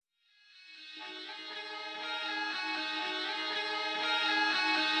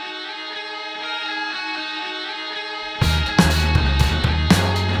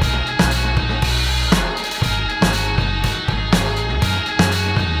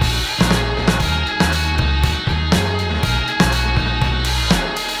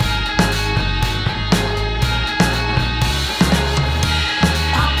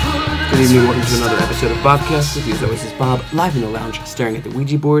evening, welcome to another episode of Bobcast. With you as always is Bob, live in the lounge, staring at the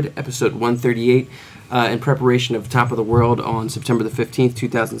Ouija board, episode 138. In preparation of Top of the World on September the 15th,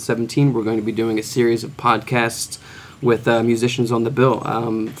 2017, we're going to be doing a series of podcasts with musicians on the bill.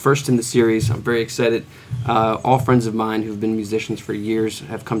 First in the series, I'm very excited. All friends of mine who've been musicians for years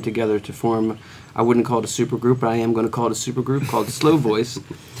have come together to form, I wouldn't call it a supergroup, but I am going to call it a supergroup called Slow Voice.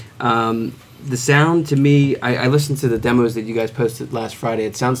 The sound to me, I listened to the demos that you guys posted last Friday.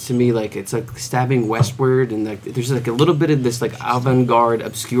 It sounds to me like it's like stabbing westward, and like there's like a little bit of this like avant-garde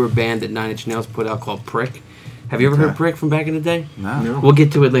obscure band that Nine Inch Nails put out called Prick. Have you ever heard Prick from back in the day? No. We'll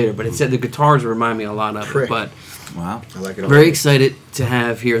get to it later, but it said the guitars remind me a lot of Prick. it. But Wow. I like it. very excited to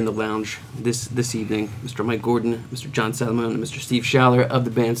have here in the lounge this evening Mr. Mike Gordon, Mr. John Salamone, and Mr. Steve Schaller of the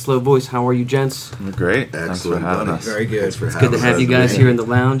band Slow Voice. How are you, gents? We're great. Excellent, Thanks for having buddy. us. Very good. Thanks for It's good to have you guys here in the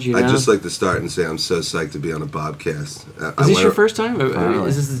lounge. You know? I'd just like to start and say I'm so psyched to be on a Bobcast. Is this your first time? Or Finally.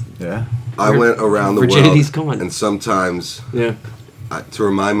 is this? Yeah. I went around the Virginity's world, gone. and sometimes Yeah, to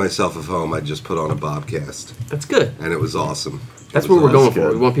remind myself of home, I just put on a Bobcast, that's good. and it was awesome. That's It was what we're going awesome. for.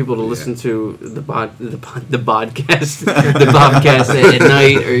 good. We want people to listen to the podcast, the Bobcast at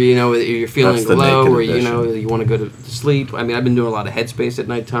night, or if you're feeling That's the low, naked or edition. you want to go to sleep. I mean, I've been doing a lot of Headspace at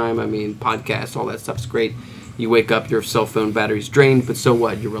nighttime. I mean, podcasts, all that stuff's great. You wake up, your cell phone battery's drained, but so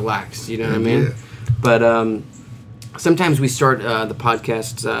what? You're relaxed. You know what I mean? Yeah. But sometimes we start the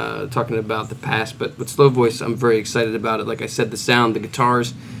podcast talking about the past, but with Slow Voice, I'm very excited about it. Like I said, the sound, the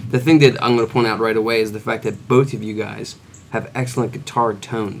guitars. The thing that I'm going to point out right away is the fact that both of you guys have excellent guitar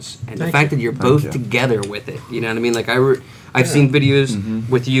tones, and the fact that you're both you. together with it. You know what I mean? Like I've seen videos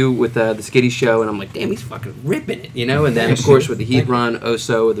with you with the Skitty Show, and I'm like, damn, he's fucking ripping it, you know. And then of course with the Heat Run,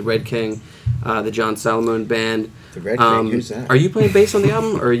 Oso, the Red King, the John Salamone band. The Red King, who's that? Are you playing bass on the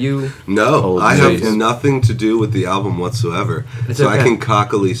album, or are you? No, Oh, I geez. have nothing to do with the album whatsoever. It's so I okay. can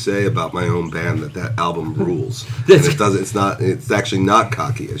cockily say about my own band that album rules. And it doesn't. It's not. It's actually not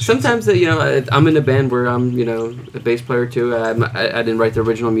cocky. I should Sometimes I'm in a band where I'm a bass player too. I didn't write the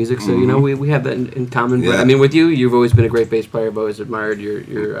original music, so we have that in common. But Yeah. I mean, with you, you've always been a great bass player. I've always admired your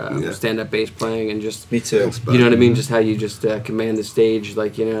Yeah. stand-up bass playing, and just Me too. Thanks, bud. you know what I mean, just how you just command the stage,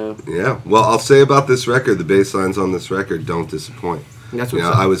 like Yeah. Well, I'll say about this record, the bass lines on this record don't disappoint. That's You what's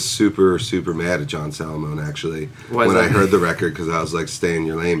know, up. I was super mad at John Salamone actually Why is when I that? heard the record because I was like, "Stay in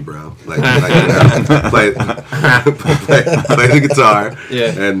your lane, bro." Like play the guitar,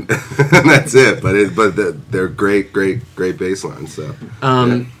 Yeah. and that's it. But they're great bass lines. So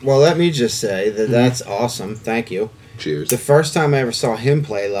Well, let me just say that that's awesome. Thank you. cheers. The first time I ever saw him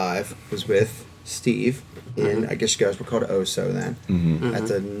play live was with Steve in, I guess you guys were called Oso then, at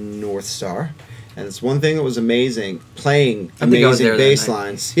the North Star. And it's one thing that was amazing, playing I think I was amazing there that bass night.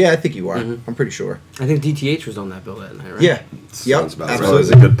 lines. Yeah, I think you are. I'm pretty sure. I think DTH was on that bill that night, right? Yeah. Sounds about right. It's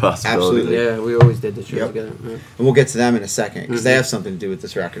always Absolutely. a good possibility. Absolutely. Yeah, we always did the shows Yep. together. Yeah. And we'll get to them in a second because they have something to do with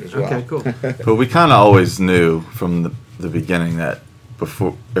this record as well. Okay, cool. But we kind of always knew from the beginning that if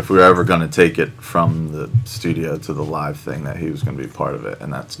we were ever going to take it from the studio to the live thing, that he was going to be part of it,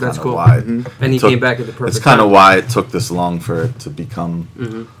 and that's kind That's of cool. why. And he took- came back at the perfect It's kind of time. why it took this long for it to become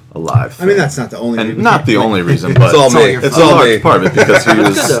a live thing. I mean, that's not the only and reason. not the only reason, but all me. It's It's a all large me. part of it because he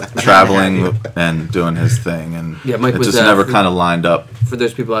was good, though. traveling and doing his thing, and Yeah, Mike it was, just never kind of lined up. For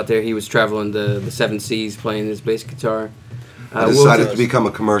those people out there, he was traveling the Seven Seas playing his bass guitar. I what decided was- to become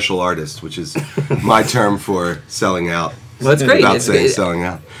a commercial artist, which is my term for selling out. Well, that's great. Without It's- saying it- selling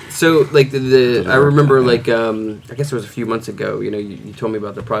out. So, like, I work remember, out, yeah. like, I guess it was a few months ago, you told me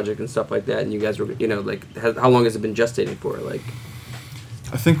about the project and stuff like that, and you guys were, like, how long has it been gestating for? Like,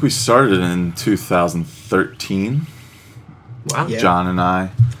 I think we started in 2013. wow. Yeah. John and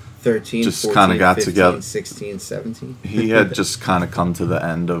I. 13, Just 14, kinda got 15, together. 16, 17. He had just kind of come to the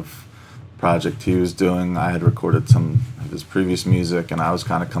end of project he was doing. I had recorded some of his previous music, and I was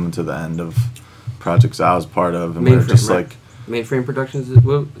kind of coming to the end of projects I was part of, and we were Mainframe, just right? like, Mainframe Productions is,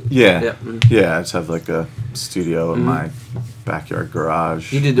 well, yeah, Yeah. yeah. I just have like a studio in my backyard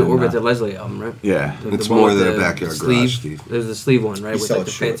garage. you did the and, Orbit the Leslie album, right? Yeah, It's one more with than a the backyard sleeve. garage, Steve. There's the sleeve one, right? You With sell like it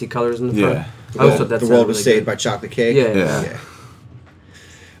the short. fancy colors in the front. yeah. I always thought that The sounded World Was really Saved good. by Chocolate Cake. Yeah. Yeah.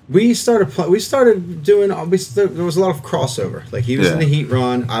 We started doing. There was a lot of crossover. Like he was in the Yeah. Heat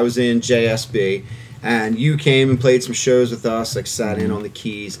Run, I was in JSB, and you came and played some shows with us. Like sat in on the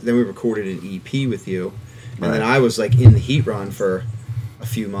keys. Then we recorded an EP with you, and then Right. I was like in the Heat Run for a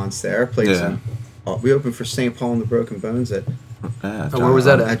few months there. Played Yeah. some. We opened for St. Paul and the Broken Bones at Yeah, where was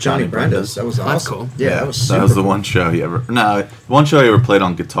that at? Johnny Brenda's. That was awesome. That's cool. Yeah, that was super that was the cool. one show he ever. No, one show he ever played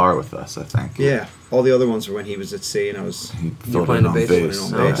on guitar with us. I think. Yeah, all the other ones were when he was at sea and I was He You're filled playing in the on bass? playing bass.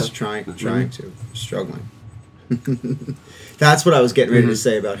 on Oh, bass, okay. trying to, struggling. That's what I was getting ready to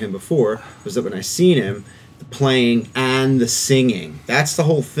say about him before, was that when I seen him, the playing and the singing, that's the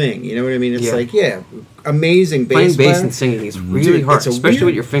whole thing. You know what I mean? It's like, amazing bass Playing bass player. and singing is really hard, it's a especially weird-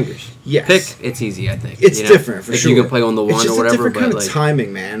 with your fingers. Yes. Pick, it's easy, I think. It's different, for if sure. you can play on the It's one just or whatever, a different kind but of like,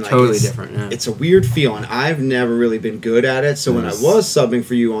 timing, man. Like, totally it's, different, yeah. It's a weird feeling. I've never really been good at it, so when I was subbing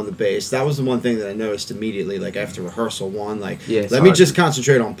for you on the bass, that was the one thing that I noticed immediately, like after rehearsal one, like, it's let me hard. just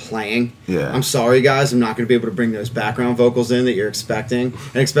concentrate on playing. Yeah. I'm sorry, guys, I'm not going to be able to bring those background vocals in that you're expecting,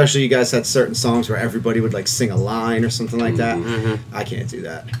 and especially you guys had certain songs where everybody would like sing a line or something like that. I can't do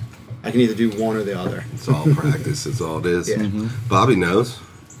that. I can either do one or the other. It's all practice. It's all it is. Yeah. Bobby knows.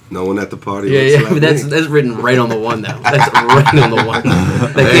 No one at the party. Yeah, looks yeah, like but me. that's written right on the one, though. That's right on the one.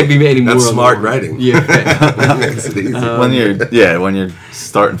 That can't be any more. That's on smart the one. writing. Yeah. That makes it easy. when you're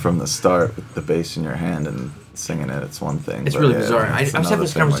starting from the start with the bass in your hand and singing it, it's one thing. It's but really yeah, bizarre. I it's was having another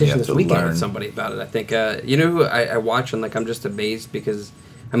this thing when you conversation have this to weekend learn. with somebody about it. I think, you know who I watch and like I'm just amazed because,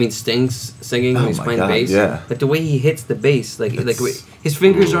 I mean, Sting's singing when Oh he's my playing God, bass. yeah. Like the way he hits the bass, like his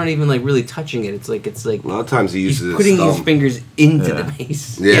fingers aren't even like really touching it. It's like A lot of times he he's uses putting his his thumb. fingers into Yeah. the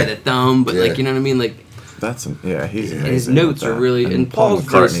bass. Yeah. The thumb, but Yeah. like you know what I mean, like. That's he's And amazing. his with notes are that. really, and Paul's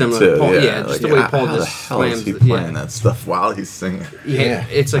very McCartney similar. too. Paul, yeah, just the way Paul how the just hell is slams. he it, playing that stuff while he's singing? Yeah,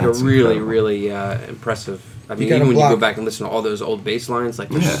 it's like That's a really, incredible. really impressive. I mean, gotta even when you go block. back and listen to all those old bass lines, like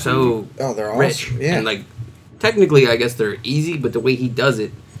they're Yeah. so They're rich. awesome. Yeah. And like, technically, I guess they're easy, but the way he does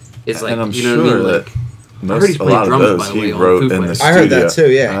it, it's like, and I'm you know sure what I mean? that Like, I heard he's a playing lot of drums, those by the way, he on wrote Foo in the Fighters. studio. I heard that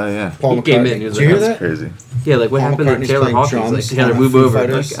too, yeah. Oh, yeah. Paul He came McCartney. in, he was Did you hear like, that? Crazy. yeah, like what Paul happened to McCartney's Taylor playing Hawkins? drums Like, Taylor, on move Foo over.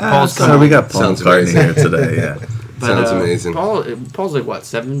 Fighters. Like, Paul's so coming. we got Paul Sounds McCartney amazing. here today. Yeah. But, Sounds amazing. Paul's like what,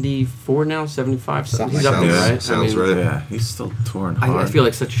 74 now, 75? Something He's like up that. there, Yeah. right? Sounds I mean, right. Yeah, he's still touring hard. I feel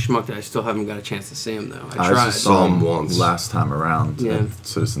like such a schmuck that I still haven't got a chance to see him though. I I tried. just saw him once. last time around Yeah. at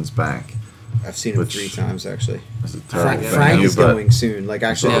Citizens Bank. I've seen him Which- 3 times actually. It's a terrible Frank, Yeah. Frank venue, is but going soon. Like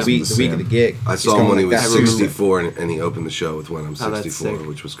actually, It's the week awesome to the week see of the him. gig. I he's saw him going when he like was that. 64, and he opened the show with When I'm Oh, that's 64, sick.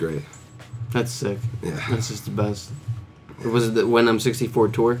 which was great. That's sick. Yeah. That's just the best. Was it the When I'm 64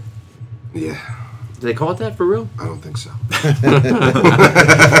 tour? Yeah, Did they call it that for real? I don't think so. Alright,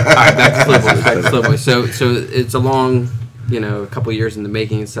 back to Slow Boys. Back to Slow Boys. So it's a long, a couple years in the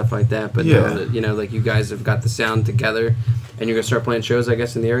making and stuff like that. But Yeah. now that, like you guys have got the sound together, and you're gonna start playing shows, I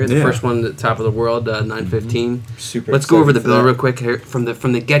guess, in the area. The Yeah. first one, at the top of the world, 9/15. Super. Let's go over the excited for bill that. real quick. Here. From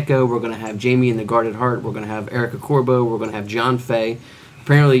the get go, we're gonna have Jamie and the Guarded Heart. We're gonna have Erica Corbo. We're gonna have John Fay.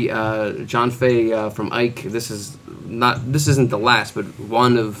 Apparently, John Fay from Ike. This isn't the last, but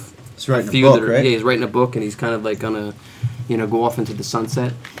one of He's writing a few book, that are, right? yeah, he's writing a book, and he's kind of like gonna, go off into the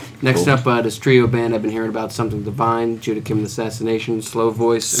sunset. Next up, this trio band I've been hearing about, Something Divine, Judah Kim and Assassination, Slow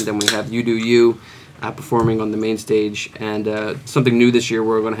Voice, and then we have You Do You performing on the main stage. And something new this year,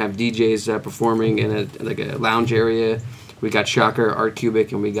 we're going to have DJs performing in a lounge area. We got Shocker, Art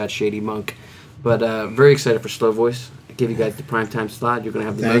Cubic, and we got Shady Monk. But very excited for Slow Voice. I give you guys the primetime slot. You're going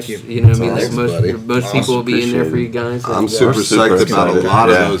to have the Thank most, you. know what I mean? That's Like awesome, most buddy. people will be in there for you Appreciate guys. I'm And, super We're super psyched about a excited. lot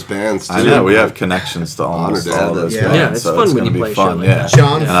Yeah. of those bands, too. I know we have connections to almost Honored to have all those those bands. Yeah, it's so fun it's when gonna you be play a fun. show like Yeah, that.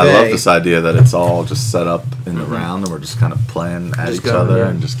 John and I Fay. love this idea that it's all just set up in the round, and we're just kind of playing at Just each going, other yeah.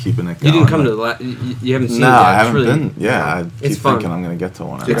 and just keeping it You going. didn't come to the you haven't seen No, it yet. I It's haven't really, been. Yeah, I It's keep fun. thinking I'm gonna get to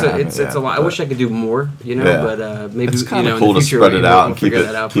one. It's a lot. I wish I could do more, Yeah. but maybe It's kind of in cool the to future spread it we'll out and keep figure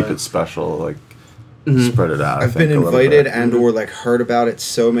that out, it but- special. Like Mhm. spread it out. I I've think, been a little invited bit. and or like heard about it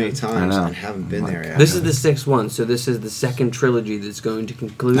so many times know. and haven't been there yet. This is the sixth one, so this is the second trilogy that's going to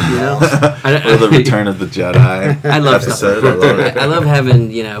conclude. You know, Or the Return of the Jedi. I love stuff. episode. I love it. I love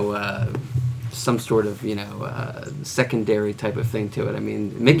having some sort of secondary type of thing to it. I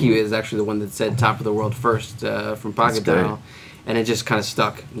mean, Mickey is actually the one that said "Top of the World" first from Pocket great. Dial, and it just kind of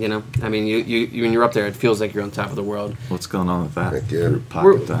stuck. I mean, you when you're up there, it feels like you're on top of the world. What's going on with that? Heck yeah. Group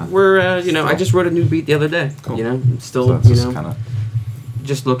Pocket Dial? We're I just wrote a new beat the other day. Cool. Still So that's just kind of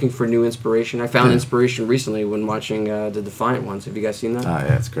just looking for new inspiration. I found Yeah. inspiration recently when watching the Defiant ones. Have you guys seen that?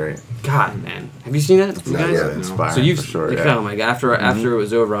 yeah, it's great. God, man, have you seen that? You Not guys? yet. Really inspiring. So you've for sure. like, Yeah. oh my god! After it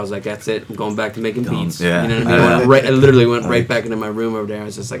was over, I was like, that's it. I'm going back to making Done. beats. Yeah. You know what I mean? I literally went right Like- back into my room over there. I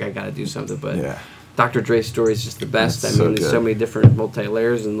was just like, I gotta do something. But Yeah. Dr. Dre's story is just the best. It's I mean, so there's good. so many different multi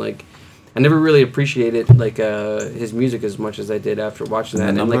layers and like. I never really appreciated his music as much as I did after watching that.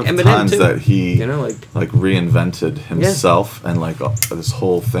 And the And number like of Eminem times too. that he like reinvented himself and like this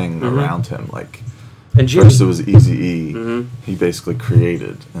whole thing Mhm. around him. Like and Jimmy, first it was Eazy-E. Mhm. He basically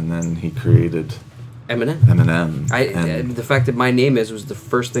created, and then he created Eminem. Eminem. and The fact that My Name was the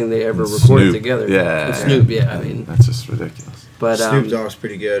first thing they ever and recorded Snoop. together. Yeah. And Snoop, yeah. I And mean, that's just ridiculous. but Snoop Dogg's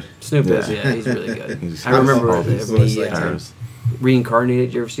pretty good. Snoop is, Yeah. yeah, he's really good. He's I remember all when these he, like errors. Reincarnated.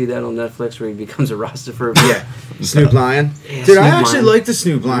 Did you ever see that on Netflix where he becomes a Rasta for Yeah, Snoop Lion. Yeah, Dude, I Snoop actually Lion. like the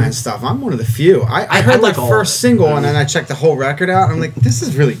Snoop Lion stuff. I'm one of the few. I heard like the all first of it. single and then I checked the whole record out. I'm like, this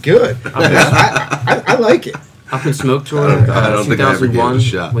is really good. I like it. Up in Smoke Tour, I don't think I ever gave it a 2001,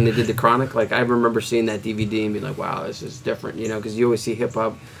 shot. when they did the Chronic. Like, I remember seeing that DVD and being like, wow, this is different, you know, because you always see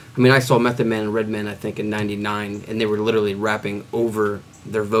hip-hop. I mean, I saw Method Man and Redman, I think, in 99, and they were literally rapping over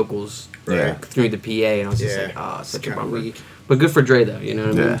their vocals Right. through the PA, and I was just Yeah. like, oh, such a Kinda bummer. weak. But good for Dre, though, you know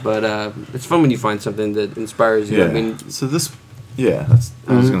what I mean? Yeah. But it's fun when you find something that inspires you. Yeah. I mean, So this, that's.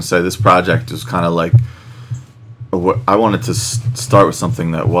 I was gonna say this project was kind of like. I wanted to start with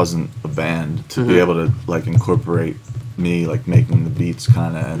something that wasn't a band to be able to like incorporate me like making the beats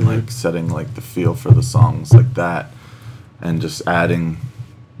kind of and like setting like the feel for the songs like that, and just adding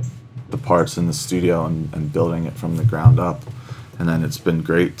the parts in the studio and building it from the ground up. And then it's been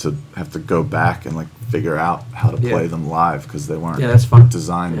great to have to go back and like figure out how to play them live because they weren't that's fun.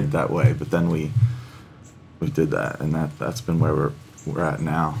 designed that way. But then we did that, and that's been where we're at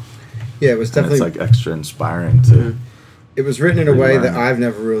now. Yeah, it was And definitely. it's like extra inspiring to. It was written in a way that Relearn. I've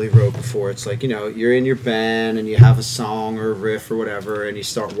never really wrote before. It's like, you know, you're in your band and you have a song or a riff or whatever, and you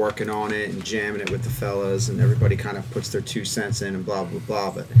start working on it and jamming it with the fellas, and everybody kind of puts their 2 cents in and blah, blah, blah.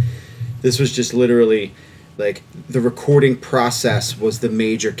 But this was just literally like the recording process was the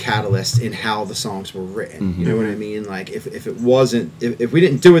major catalyst in how the songs were written. You know what I mean? Like, if it wasn't, if we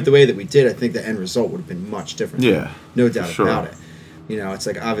didn't do it the way that we did, I think the end result would have been much different. Yeah, No doubt for sure. about it. You know, it's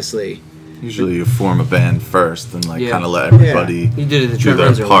like obviously. Usually you form a band first and like Yeah. kind of let everybody He did it the do Trent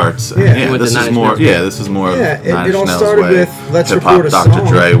their Reznor parts. way. And Yeah. He went this the is Nine Inch more. Nails way. Yeah, this is more. Yeah, of it Nine Inch all Nails started way, with, let's hip-hop, record a Dr. song.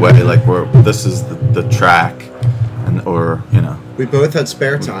 Dre way. Like this is the track, and or We both had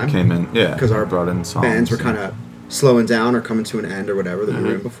spare time. came in. Yeah, because our brought in songs. bands were and- kind of slowing down or coming to an end or whatever that we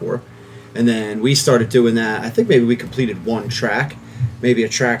were in before. And then we started doing that. I think maybe we completed one track, maybe a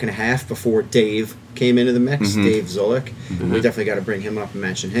track and a half before Dave came into the mix, Dave Zulik. We definitely got to bring him up and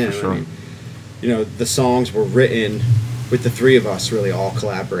mention him. For sure. I mean, you know, the songs were written with the three of us really all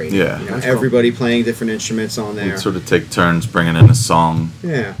collaborating. Yeah, You know, that's everybody playing different instruments on there. We'd sort of take turns bringing in a song.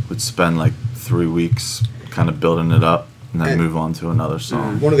 Yeah. We'd spend like 3 weeks kind of building it up, and then And- move on to another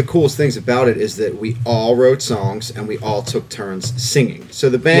song. One of the coolest things about it is that we all wrote songs and we all took turns singing. So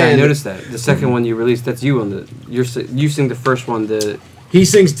the band, yeah, I noticed that. The second one you released, that's you on the. You sing the first one. he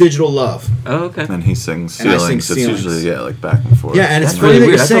sings Digital Love. Oh, okay. And he sings And I sing ceilings. It's Ceilings. usually like back and forth. Yeah, and it's That's funny really that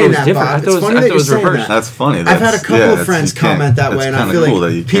weird. you're I thought it saying was that, different. Bob. I It's thought it was- funny I that thought you're it was saying reversed. that. That's funny. I've had a couple of that's- friends you can't- comment that way, that's and I kinda feel cool like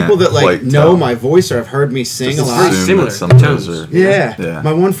that you people can't that like quite know tell. my voice or have heard me sing a Just lot. assume Similar that some of those tones. are- Yeah. Yeah.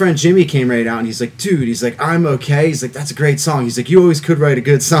 My one friend Jimmy came right out and he's like, dude, he's like, I'm okay. He's like, that's a great song. He's like, you always could write a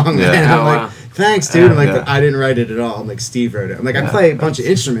good song, Yeah. man. Oh, I'm wow. like, thanks, dude. I'm like, Yeah. but I didn't write it at all. I'm like, Steve wrote it. I'm like, I Yeah. play a bunch of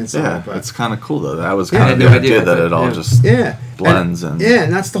instruments on Yeah, it, but it's kind of cool though. That was Yeah, kind I of had the no idea idea. that it all Yeah. just yeah. blends and Yeah,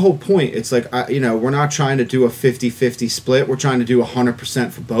 and that's the whole point. It's like, we're not trying to do a 50-50 split. We're trying to do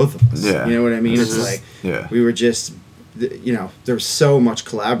 100% for both of us. Yeah. You know what I mean? It's It's just- like, yeah. we were just, you know, there was so much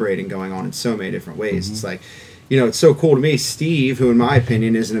collaborating going on in so many different ways. Mm-hmm. It's like, you know, it's so cool to me. Steve, who in my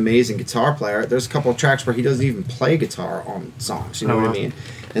opinion is an amazing guitar player, there's a couple of tracks where he doesn't even play guitar on songs. You know Oh, what I wow. mean?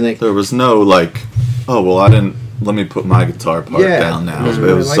 And like, There was no like, oh well, I didn't. Let me put my guitar part Yeah, down now. it was It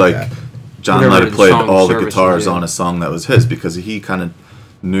really was like like that. John Whatever might have the played song all the services, guitars yeah. on a song that was his because he kind of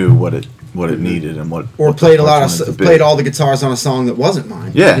knew what it needed and what. or what the played a lot parts wanted of to be. played all the guitars on a song that wasn't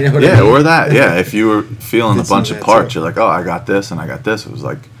mine. Yeah, You know what yeah, I mean? or that. Yeah, if you were feeling a Did some bunch of of that, parts, too. you're like, oh, I got this and I got this. It was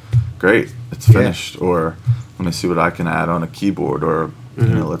like, great, it's Yeah. finished. Or let me see what I can add on a keyboard. Or you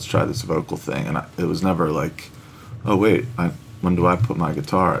know, let's try this vocal thing. And it was never like, oh wait, when do I put my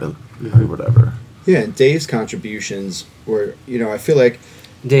guitar or whatever. Yeah, and Dave's contributions were, you know, I feel like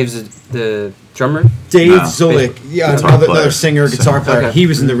Dave's the drummer. Dave No. Zulik, yeah, Guitar another player. singer, guitar player. Okay. He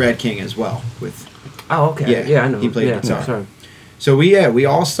was in the Red King as well. With Oh, okay. Yeah, Yeah, I know. he played yeah, guitar. Sorry. so we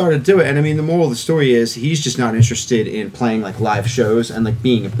all started to do it, and I mean the moral of the story is he's just not interested in playing like live shows and like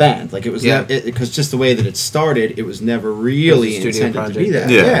being a band. Like it was Yeah. because just the way that it started, it was never really It was a studio intended to be project.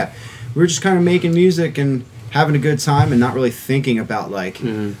 that. Yeah. We were just kind of making music and having a good time and not really thinking about like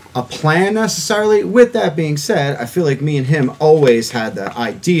a plan necessarily. With that being said, I feel like me and him always had the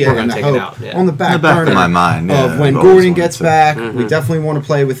idea We're gonna and the take it hope out, yeah. on the back, In the back of burner my mind, yeah, of when I've always Gordon wanted gets to. back, we definitely want to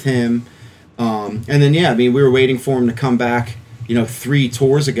play with him. And then, yeah, I mean, we were waiting for him to come back, you know, 3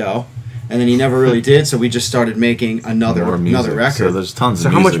 tours ago. and then he never really did. So we just started making another More music. record. So there's tons So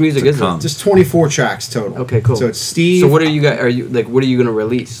of how music. much music to is it? come. Just 24 tracks total. Okay, cool. So it's Steve. So what are you guys? Are you like? What are you gonna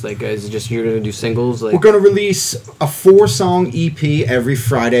release? Like, is it just you're gonna do singles? Like, We're going to release a 4-song EP every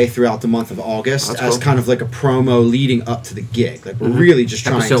Friday throughout the month of August That's as cool. kind of like a promo leading up to the gig. Like we're really just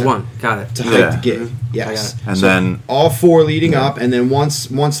trying episode to, 1. Got it. to Yeah. hype the gig. I got Yes. it. And So then all 4 leading up, and then once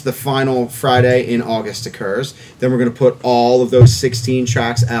the final Friday in August occurs, then we're going to put all of those 16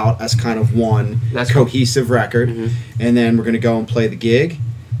 tracks out as kind of one That's cool. cohesive record, and then we're going to go and play the gig,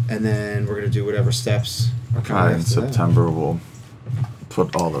 and then we're going to do whatever steps are probably coming in after that. September we'll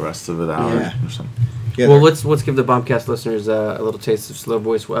put all the rest of it out Yeah. or something. Yeah, Well, they're- let's give the Bobcast listeners a little taste of Slow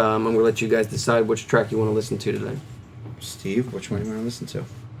Voice. I'm gonna let you guys decide which track you want to listen to today. Steve, which one do you want to listen to?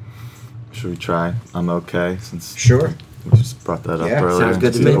 Should we try I'm Okay since Sure. we just brought that up Yeah, earlier? sounds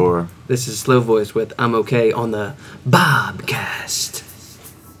good to me. Or This is Slow Voice with "I'm Okay" on the Bobcast.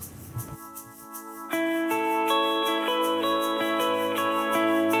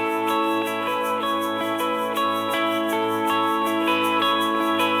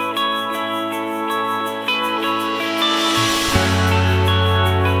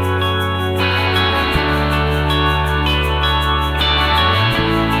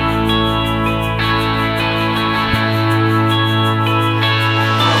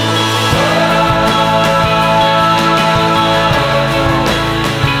 I'm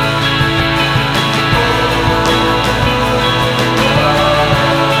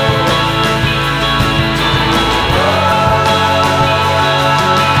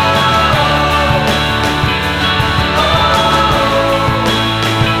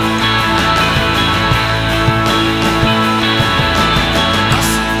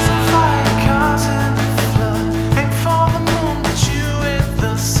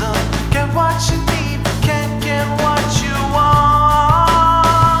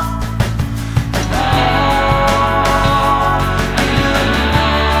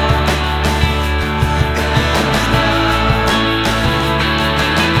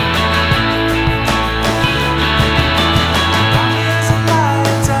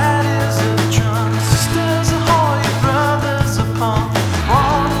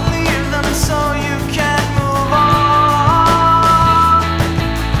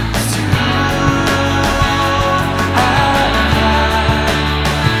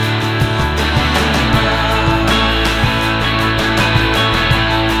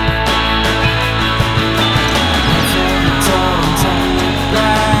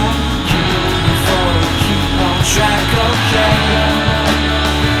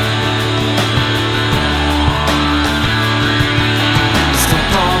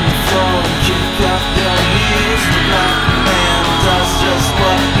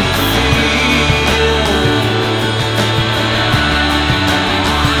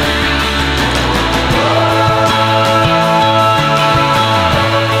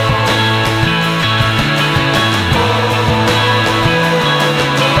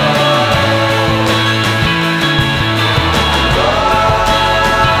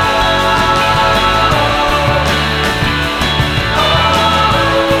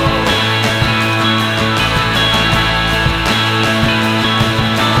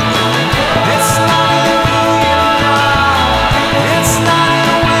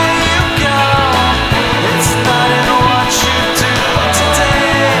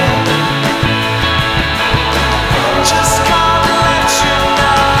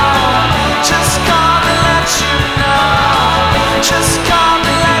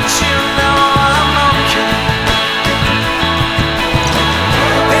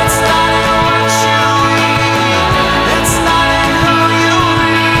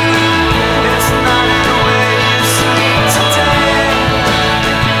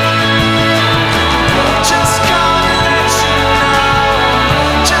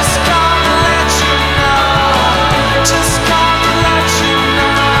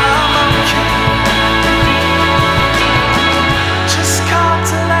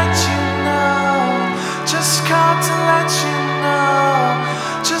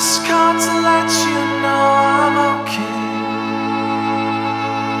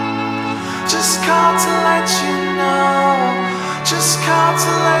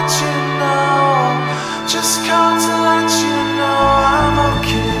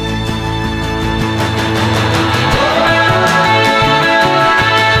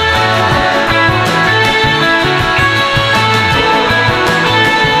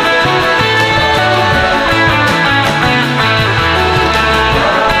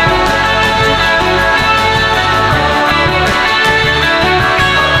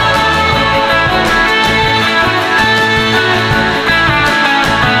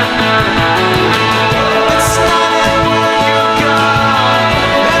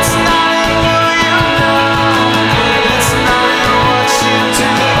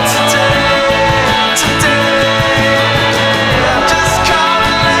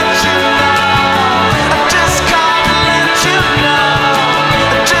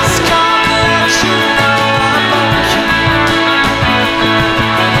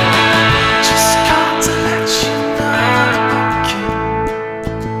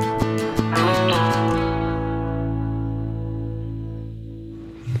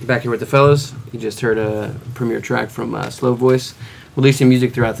Back here with the fellows. You just heard a premiere track from Slow Voice, releasing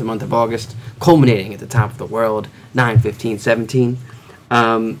music throughout the month of August, culminating at the top of the world, 9/15/17.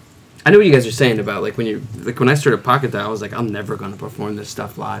 I know what you guys are saying about when I started Pocket Dial, I was like, I'm never going to perform this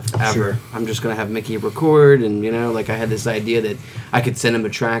stuff live ever. Sure. I'm just going to have Mickey record, and I had this idea that I could send him a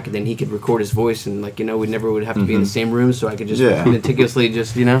track, and then he could record his voice, and we never would have to be in the same room, so I could just meticulously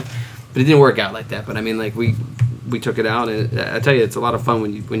But it didn't work out like that. But I mean, we took it out, and I tell you, it's a lot of fun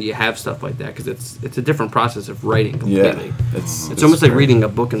when you have stuff like that, because it's a different process of writing completely. Yeah, it's almost like reading a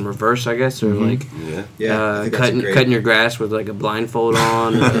book in reverse, I guess, or cutting your grass with a blindfold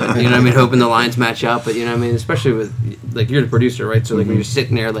on, hoping the lines match up. But especially with you're the producer, right? So when you're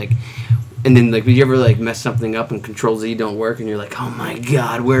sitting there and then would you ever mess something up and Control Z don't work, and you're like, oh my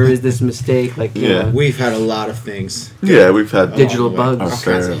God, where is this mistake? We've had a lot of things. Yeah, we've had digital bugs, our all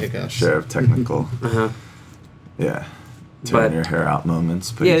kinds of hiccups. share of technical. Yeah. Tearing your hair out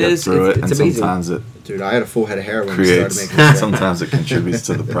moments, but you get through it, and amazing. sometimes it Dude, I had a full head of hair when creates. I started making Sometimes it contributes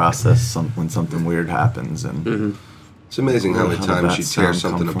to the process when something weird happens, and it's amazing how many times you tear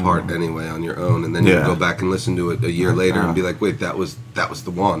something apart anyway on your own, and then you go back and listen to it a year later and be like, wait, that was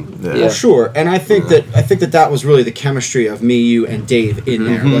the one. Yeah. Well, sure, and I think that was really the chemistry of me, you, and Dave in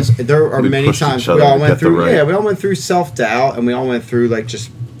there. There are many times we all went through. Yeah, we all went through self-doubt, and we all went through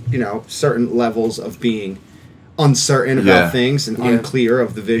certain levels of being uncertain about things and unclear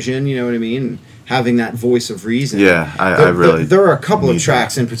of the vision. You know what I mean? And having that voice of reason. Yeah, I really. There are a couple of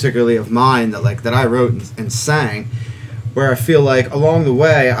tracks, in particularly of mine, that I wrote and sang, where I feel like along the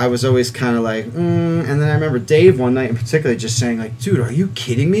way I was always kind of and then I remember Dave one night in particular just saying dude, are you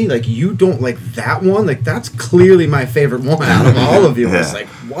kidding me? You don't like that one? That's clearly my favorite one out of all of you. I was like,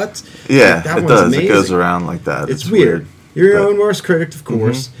 what? Yeah, that it one's does. amazing. It goes around like that. It's weird. You're your own worst critic, of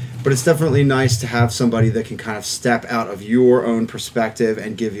course, but it's definitely nice to have somebody that can kind of step out of your own perspective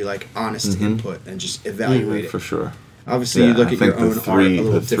and give you honest input and just evaluate it. For sure. Obviously, you look at your own art a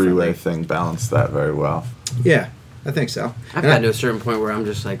little the differently. three-way thing balanced that very well. Yeah, I think so. I've gotten to a certain point where I'm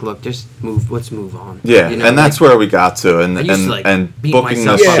just look, just move. Let's move on. Yeah, and that's where we got to, and booking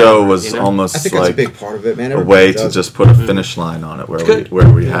the show was almost I think that's a big part of it, man. a way to just put a finish line on it,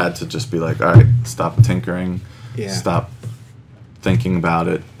 where we had to just be all right, stop tinkering, stop thinking about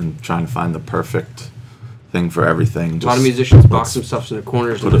it, and trying to find the perfect thing for everything. A lot of musicians box themselves in the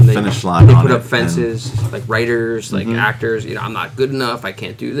corners. Put a finish line on it. They put up fences, writers, actors. I'm not good enough. I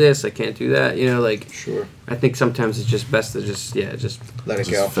can't do this. I can't do that. Sure. I think sometimes it's just best to just let it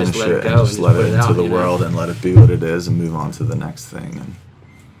go. Finish just let it go and just let it into the world and let it be what it is, and move on to the next thing.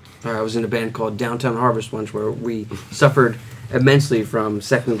 I was in a band called Downtown Harvest once, where we suffered immensely from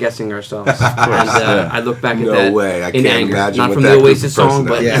second guessing ourselves. And I look back at that in anger. Not from the Oasis song,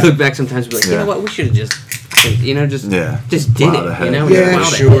 but I look back sometimes and be like, you know what, we should have just just did it. Yeah,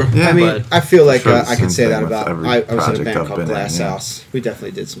 sure. Yeah, I mean, I feel like I could say that about about. I was in a band called Glass House. We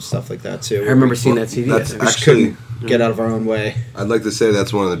definitely did some stuff like that too. I remember seeing that CD. We just couldn't get out of our own way. I'd like to say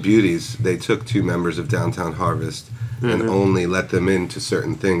that's one of the beauties. They took two members of Downtown Harvest and only let them into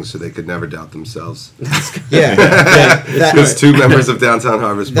certain things so they could never doubt themselves. Because two members of Downtown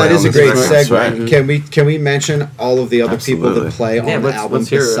Harvest play that is on a great this segue. Right. Can we mention all of the other people that play on the album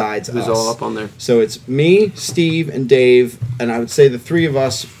besides us? Who's all up on there? So it's me, Steve, and Dave, and I would say the three of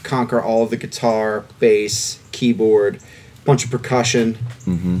us conquer all of the guitar, bass, keyboard, bunch of percussion,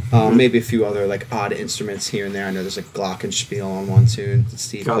 maybe a few other odd instruments here and there. I know there's a glockenspiel on one tune that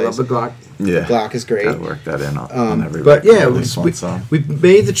Steve plays. I love the Glock. Yeah, the Glock is great. Gotta work that in on every. But yeah, song. we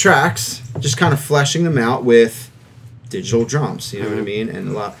made the tracks, just kind of fleshing them out with digital drums. You know what I mean?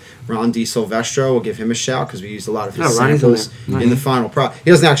 And Ron D. Silvestro, we'll give him a shout because we used a lot of his samples in the final He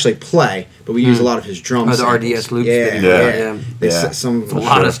doesn't actually play, but we use a lot of his drums. The RDS loops. A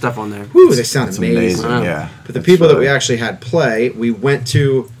lot of stuff on there. Woo, they sound amazing. Yeah. But the people that we actually had play, we went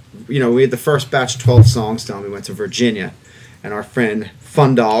to, we had the first batch of 12 songs done. We went to Virginia, and our friend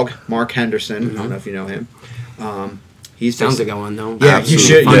Fun Dog, Mark Henderson, I don't know if you know him. He sounds like one though. Yeah, you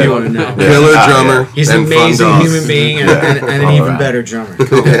should. You want to know. Killer drummer. He's an amazing human being and an even better drummer.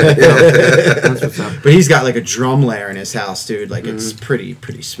 That's what's up. But he's got a drum layer in his house, dude. It's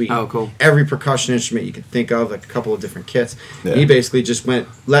pretty sweet. Oh, cool. Every percussion instrument you can think of, a couple of different kits. Yeah. He basically just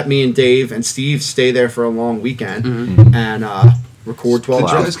let me and Dave and Steve stay there for a long weekend and record 12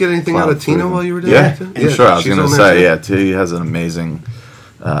 drums. Did you guys get anything out of Tina while you were Yeah, there? sure. I was going to say, T has an amazing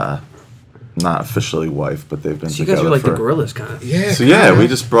not officially wife, but they've been So you together guys are like for... the Gorillas kind of. Yeah. So yeah, we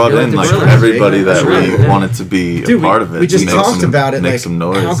just brought You're in like like the Gorillas. everybody Yeah, that that's we right, yeah. wanted to be Dude, a part of it. we just make talked some- about it. Make Like, some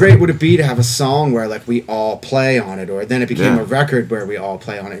noise. how great would it be to have a song where like we all play on it, or then it became Yeah. a record where we all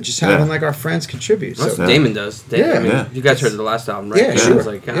play on it, and just having Yeah. like our friends contribute. That's So what Damon does. Yeah. I mean, Yeah. you guys heard the last album, right? Yeah, Damon's sure.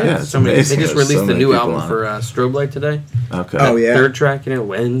 Like, Yeah, it's so many, amazing. they just There's released so the many new people album on for Strobe Light today. Okay. Oh, yeah. Third track,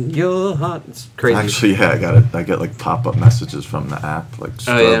 when you're hot. It's crazy. Actually, yeah, I get like pop-up messages from the app, like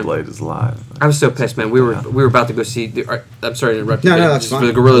Strobe Light is live. I was so pissed, man. We were about to go see. I'm sorry to interrupt you. No, but that's just fine. For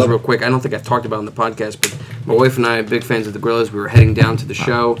the I Gorillas, love real it. quick. I don't think I've talked about it on the podcast, but my wife and I are big fans of the Gorillas. We were heading down to the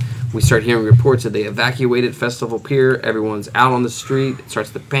show. We started hearing reports that they evacuated Festival Pier. Everyone's out on the street. It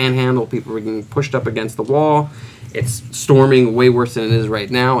starts to panhandle. People are getting pushed up against the wall. It's storming way worse than it is right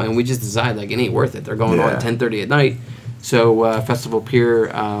now, and we just decided like it ain't worth it. They're going on at 10:30 at night. So Festival Pier,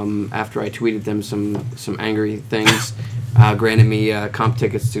 after I tweeted them some angry things, granted me comp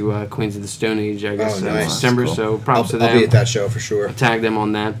tickets to Queens of the Stone Age, I guess, Oh, nice. in December. Cool. So props to I'll them. be at that show for sure. Tag them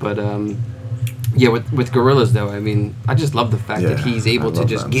on that, but yeah, with Gorillas though, I mean, I just love the fact that Yeah, he's able I to love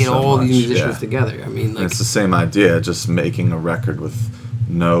just them get so all these much, musicians yeah. together. I mean, And like it's the same idea, just making a record with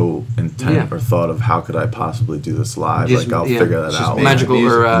no intent Yeah. or thought of how could I possibly do this live. Just- like I'll yeah, figure that just out. make Magical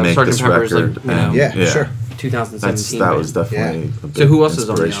music. or Make Sgt. this Pepper's, like, record, you know, and- Yeah, sure. 2017. That was right? definitely a big So who else is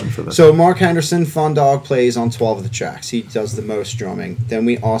on the inspiration album? for this. So Mark Henderson, Fun Dog, plays on 12 of the tracks. He does the most drumming. Then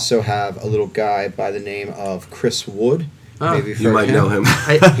we also have a little guy by the name of Chris Wood. Oh. Maybe you've You heard might him. know him.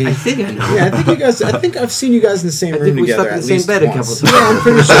 I think I know. Yeah, I think you guys. I think I've seen you guys in the same I room think we together slept in at the same least bed a once. couple Yeah, I'm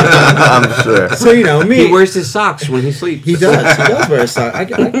pretty sure. I'm sure. So you know me. He wears his socks when he sleeps. He does. He does wear a sock. I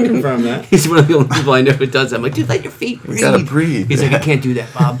can confirm that. He's one of the only people I know who does that. I'm like, dude, let your feet breathe. You gotta breathe. He's like, I can't do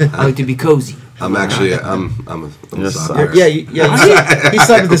that, Bob. I like to be cozy. I'm actually I'm a You're sock sorry. wearer. Yeah, he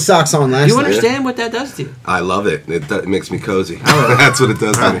slept with his socks on last Do you night. understand what that does to you? I love it. It makes me cozy. That's what it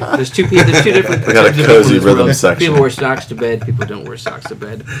does to me. There's two different. We got a types of cozy people in this rhythm world. section. People wear socks to bed. People don't wear socks to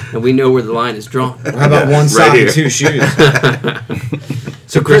bed, and we know where the line is drawn. How about one sock here. and two shoes?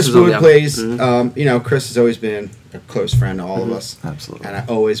 So Chris was on Wood the album. plays. You know, Chris has always been a close friend to all of us. Absolutely. And I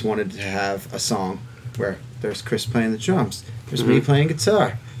always wanted to have a song where there's Chris playing the drums, there's me playing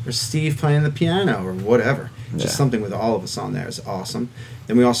guitar, there's Steve playing the piano, or whatever. Just Yeah. something with all of us on there is awesome.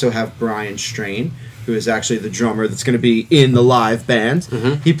 Then we also have Brian Strain, who is actually the drummer that's going to be in the live band.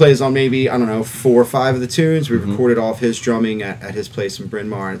 He plays on maybe, I don't know, 4 or 5 of the tunes. We recorded all of his drumming at his place in Bryn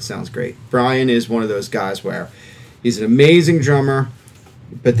Mawr, and it sounds great. Brian is one of those guys where he's an amazing drummer,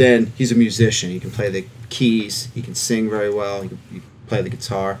 but then he's a musician. He can play the keys, he can sing very well, he can play the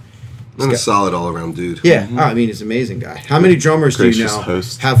guitar. I'm a solid all-around dude. Yeah, I mean, he's an amazing guy. How many drummers do you Gracious know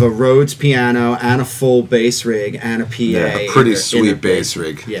host. have a Rhodes piano and a full bass rig and a PA? Yeah, A in pretty their sweet bass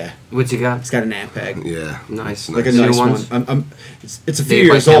rig. Yeah, What you got? it's got an amp peg. Yeah. Nice. Like a New nice ones? one. It's a few They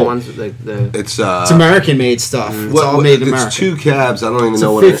years like old. ones, like the It's It's American-made stuff. It's all made in America. It's 2 cabs. I don't even It's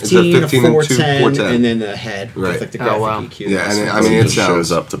know a what it is. It's 15, a 15 a and 2 410, 410. and then the head Right. with like the Oh, graphic wow. EQ. Yeah, and That's I mean, He it just shows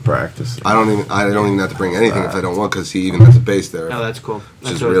sounds. up to practice. I don't even have to bring anything if I don't want, because he even has a bass there. Oh, that's cool. Which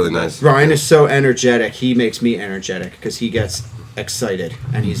That's is always really the best. nice. Brian is so energetic. He makes me energetic because he gets excited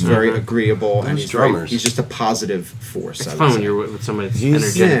and he's very agreeable and Those he's very, drummers. he's just a positive force. It's I would fun when say. you're with somebody that's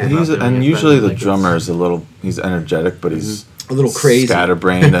He's, energetic. about doing and it, usually but, the like, drummer is he's energetic, but he's A little crazy.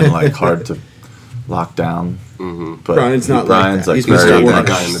 scatterbrained and like hard to lock down. But Brian's not like Brian's that. like He's He's very the very one much,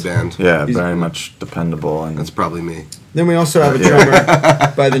 guy in the band. yeah, He's- very much dependable and That's probably me. Then we also have a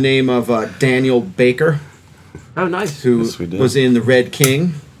drummer by the name of Daniel Baker, Oh, nice. who Yes, we did. was in the Red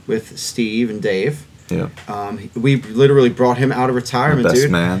King with Steve and Dave. yeah, We literally brought him out of retirement, best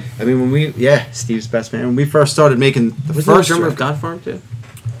dude. man. I mean, Steve's best man. When we first started making the Was he the first drummer of record, God Farm too?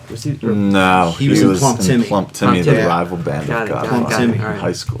 Was he? No, He was in Plump Timmy. Plump Timmy, Timmy. the rival band Got of it, God got it, got it. in All right.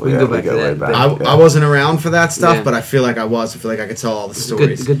 high school. We can Yeah, go back we to go way that, back. but- I wasn't around for that stuff, Yeah. but I feel like I was. I feel like I could tell all the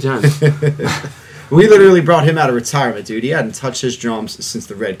stories. Good time. We literally brought him out of retirement, dude. He hadn't touched his drums since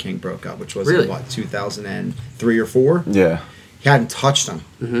the Red King broke up, which was Really? in, what, 2003 or 4? Yeah, He hadn't touched them.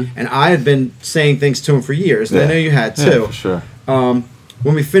 And I had been saying things to him for years, and I Yeah. know you had yeah, too. for sure.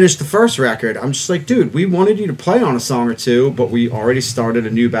 When we finished the first record, I'm just like, dude, we wanted you to play on a song or two, but we already started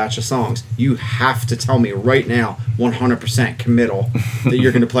a new batch of songs. You have to tell me right now, 100% committal, that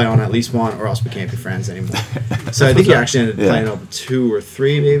you're going to play on at least one, or else we can't be friends anymore. So I think he actually ended up Yeah. playing on 2 or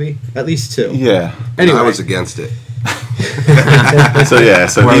 3, maybe. At least 2. Yeah. Anyway. I was against it.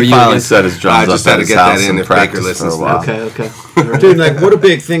 So Why were he you finally against- set his drums I just up had at to his get that house in and if Baker practiced for a listens while. Okay. Dude, like, what a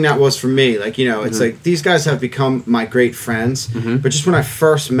big thing that was for me. Like, you know, it's like these guys have become my great friends. But just when I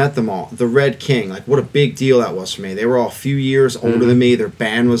first met them all, the Red King, like, what a big deal that was for me. They were all a few years older than me. Their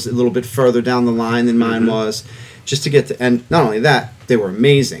band was a little bit further down the line than mine was. just to get to, and not only that, they were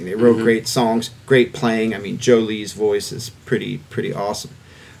amazing. They wrote great songs, great playing. I mean, Joe Lee's voice is pretty awesome.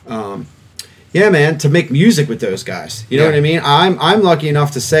 Yeah, man, to make music with those guys. You know what I mean? I'm lucky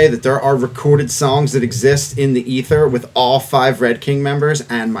enough to say that there are recorded songs that exist in the ether with all 5 Red King members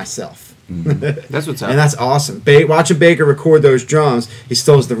and myself. That's what's up. And that's awesome. Watching Baker record those drums, he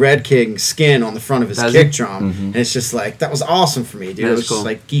still has the Red King skin on the front of his kick drum. And it's just like, that was awesome for me, dude. It was just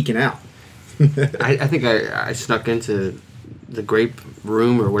like geeking out. I think I snuck into the Grape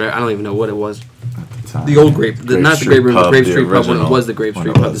Room or whatever. I don't even know what it was. The old Grape, not the Grape Room, the Grape Street Pub when it was the Grape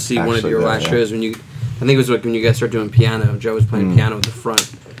Street Pub to see one of your last shows when you. I think it was like when you guys started doing piano. Joe was playing piano at the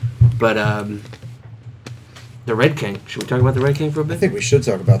front, but the Red King. Should we talk about the Red King for a bit? I think we should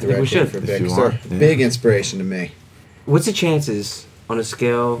talk about the Red King for a bit. They're a big inspiration to me. What's the chances on a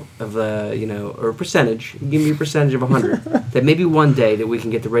scale of or a percentage? Give me a percentage of 100 that maybe one day that we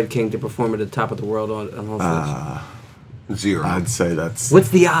can get the Red King to perform at the top of the world on Whole Foods. 0. I'd say that's what's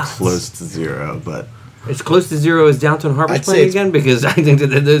the odds? Close to 0, but it's close to 0 as Downtown Harvest playing again because I think that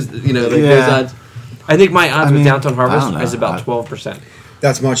there's those odds. I think my odds with Downtown Harvest is about 12%.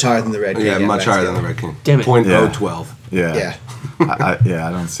 That's much higher than the Red King. Yeah, much higher than the Red King. Damn it. 0.012. Yeah. I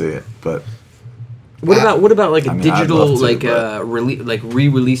don't see it, but. What about like a digital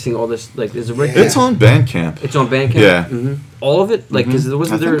re-releasing all this is it Red It's on Bandcamp. It's on Bandcamp. Yeah. Mm-hmm. All of it because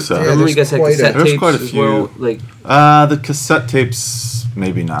wasn't there? So. I remember you guys had cassette tapes quite a few. as well. The cassette tapes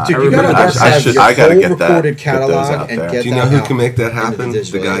maybe not. Dude, you gotta I gotta get that. Recorded catalog and get. Do you know who can make that happen?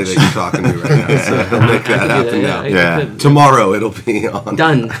 The guy that you're talking to right now. So he'll make that happen now. Yeah. Tomorrow it'll be on.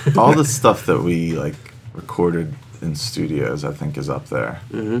 Done. All the stuff that we recorded in studios, I think, is up there.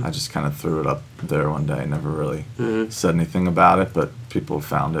 I just kind of threw it up there one day. Never really said anything about it, but people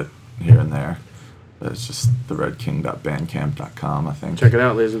found it here and there. But it's just theredking.bandcamp.com, I think. Check it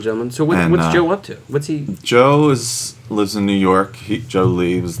out, ladies and gentlemen. So what's Joe up to? What's he? Joe lives in New York. Joe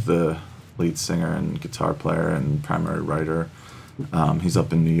Lee was the lead singer and guitar player and primary writer. He's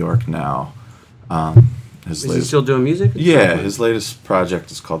up in New York now. Is he still doing music? Yeah, his latest project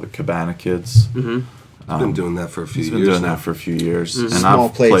is called the Cabana Kids. He's been doing that for a few years. He's been doing that for a few years. And Small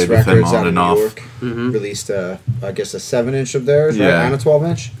I've Plates played with him Records on out of and New off. York released, I guess, a 7-inch of theirs, right? And a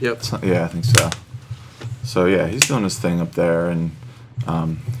 12-inch? Yep. Yeah, I think so. So, yeah, he's doing his thing up there. And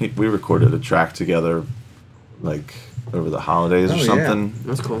we recorded a track together, over the holidays or something. Yeah.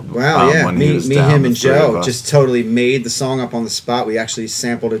 That's cool. Wow, yeah. Me, him, and Joe just totally made the song up on the spot. We actually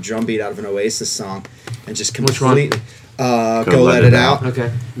sampled a drum beat out of an Oasis song and just completely... Go Let It Out.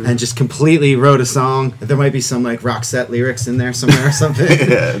 Okay. And just completely wrote a song. There might be some Roxette lyrics in there somewhere or something.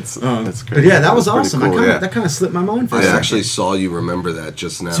 Yeah, it's great. But yeah, that was awesome. Cool, That kind of slipped my mind for a I second. actually saw you remember that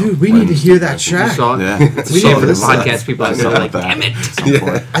just now. Dude, we need to hear that track. You saw it? Yeah. We need for the podcast people out there damn it.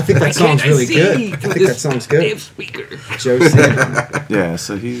 I think that song's really good. I think that song's good. Speaker. Joe sang it. Yeah,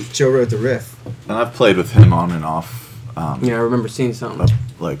 so Joe wrote the riff. And I've played with him on and off. Yeah, I remember seeing something.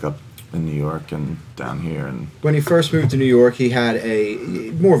 Up in New York and down here. And when he first moved to New York, he had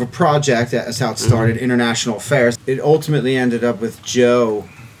more of a project. That's how it started, International Affairs. It ultimately ended up with Joe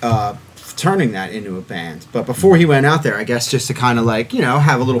turning that into a band. But before he went out there, I guess just to kind of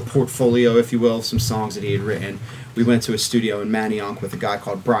have a little portfolio, if you will, of some songs that he had written, we went to a studio in Manayunk with a guy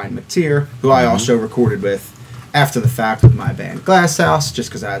called Brian McTeer, who I also recorded with after the fact with my band Glass House, just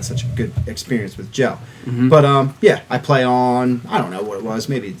because I had such a good experience with Joe. But I play on, I don't know what it was,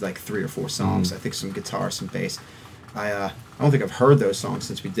 maybe 3 or 4 songs. I think some guitar, some bass. I don't think I've heard those songs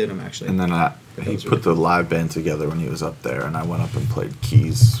since we did them, actually. And then he put the live band together when he was up there, and I went up and played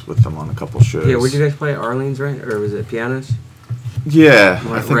keys with them on a couple shows. Yeah, where'd you guys play? Arlene's, right? Or was it Pianos? Yeah,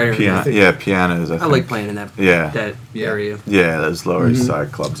 I think pianos. I like playing in that area. Yeah, those Lower East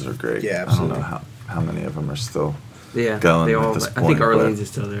Side clubs are great. Yeah, absolutely. I don't know how many of them are still going they all, at this I point. think Arlene's is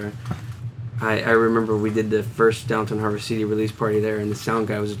still there. I remember we did the first Downtown Harvest CD release party there, and the sound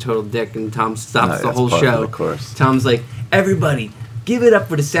guy was a total dick, and Tom stops the whole show. Of course. Tom's like, everybody, give it up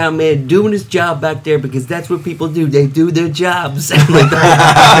for the sound man doing his job back there, because that's what people do. They do their jobs. And that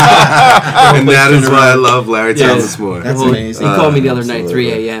is why I love Larry Thomas more. That's amazing. He called me the other night,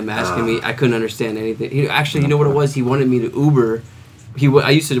 3 a.m., asking me. I couldn't understand anything. You know what it was? He wanted me to Uber.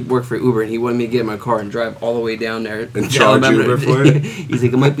 I used to work for Uber, and he wanted me to get in my car and drive all the way down there. And charge Uber for it? He's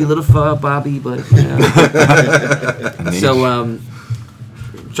like, it might be a little far, Bobby, but... So,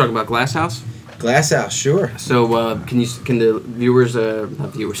 talking about Glass House? Glass House, sure. So, can the viewers,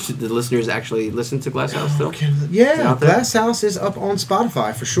 not viewers, the listeners actually listen to Glass House still? Yeah, Glass House is up on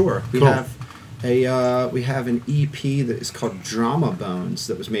Spotify for sure. We have an EP that is called Drama Bones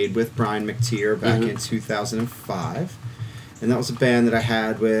that was made with Brian McTeer back in 2005. And that was a band that I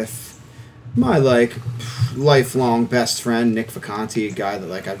had with my like lifelong best friend Nick Vacanti, a guy that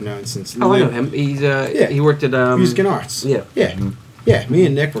like I've known since. Oh, I know him. He's he worked at Music and Arts. Yeah. Yeah. Me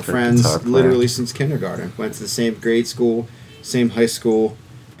and Nick were friends guitar player. literally since kindergarten. Went to the same grade school, same high school,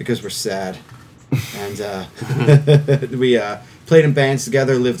 because we're sad, and we played in bands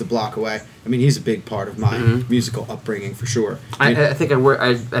together. Lived a block away. I mean, he's a big part of my musical upbringing for sure. I think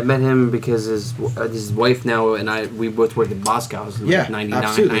I met him because his wife now and we both worked at Bobcast in like 99,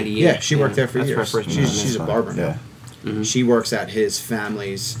 absolutely. 98. Yeah, she worked there for That's years. where I first met him. She's a barber now. Yeah. Mm-hmm. She works at his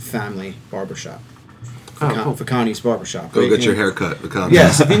family's family barbershop. Oh, cool. Vacani's barbershop. Go get your hair cut. Vacani.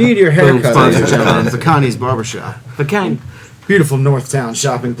 Yes, if you need your hair cut, ladies and gentlemen, Sponsor. Vacani's barbershop. Vacani. Beautiful Northtown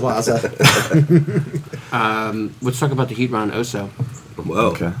shopping plaza. Let's talk about the heat round Oso. Whoa.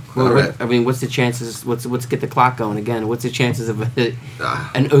 Okay. Well, All right. I mean, what's the chances? Let's get the clock going again. What's the chances of an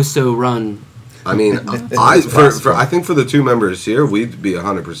Oso run? I mean, I think for the two members here, we'd be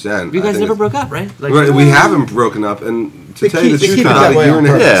 100%. You guys never broke up, right? Like, Right, we haven't broken up, and to tell you the they truth, keep it about that a way year on and a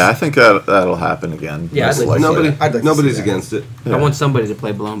half. purpose. Yeah, I think that'll happen again. Yeah, most I'd like likely. I'd like to Nobody's see that. against it. I want somebody to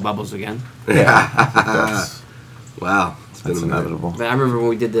play Blowing Bubbles again. That's Wow, it's been a minute. inevitable. But I remember when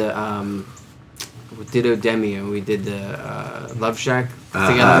we did the with Ditto Demi and we did the Love Shack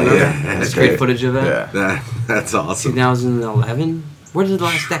together. Remember? yeah, There's great. great footage of that. Yeah. That's awesome. 2011. Where did the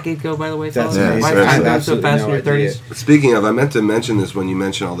last decade go, by the way? That's fellas? amazing. Why I have time so absolutely fast no in your idea. 30s? Speaking of, I meant to mention this when you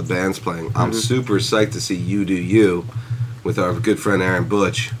mentioned all the bands playing. I'm super psyched to see You Do You with our good friend Aaron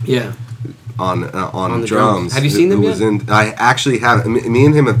Butch Yeah. on the drums. drums. Have you seen them who yet? was in, I actually haven't. Me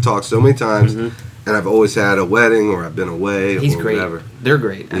and him have talked so many times, and I've always had a wedding or I've been away He's or great. whatever. They're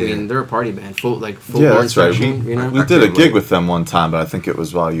great. I Yeah. mean, they're a party band. Full horn That's right. section, you know? We did a gig with them one time, but I think it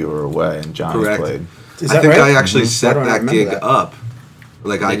was while you were away and Johnny Correct. played. Is I that think right? I actually set Why don't I that remember gig that? up.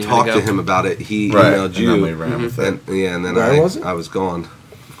 Like I Then you talked had to to go. him about it. He Right, emailed and you, then we ran with it. and then Where was it? I was gone,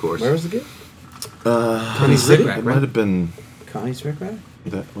 of course. Where was the gig? Connie's City? Rig Rack, It might right? have been. Connie's Rick Rack?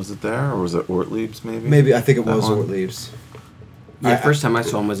 Was it there or was it Ortlieb's maybe? Maybe, I think it That was one? Ortlieb's. Yeah, first time I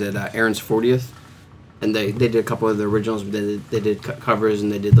saw him was at Aaron's 40th. And they did a couple of the originals, but they did covers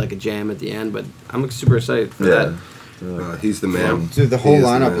and they did like a jam at the end. But I'm super excited for that. He's the man. Dude, the He whole is the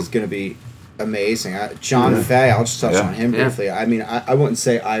lineup man. is going to be amazing. John Fay, I'll just touch Yeah. on him Yeah. briefly. I mean, I wouldn't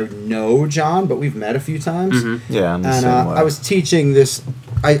say I know John, but we've met a few times. Yeah, I'm the And same way. I was teaching this.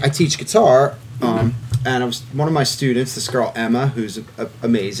 I teach guitar, and I was one of my students. This girl Emma, who's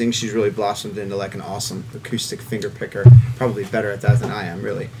amazing. She's really blossomed into like an awesome acoustic finger picker. Probably better at that than I am,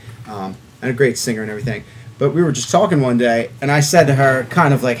 really, and a great singer and everything. But we were just talking one day, and I said to her,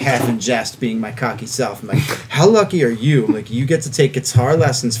 kind of like half in jest, being my cocky self, I'm like, "How lucky are you? I'm like, you get to take guitar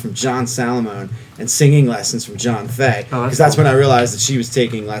lessons from John Salamone and singing lessons from John Fay." Oh, Because that's that's cool. when I realized that she was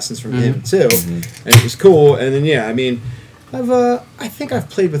taking lessons from him too, and it was cool. And then I mean, I think I've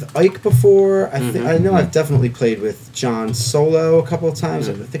played with Ike before. I know I've definitely played with John solo a couple of times.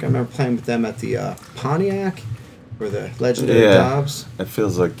 I think I remember playing with them at the Pontiac. Or the legendary Dobbs. It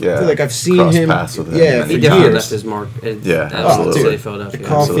feels like I feel like I've seen crossed him. paths with him Yeah, many He for definitely years. left his mark. Yeah, absolutely. dude. Philadelphia. The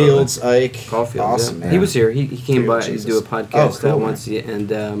Caulfields, Ike, Caulfield, awesome yeah. man. He was here. He came Dude, by to Jesus. do a podcast Oh, cool, once,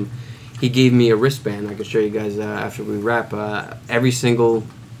 and he gave me a wristband. I could show you guys after we wrap. Every single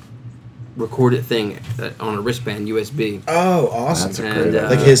recorded thing on a wristband USB. Oh, awesome! That's a And, great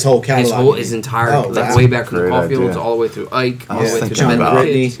like his whole catalog. his entire, Oh, like wow. way back from the Great Caulfields idea. all the way through Ike, I all was the way through thinking the about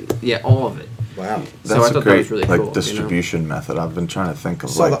Kids. Yeah, all of it. Wow. So I That's thought a that great was really cool, you know? distribution method. I've been trying to think of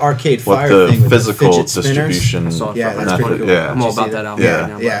Saw the Arcade what Fire the thing with the physical fidget spinners. distribution I saw it Yeah, from- that's method. pretty cool. Yeah, I'm all Did you about see that that? album Yeah. right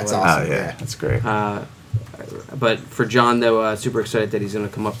now. by Yeah, the it's way. awesome. yeah, yeah. that's great. But for John, though, super excited that he's going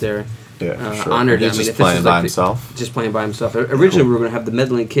to come up there. Yeah, for sure. Honored. He's I mean, just if this playing was by like himself. Just playing by himself. Originally, we were going to have the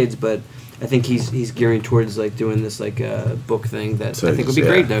meddling kids, but I think he's gearing towards like doing this like book thing that So I think would be yeah,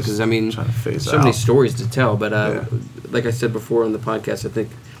 great though, because I mean, trying to phase so many out. stories to tell. But Yeah. like I said before on the podcast, I think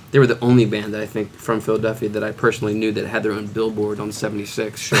they were the only band that I think from Philadelphia that I personally knew that had their own billboard on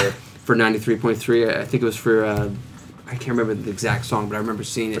 76. Sure. For 93.3, I think it was for I can't remember the exact song, but I remember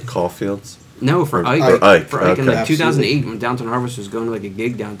seeing it. Caulfields. No, for Or- Ike. or Ike, For Ike in okay. like 2008 when Downtown Harvest was going to like a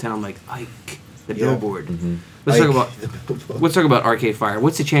gig downtown, like Ike, the Yeah. billboard. Mm-hmm. Let's Ike. talk about Arcade Fire.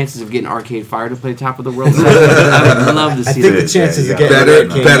 What's the chances of getting Arcade Fire to play Top of the World? I would love to I see think that. the chances Yeah, of yeah. getting Better- the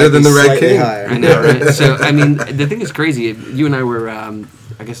Red King better might than be the Red slightly King. higher. I know, right? So I mean, the thing is crazy. You and I were,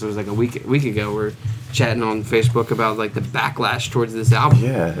 I guess it was like a week ago, we're chatting on Facebook about like the backlash towards this album.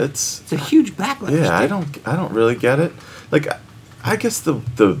 Yeah, it's It's a huge backlash. yeah. dude. I don't really get it. Like, I guess the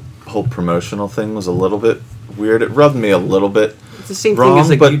whole promotional thing was a little bit weird. It rubbed me a little bit It's the same wrong. thing as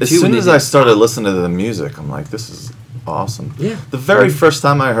like but U2 as soon when as they I did started Pop. listening to the music, I'm like, this is awesome. Yeah. The very first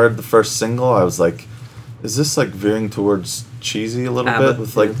time I heard the first single, I was like, Is this like veering towards cheesy a little ABBA, bit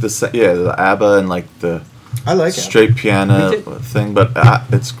with like the ABBA and like the I like straight piano Me too. thing, but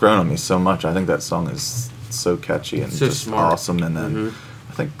it's grown on me so much. I think that song is so catchy and So just smart. awesome, and then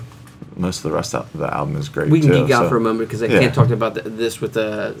I think most of the rest of the album is great. We can too, geek out so. for a moment because I can't talk about this with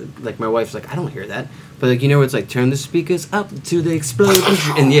like my wife's like I don't hear that, but like it's like turn the speakers up to the explosion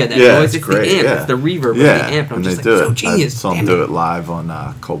and that noise, it's great, the amp, yeah. it's the reverb of the amp. And I'm and just they like do so it. genius. I saw them do it live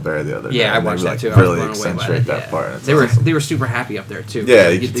on Colbert the other day. Yeah, I and watched they, that too. like, I was really blown away by accentuate that. that part. It's They awesome. were super happy up there too. Yeah,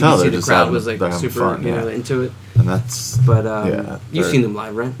 Like, you could tell see they're the just crowd having- was like they're having super fun, yeah. into it. And that's But you've they're- seen them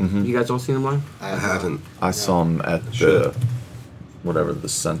live, right? Mhm. You guys all seen them live? I haven't. I saw them at the whatever the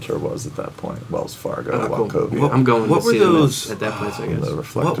center was at that point, Wells Fargo, Oh, cool. Wachovia. I'm going What to were see them those- at that place, I The guess.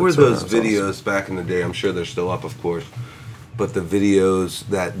 reflected What were soda those was awesome. videos back in the day? I'm sure they're still up, of course. But the videos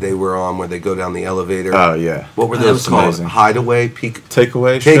that they were on where they go down the elevator. Oh yeah. What were That those was called? amazing. Hideaway? Peak?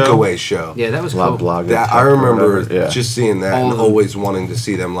 Takeaway show. Yeah, that was La cool. Blaga. That, I Tech or remember whatever, yeah. just seeing that All and of them. always wanting to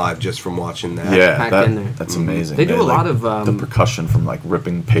see them live just from watching that. Yeah, packed in there. that's amazing. They do a like, lot of, the percussion from like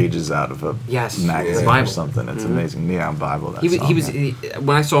ripping pages out of a Yes, magazine Bible. or something. It's amazing. Neon Bible. That He was, song, he was yeah.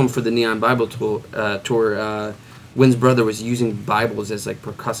 when I saw him for the Neon Bible tour. Wynn's brother was using Bibles as like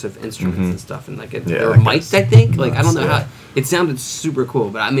percussive instruments and stuff, and like they were that mic'd, guy's I think. Like I don't know nuts, how it sounded super cool,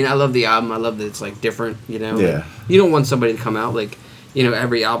 but I mean I love the album. I love that it's like different. Yeah. Like, you don't want somebody to come out like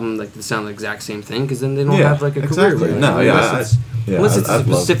every album like to sound the exact same thing because then they don't Yeah, have like a exactly. career. Really. No, Like, yeah, unless it's, yeah, unless it's I a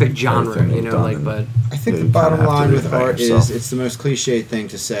love specific genre, everything they've done, like and- but. I think Yeah, the you kinda bottom have to line with reinvent art yourself. is it's the most cliche thing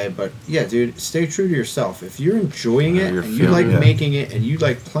to say, but yeah, dude, stay true to yourself. If you're enjoying it you're and you feeling like it. making it and you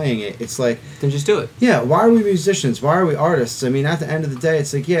like playing it, it's like, Then just do it. yeah, why are we musicians? Why are we artists? I mean, at the end of the day,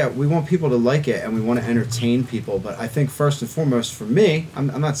 it's like, yeah, we want people to like it and we want to entertain people, but I think first and foremost for me, I'm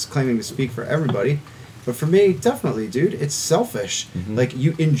not claiming to speak for everybody, but for me, definitely, dude, it's selfish. Like,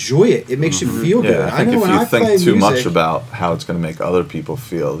 you enjoy it. It makes you feel good. Yeah, I think know if when you I play think too much music- about how it's going to make other people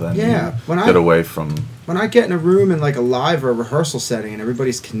feel, then Yeah, you when I- get away from. when I get in a room in like a live or a rehearsal setting and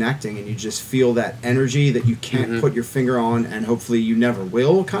everybody's connecting and you just feel that energy that you can't put your finger on and hopefully you never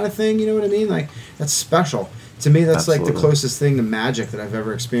will kind of thing, you know what I mean? Like, that's special. To me, that's like the Absolutely. closest thing to magic that I've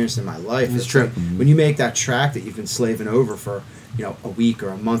ever experienced in my life. It's true. like when you make that track that you've been slaving over for, a week or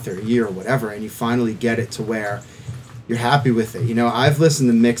a month or a year or whatever, and you finally get it to where you're happy with it. I've listened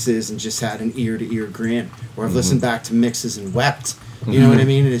to mixes and just had an ear-to-ear grin, or I've listened back to mixes and wept. You know what I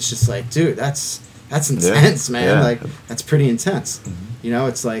mean? And it's just like, dude, that's intense, man. Yeah. Like, that's pretty intense.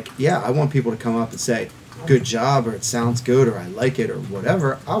 It's like, yeah, I want people to come up and say, good job, or it sounds good, or I like it, or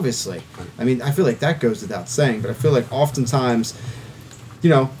whatever, obviously. I mean, I feel like that goes without saying, but I feel like oftentimes,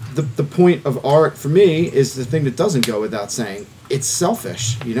 the point of art for me is the thing that doesn't go without saying. It's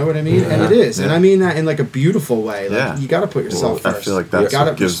selfish, you know what I mean? And it is. And Yeah. I mean that in like a beautiful way. Like, Yeah. you got to put yourself Well, I first. feel like You that's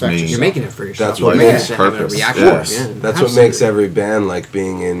gotta what gives respect me- You're yourself. making it for yourself. That's what You makes have to have a purpose. reaction. Yes. Yeah. That's Absolutely. what makes every band like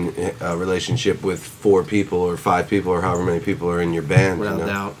being in a relationship with 4 people or 5 people or however many people are in your band. Without you know?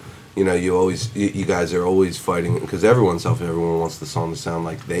 doubt. You guys are always fighting because everyone's selfish. Everyone wants the song to sound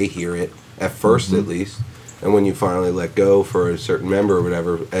like they hear it at 1st, at least. And when you finally let go for a certain member or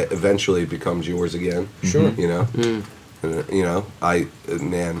whatever, eventually it becomes yours again. Sure. And,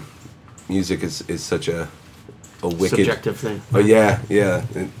 man, music is such a wicked Subjective thing. Oh yeah.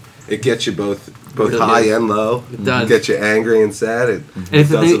 It gets you both Really high does. and low. It does. Gets you angry and sad. And it's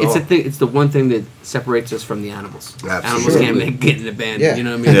the does thing. it It's all. the thing. It's the one thing that separates us from the animals. Animals Absolutely. can't get in a band. Yeah. You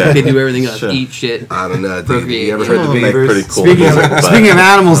know what I mean? Yeah. They do everything else. Sure. Eat shit. I don't know. Dude. Procreate. You ever You heard know, the make Beavers? pretty cool Speaking music, of, but speaking of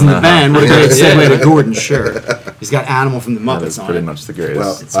animals in the band, what a great segue to Gordon, sure. He's got Animal from the that is Muppets on pretty it. much the greatest.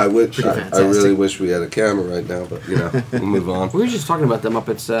 Well, It's I wish. pretty I fantastic. really wish we had a camera right now, but we'll move on. We were just talking about the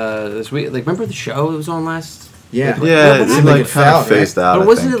Muppets this week. Like, remember the show that was on last? Yeah. yeah, what it happened? like It kind fell, of phased out. But I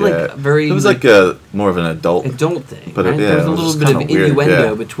wasn't think, it, like, yeah. very, It was like- like a more of an adult Adult thing, But right? yeah, there was a it was little just bit of kinda weird, innuendo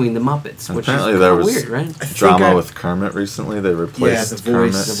yeah. between the Muppets, And which apparently is there kinda was weird, right? drama with Kermit recently. They replaced the voice.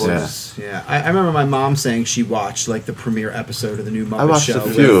 Kermit. The voice. Yeah. I remember my mom saying she watched like the premiere episode of the new Muppet I watched Show. a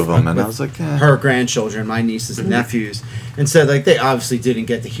few with- of them, and I with was like, eh. her grandchildren, my nieces and nephews, and said like they obviously didn't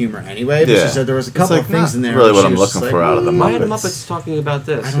get the humor anyway. But Yeah. she said there was a It's couple like of things not in there. really and what she I'm was just looking like, for out of the Why are the Muppets. Muppets talking about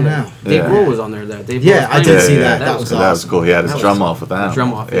this? I don't know. Dave Yeah. Grohl was on there, though. Dave Yeah, Grohl I was did playing see it. that. That That was was That was cool. He had his That was drum awesome. off with that. The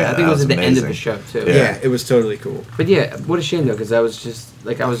drum off. Yeah, I think it that was at the end of amazing. the show too. Yeah, it was totally cool. But yeah, what a shame though, because I was just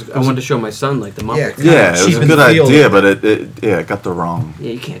like I wanted to show my son like the Muppets. Yeah. Yeah, it was Cheap a in good the field. idea, but it got the wrong.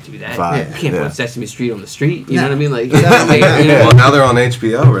 Yeah, you can't do that. Vibe, You can't yeah. put Sesame Street on the street. You No. know what I mean? Like, No, you know, Well, now they're on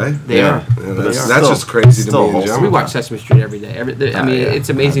HBO, right? they Yeah. are. Yeah, But that's it's that's still- just crazy to still me in wholesome. We general. watch Sesame Street every day. I mean, yeah. it's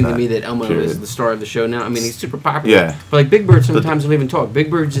amazing to Not me that. that Elmo is Period. the star of the show now. I mean, he's super popular. Yeah. But like Big Bird sometimes don't even talk. Big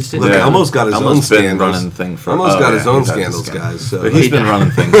Bird just sits Look, there. Elmo's got his own Elmo's been scandals. running thing for Promo's got his own he's had scandals, scandals. guys. So But he's been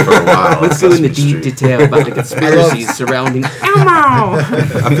running things for a while. Let's go into deep detail about the conspiracies surrounding Elmo.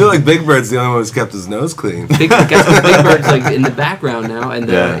 I feel like Big Bird's the only one who's kept his nose clean. Big Bird's like in the background now, and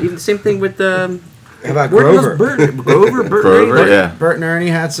even the same thing with How about Grover? Grover, yeah. Bert and Ernie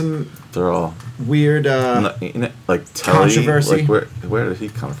had some They're all weird like Telly. controversy. Like where did he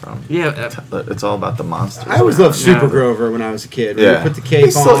come from? Yeah, It's all about the monsters. I always loved Super Yeah. Grover when I was a kid. Yeah. We put the cape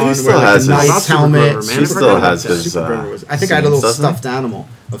He still on, has wear like his- a nice Super helmet. Grover, man. He I still forgot has about his. Super Grover was. I think I had a scenes, little doesn't he? stuffed animal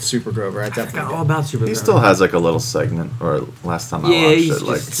of Super Grover. I I forgot definitely all did. about Super He Grover. still has like a little segment, or last time I Yeah, watched he's it,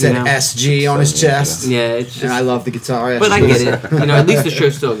 like just- It said You know. SG on his chest. Yeah, it's just. And I love the guitar. But I SG. get it. You know, at least the show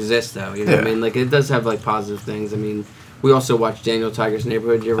still exists, though. You know what I Yeah. mean? Like, it does have, like, positive things. I mean, we also watched Daniel Tiger's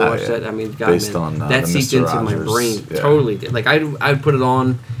Neighborhood. Did you ever Oh, watch yeah. that? I mean, God, Based man. on, that the seeped Mr. into my Rogers, brain. yeah. Totally did. Like, I'd put it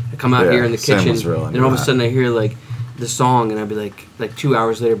on, I'd come out Yeah, here in the Sam kitchen, was real and into all of a that. sudden I hear, like, the song, and I'd be like 2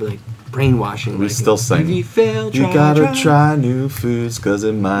 hours later, I'd be like, brainwashing. We like, still sing. If you fail, You try, gotta try new foods, cause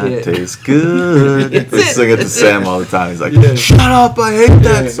it might Yeah. taste good. That's We it, sing it to that's Sam it. all the time. He's like, Yeah. shut up, I hate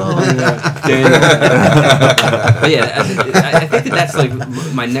that song. But yeah, I think that's like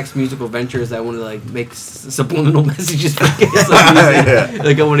my next musical venture is I want to like make subliminal messages for kids.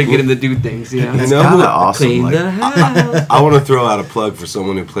 Like I want to get them to do things, you know. You It's know kind who- of awesome. Clean Like, the house. I want to throw out a plug for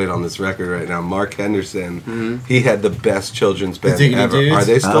someone who played on this record right now, Mark Henderson. He had the best children's band Diggity ever. Dudes? Are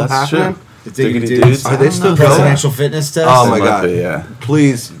they still that's happening? true. The Diggity Diggity Dudes. Dudes? Are they still going? Presidential fitness test? Oh It my might god! be, yeah.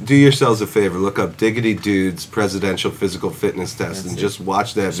 Please do yourselves a favor. Look up Diggity Dudes Presidential Physical Fitness Test and just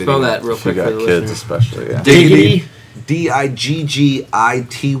watch that video. Spell that real If you quick for got the kids, listener. especially, yeah. Diggity. Diggity, I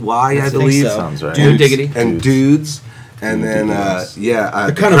think believe. so. Sounds right. Dude, Diggity. And dudes. And then, Dudes.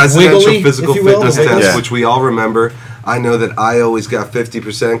 the kind of presidential wiggly, physical if you will. fitness Yeah. test, Yeah. which we all remember. I know that I always got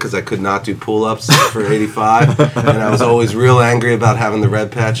 50% because I could not do pull-ups for 85, and I was always real angry about having the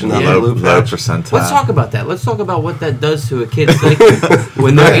red patch and not Yeah. the Low blue patch. percentile. Let's talk about that. Let's talk about what that does to a kid's psyche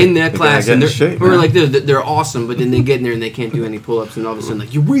when they're in that They class gotta and get they're, in shape, or man. like they're awesome, but then they get in there and they can't do any pull-ups, and all of a sudden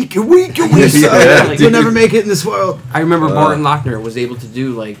like you're weak, you're weak. Yeah. Like, You'll never make it in this world. I remember Barton Lochner was able to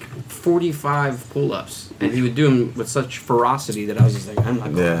do like 45 pull-ups, and he would do them with such ferocity that I was just like, I'm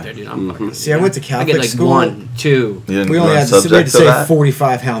not going Yeah. up there, dude. I'm not gonna See, I went to I Catholic get like school. 1, 2. You didn't We only learn had to, we had subject to say that?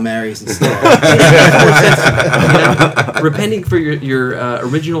 45 Hail Marys instead. Repenting for your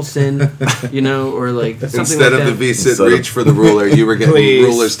original sin, you know, or like something Instead like of that. the V-sit Instead of- reach for the ruler, you were getting Please.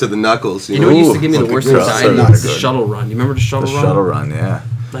 rulers to the knuckles. You know what used to Ooh, give me the like worst a girl. anxiety? Not The good. shuttle run. You remember the shuttle The run? shuttle run, yeah.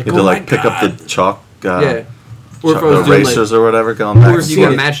 Like, You had to oh like my pick up God. the chalk. Yeah. Or if I the was doing racers like, or whatever going back. or if and you forth.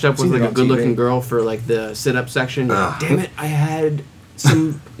 get matched up with Seen like it a on good-looking TV. girl for like the sit-up section. You're like, Ah. damn it, I had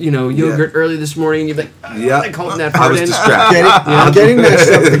some, yogurt early this morning. You're like, Yeah. like holding that I part was in. distracted. I'm getting matched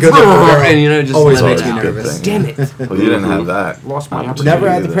up with a good looking girl. And just Always let makes it me out. nervous. Damn it. Well, you didn't have that. Lost my opportunity opportunity. Never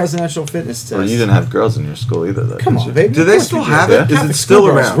had the either. presidential fitness test. Well, you didn't have girls in your school either, though. Come did on, you? baby. Do Of they course still we do. have Yeah. it? Is Catholic it still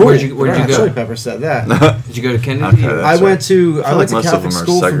schoolgirls around? rule. Where'd you Red Hot go? Chili Pepper said that. Did you go to Kennedy? Okay, or- that's I right. went to I feel like most of Catholic them are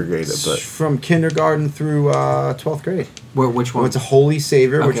school segregated, but- from kindergarten through 12th grade. Which I one? went to Holy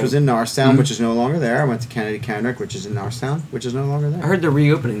Savior, which Okay. was in Norristown, Mhm. which is no longer there. I went to Kennedy Kendrick, which is in Norristown, which is no longer there. I heard they're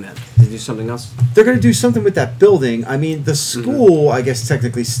reopening that. Did they do something else? They're going to do something with that building. I mean, the school, I guess,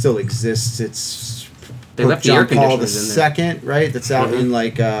 technically still exists. It's They Pope left the John air Paul conditioners in there. II, right? That's out Mhm. in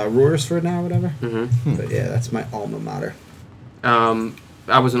like Royersford now, or whatever. Mm-hmm. But yeah, that's my alma mater.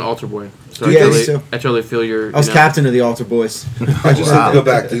 I was an altar boy, so Yeah, I, me totally, too. I totally feel your. I was captain of the altar boys. I just Wow. have to go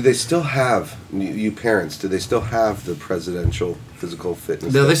back. Do they still have, you parents, do they still have the presidential physical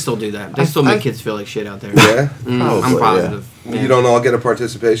fitness They test? still do that. They still make kids feel like shit out there. Yeah? I'm Probably, positive. You don't all get a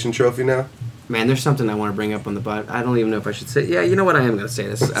participation trophy now? Man, there's something I want to bring up on the pod. I don't even know if I should say. Yeah, you know what? I am going to say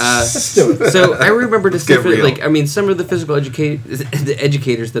this. Let's do it. So I remember Let's get distinctly, real. like, I mean, some of the physical the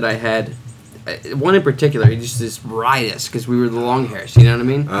educators that I had. One in particular, he just is riotous because we were the long hairs. You know what I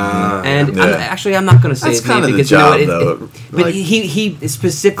mean? And Yeah. I'm not going to say That's his name kind of the because job, you know what, though. but Like- he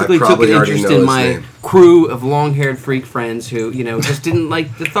specifically I took probably an already interest know in his my name. crew of long-haired freak friends who just didn't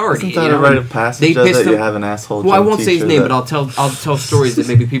like the authority. Isn't that you a know? rite of passage They though, pissed that you him- have an asshole? Well, I gym won't say his teacher name, that- but I'll tell stories that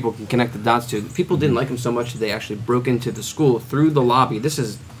maybe people can connect the dots to. People didn't like him so much that they actually broke into the school through the lobby. This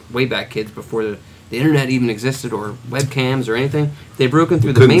is way back, kids, before the internet even existed or webcams or anything. They broke in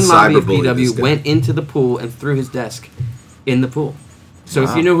through the couldn't main lobby of cyberbully this PW, guy. went into the pool, and threw his desk in the pool. So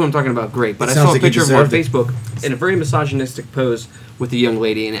if Wow. you know who I'm talking about, great. But It I sounds saw a like he picture of him on deserved it. Facebook in a very misogynistic pose with a young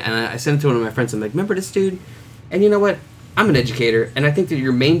lady, and I sent it to one of my friends. I'm like, remember this dude? And you know what? I'm an educator, and I think that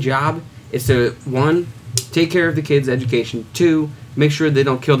your main job is to, 1, take care of the kids' education, 2, make sure they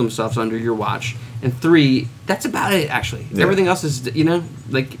don't kill themselves under your watch, and 3, that's about it, actually. Yeah. Everything else is, like,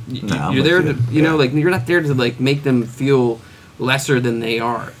 No, I'm you're with there you. to, Yeah. like, you're not there to, like, make them feel lesser than they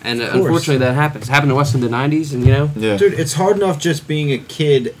are, and course. unfortunately that happens. It happened to us in the '90s, and Yeah. Dude, it's hard enough just being a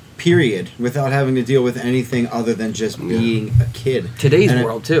kid, period, without having to deal with anything other than just being a kid. today's And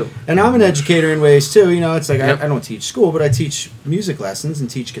world too. And I'm an educator in ways too. It's like Yep. I don't teach school, but I teach music lessons and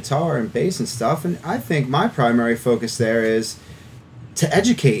teach guitar and bass and stuff. And I think my primary focus there is to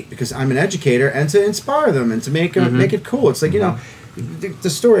educate, because I'm an educator, and to inspire them and to make it cool. It's like the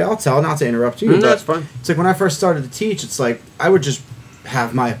story I'll tell, not to interrupt you, No, but that's fine. it's like when I first started to teach, it's like I would just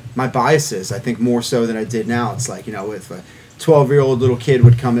have my biases. I think more so than I did now. It's like if a 12-year-old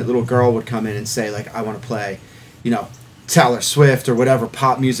little girl would come in and say like, I want to play, Taylor Swift or whatever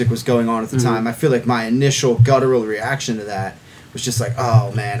pop music was going on at the time. I feel like my initial guttural reaction to that was just like,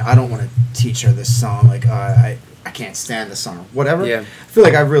 oh man, I don't want to teach her this song. Like I can't stand this song or whatever. Yeah. I feel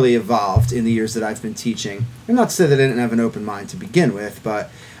like I've really evolved in the years that I've been teaching. And not to say that I didn't have an open mind to begin with, but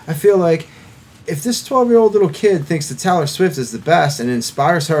I feel like if this 12-year-old little kid thinks that Taylor Swift is the best and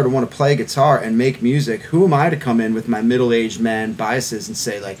inspires her to want to play guitar and make music, who am I to come in with my middle-aged man biases and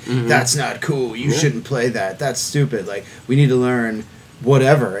say, like, that's not cool, you shouldn't play that, that's stupid, like, we need to learn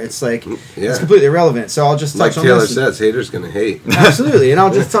whatever. It's like, it's completely irrelevant. So I'll just touch on Taylor this. says, haters going to hate. Absolutely, and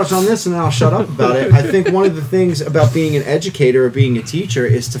I'll just touch on this and then I'll shut up about it. I think one of the things about being an educator or being a teacher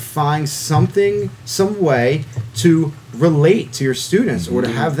is to find some way to relate to your students or to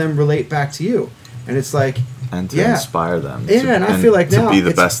have them relate back to you. And it's like, and to inspire them. And I feel like to now be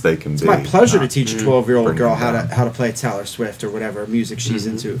the best they can be. It's my pleasure to teach a 12-year-old bring girl them how to play Taylor Swift or whatever music she's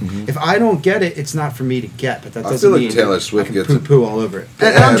into. If I don't get it, it's not for me to get. But that doesn't feel like mean Taylor Swift I can gets poo all over it.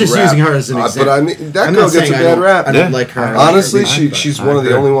 And I'm just using her as an example. But I mean, that I'm girl not gets a saying bad rap. I don't like her. Honestly, But she's I one of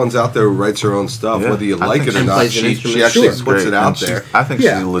the agree. only ones out there who writes her own stuff, Yeah. whether you I like think it or she not. plays an She instrument. actually She's puts great, it out and there. I think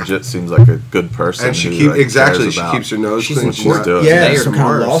Yeah. she legit seems like a good person. And she who, she cares keeps her nose She's clean. in She's court. not. doing yeah, Today or some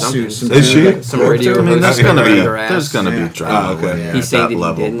tomorrow kind of or lawsuit. something. Is she? Some radio I mean, host there's gonna be her ass. drama okay. when you're He's at saying that that he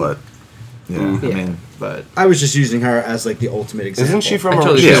level, didn't. but I mean, but I was just using her as like the ultimate example. Isn't she from? I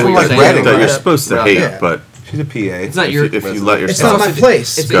totally She's get from what like you're saying. Reading, that you're right? supposed to Right. hate, Yeah. but She's a PA. it's not your. if you let It's yourself not my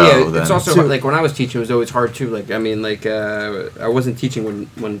place. It's, go, yeah, then. it's also So- like when I was teaching, it was always hard too. Like I mean, like I wasn't teaching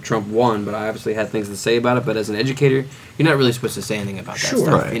when Trump won, but I obviously had things to say about it. But as an educator, you're not really supposed to say anything about that Sure.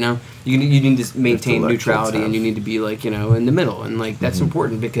 stuff. Right. You know, you need to maintain let kids neutrality, have- and you need to be like in the middle, and like that's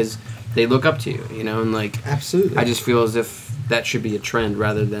important because they look up to you. And like Absolutely. I just feel as if that should be a trend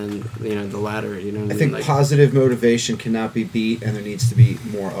rather than the latter. You know, what I I think mean? Like, positive motivation cannot be beat, and there needs to be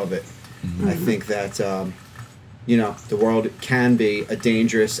more of it. I think that the world can be a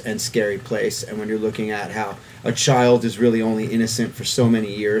dangerous and scary place, and when you're looking at how a child is really only innocent for so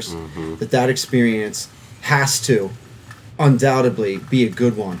many years, that experience has to undoubtedly be a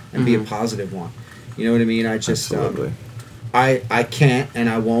good one and be a positive one. You know what I mean? I just Absolutely. I can't and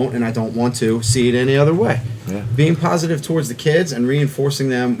I won't and I don't want to see it any other way. Yeah. Being positive towards the kids and reinforcing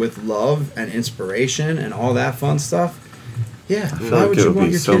them with love and inspiration and all that fun stuff. Yeah, feel why like would it you would want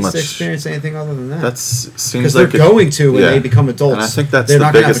be your so kids much- to experience anything other than that? Seems Because like they're going to when they become adults. And I think that's They're the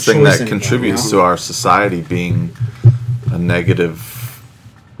not gonna have biggest a thing choice that anymore, contributes you know? to our society being a negative,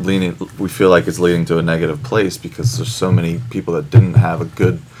 leaning. We feel like it's leading to a negative place because there's so many people that didn't have a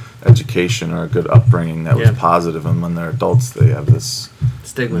good education or a good upbringing that was Yeah. positive, and when they're adults, they have this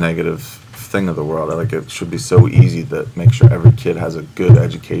stigma. negative thing of the world. I think it should be so easy to make sure every kid has a good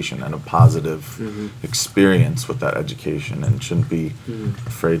education and a positive experience with that education, and shouldn't be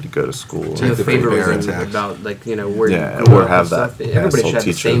afraid to go to school. The the favoritism attacks. about like where Yeah, you grew or up have and that stuff. Everybody asshole should have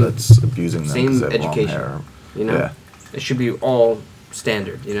the teacher same that's abusing them same because they have long education. hair. Yeah. It should be all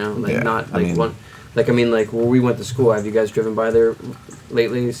standard. Like Yeah, not I like mean- one. Like I mean, like where we went to school. Have you guys driven by there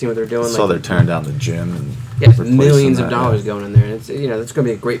lately? Seen what they're doing? I saw like, they're tearing down the gym and Yeah, replacing millions of that, dollars yeah. going in there, and it's it's going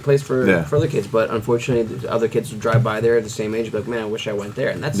to be a great place for Yeah. other kids. But unfortunately, the other kids will drive by there at the same age, and be like, man, I wish I went there.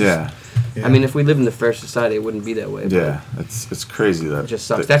 And that's Yeah, Yeah. I mean, if we lived in the fair society, it wouldn't be that way. yeah, it's crazy that It just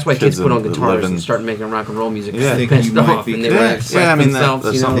sucks. the That's why kids put on that guitars live in- and start making rock and roll music. Yeah. I Because think they're you pissed might off be and they correct. want to express Yeah, I mean, themselves.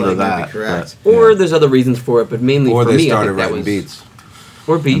 there's You know, something to like, that. Might be correct. or there's other reasons for it, but mainly Or for they me, I started think that writing was beats.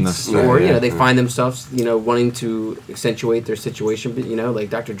 or And beats, that's- or yeah, they yeah. find themselves wanting to accentuate their situation. But like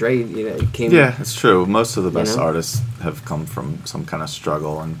Dr. Dre, came. Yeah, it's true. Most of the best know? artists have come from some kind of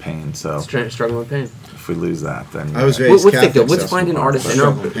struggle and pain. So Struggling with pain. if we lose that, then I was yeah. raised Let's think though. Catholic, Let's so find an artist. I In our,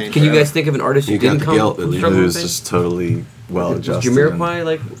 struggle with pain can you forever. guys think of an artist who You got didn't the come guilt, from at least. struggling It with was pain? just totally well adjusted. Was Jamiroquai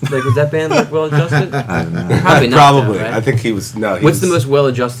like was that band like well adjusted? I don't know. Probably not. Probably. Though, right? I think he was. No. What's the most well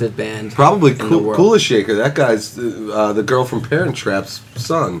adjusted band? Probably in the world? Cool as Shaker. That guy's the girl from Parent Trap's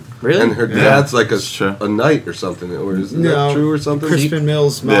son. Really? And her Yeah. dad's like Sure. a knight or something. Or is that true or something? Crispin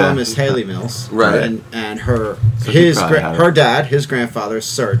Mills' mom is Haley Mills, Right. And So he probably had her dad, his grandfather, is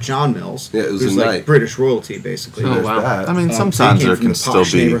Sir John Mills, Yeah, it was who's a like knight. British royalty basically. Oh, There's wow. that. I mean, So he sometimes came there from can the still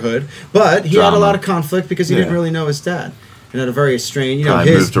posh be. neighborhood, but he had a drama. lot of conflict because he didn't Yeah. really know his dad, and had a very strange.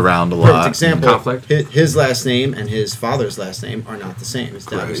 Probably moved around a lot. Perfect example. Conflict. His last name and his father's last name are not the same. His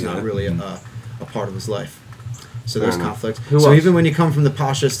dad Right, was yeah. not really a part of his life. So there's Fair enough. conflict. Who So else? even when you come from the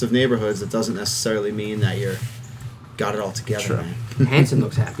poshest of neighborhoods, it doesn't necessarily mean that you're got it all together, Sure. man. Hanson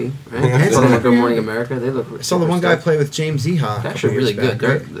looks happy, right? Hanson, From Good yeah. Morning America, they look. I saw the one guy play with James Eha. a couple Actually, really years good. back,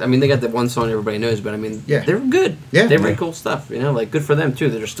 right? I mean, they got that one song everybody knows, but I mean, Yeah. they're good. Yeah. They have Yeah. cool stuff. You know, like good for them too.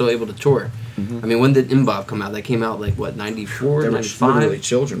 That are still able to tour. I mean, when did Imbob come out? That came out like what 94, They were 95? literally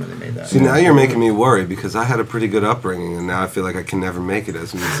children when they made that. See, now you're making me worry because I had a pretty good upbringing, and now I feel like I can never make it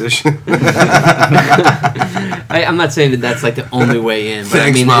as a musician. I'm not saying that that's like the only way in, but I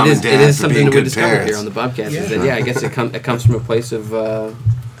Thanks, mean, Mom it and is Dad, for something being that we good discovered parents. here on the Bobcast. Is Yeah. that I guess it comes from a place of.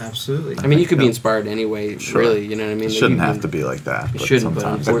 Absolutely. I mean, you could be inspired anyway. Sure. Really, you know what I mean? It Like, shouldn't you have can- to be like that. It shouldn't, but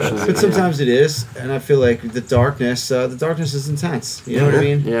sometimes unfortunately- But sometimes it is, and I feel like the darkness is intense. You know what I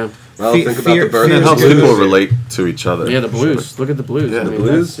mean? Yeah. Well, Fe- think about fear- the birth And it fear- of helps Blues. people relate to each other. Yeah, the blues. Look at the blues. Yeah, I the mean,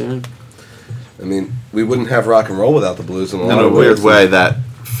 blues. that's- I mean, we wouldn't have rock and roll without the blues in a In lot a of weird ways. way, that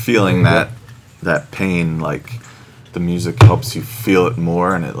feeling that pain, like the music helps you feel it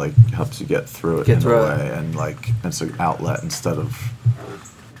more, and it like helps you get through it Get in through a it. way, and like it's an outlet instead of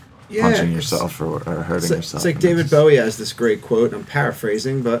Yeah, punching it's- yourself or hurting yourself. It's like And David just- Bowie has this great quote, and I'm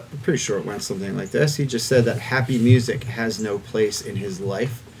paraphrasing, but I'm pretty sure it went something like this. He just said that happy music has no place in his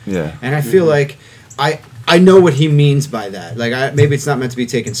life. Yeah. And I feel like I know what he means by that. Like, maybe it's not meant to be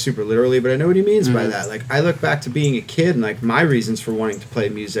taken super literally, but I know what he means by that. Like, I look back to being a kid and, like, my reasons for wanting to play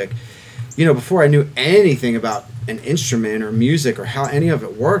music. You know, before I knew anything about an instrument or music or how any of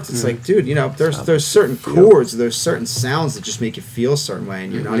it worked, it's like, dude, you know, there's certain chords, there's certain sounds that just make you feel a certain way,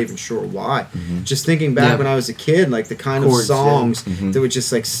 and you're not even sure why. Just thinking back Yeah. when I was a kid, like the kind Chords, of yeah. songs that would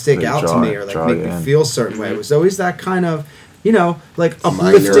just like stick They out draw- to me or like draw make you me in. feel a certain way. It was always that kind of, you know, like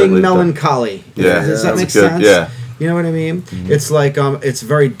Minor, uplifting like melancholy. Yeah, Does that that's make good, sense? yeah. You know what I mean? It's like it's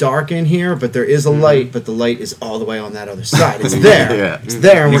very dark in here, but there is a light, but the light is all the way on that other side. It's there. Yeah. It's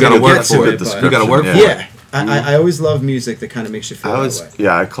there, and You we're gotta gonna work get for to it, it. but- but- You got to work Yeah. for it. yeah, I always love music that kind of makes you feel I that always, way.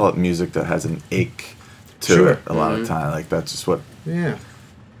 yeah, I call it music that has an ache to Sure. it a lot of time. Like that's just what Yeah.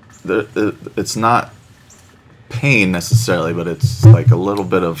 it's not pain necessarily, but it's like a little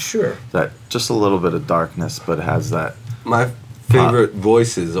bit of Sure. that, just a little bit of darkness, but it has that. My favorite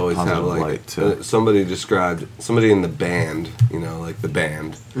voices always have Positive like light, too. somebody described somebody in the band, you know, like the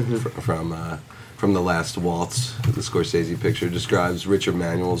band from the Last Waltz, the Scorsese picture, describes Richard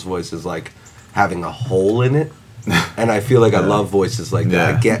Manuel's voice as like having a hole in it. And I feel like I love voices like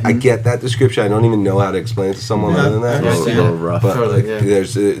that. Yeah. I get that description. I don't even know how to explain it to someone Yeah, other than that. I A understand. little rough. But Totally, like,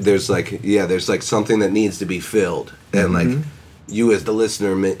 yeah. there's like something that needs to be filled, and like you as the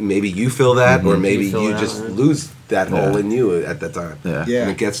listener, maybe you feel that, or maybe You fill you it out, just right? lose that Yeah. hole in you at that time. Yeah. Yeah.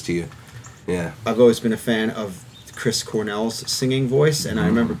 and it gets to you. Yeah, I've always been a fan of Chris Cornell's singing voice, and I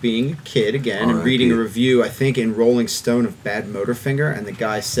remember being a kid again and R.I.P. reading a review, I think in Rolling Stone, of Bad Motorfinger, and the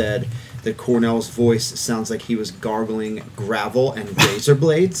guy said that Cornell's voice sounds like he was gargling gravel and razor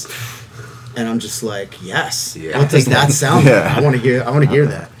blades. And I'm just like, yes. Yeah. What does that sound Yeah. like? I want to hear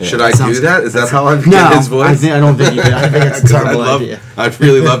that. should I do sounds- that? Is that how I No, get his voice? I don't think you can. I think it's a 'Cause terrible idea. I'd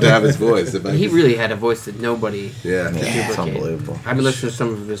really love to have his voice. If I He could- really had a voice that nobody. Yeah, yeah. it's duplicate. unbelievable. I've been listening to some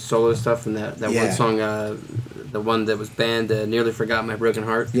of his solo stuff, and that Yeah. one song, the one that was banned, "Nearly Forgot My Broken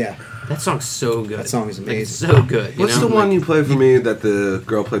Heart." Yeah. That song's so good. That song is Like, amazing. it's so good. What's you know? the one Like, you play for me that the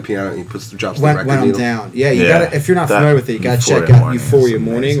girl played piano and he drops the When record I'm needle? down. Yeah, you Yeah. gotta, if you're not That familiar with it, you gotta Euphoria check out Morning is Euphoria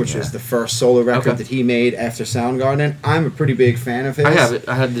Morning, amazing, which yeah. was the first solo record Okay. that he made after Soundgarden. I'm a pretty big fan of his. I have it.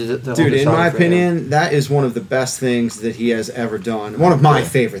 I had the whole Dude, in my discography, yeah. opinion, that is one of the best things that he has ever done. One of my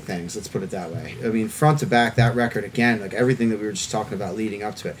favorite things, let's put it that way. I mean, front to back, that record, again, like everything that we were just talking about leading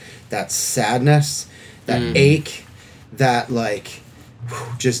up to it. That sadness, that ache, that, like,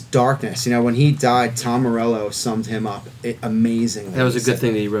 just darkness. You know, when he died, Tom Morello summed him up amazingly. That was a He good said-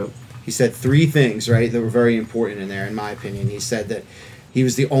 thing that he wrote. He said 3 things, right, that were very important in there, in my opinion. He said that he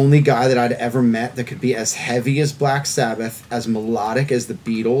was the only guy that I'd ever met that could be as heavy as Black Sabbath, as melodic as the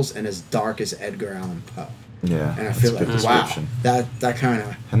Beatles, and as dark as Edgar Allan Poe. Yeah, And I that's feel a good like, wow, description. that kind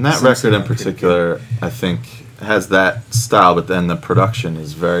of... And that record in particular, I think, has that style, but then the production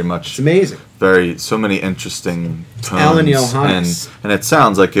is very much It's amazing. so many interesting tones, Alan Johannes. and it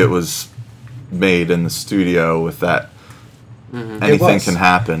sounds like it was made in the studio with that. Anything can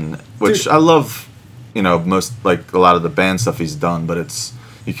happen, which I love. Most like a lot of the band stuff he's done, but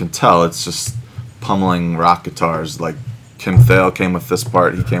you can tell it's just pummeling rock guitars. Like Kim Thale came with this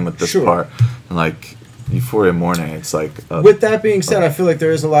part, he came with this part, and like Euphoria Morning, it's like. With that being said, I feel like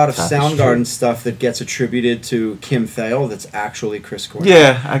there is a lot of tapestry. Soundgarden stuff that gets attributed to Kim Thale that's actually Chris Cornell.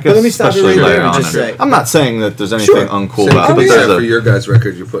 Yeah, I guess. But let me stop you right especially there later and on just in- say. I'm not saying that there's anything Sure. uncool Same about could it, be but said there's for a your guys'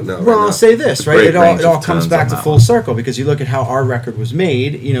 record you're putting out. Well, right I'll now. say this, right? great It all range of comes tones back on to that. full circle because you look at how our record was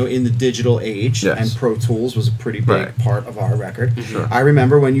made, in the digital age, Yes. and Pro Tools was a pretty big Right. part of our record. Sure. I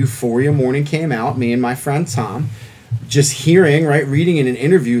remember when Euphoria Morning came out, me and my friend Tom, just hearing, right, reading in an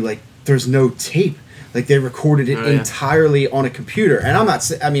interview, like, there's no tape. Like, they recorded it entirely on a computer. And I'm not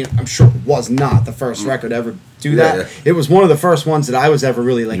saying, I'm sure it was not the first record to ever do that. Yeah. It was one of the first ones that I was ever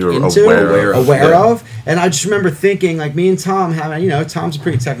really, like, You were into, aware of. And I just remember thinking, like, me and Tom having, Tom's a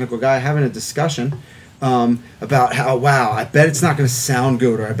pretty technical guy, having a discussion about how, wow, I bet it's not going to sound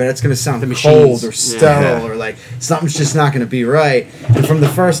good, or I bet it's going to sound cold or sterile, or like something's just not going to be right. And from the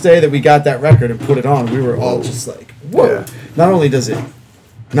first day that we got that record and put it on, we were all just like, whoa. Yeah. Not only does it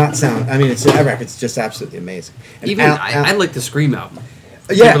not sound, that record's just absolutely amazing. And Even I like the Scream album.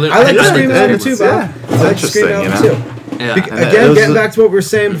 yeah, People- I like the I Scream like album that. too, Bob. It's I like the Scream interesting, album too. Yeah. And Again, it was getting back to what we were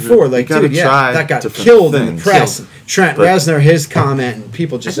saying before, like, gotta dude, try that got different killed in the things. press. Killed. Trent But- Reznor, his comment, and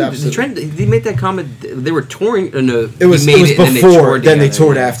people just Actually, absolutely. they made that comment. They were touring. No, It was he made before. and then Then they together,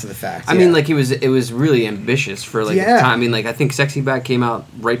 toured yeah. after the fact. I mean, like it was really ambitious for like the Yeah. time. I mean, like I think "Sexy Back" came out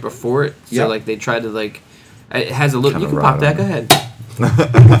right before it, so Yep. like they tried to like. It has a look. Kinda You can right pop that. on. Go ahead.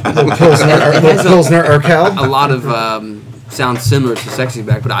 Pilsner Urkel. A lot of sounds similar to "Sexy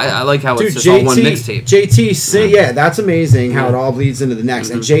Back," but I like how Dude, it's just all one mixtape. JT sing, yeah, that's amazing how it all bleeds into the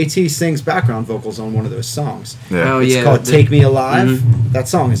next. And JT sings background vocals on one of those songs. Yeah. Oh It's yeah, called "Take Me Alive." That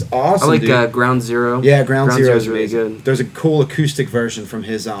song is I awesome. like dude. "Ground Zero." Yeah, Ground Zero is really amazing. good. There's a cool acoustic version from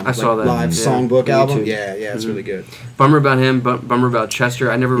his I saw that, live yeah, songbook on album. YouTube. Yeah, it's really good. Bummer about him. Bummer about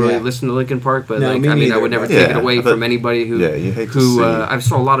Chester. I never really Yeah. listened to Linkin Park, but No, like me I neither, would never but- take it Yeah, away but- from anybody who Yeah, you hate to who see. I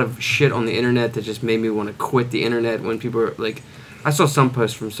saw a lot of shit on the internet that just made me want to quit the internet when people were like. I saw some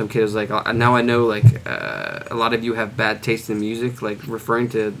posts from some kids like now I know like a lot of you have bad taste in music, like referring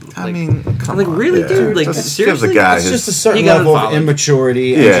to. Like, I mean, come like on, really, yeah. dude, like Just seriously. give the guy It's his- just a certain You gotta level of follow it.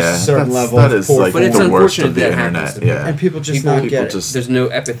 immaturity and Yeah, just a certain that's- level that of is poor like But it's the worst unfortunate of the that internet. happens to Yeah, and people just People- not people get it. just There's no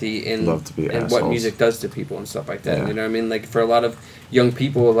empathy in love to be what assholes. music does to people and stuff like that. Yeah. You know what I mean? Like for a lot of young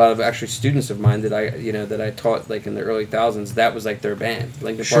people, a lot of actually students of mine that I taught like in the early thousands, that was like their band.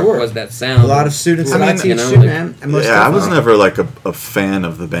 Like the Sure. part was that sound. A lot of students I that I mean, teach you know, too, like- man. And most Yeah, I was definitely. never like a fan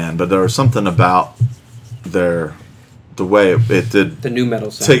of the band, but there was something about the way it did the new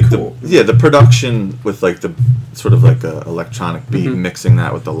metal sound. take Cool. the production with like the sort of like a electronic beat, Mhm. mixing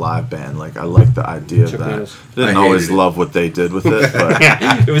that with the live band. Like I like the idea of Took that. notice. I didn't I always hated it. love what they did with it, but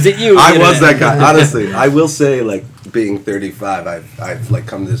It was it you? I you know? was that guy. Honestly, I will say, like, being 35, I've like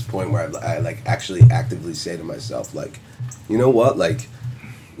come to this point where I like actually actively say to myself, like, you know what, like,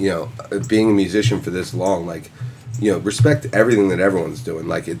 being a musician for this long, like, respect everything that everyone's doing.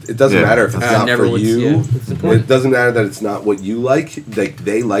 Like, it doesn't Yeah. matter if it's I not never for would- you. yeah, it's important. It doesn't matter that it's not what you like. Like,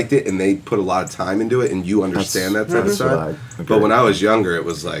 they liked it and they put a lot of time into it, and you understand that type of that's what stuff. I agree. But when I was younger, it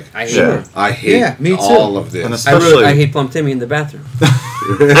was like, I hate Yeah. it. I hate Yeah, me too. all of this. And I especially wrote I hate Plum Timmy in the bathroom.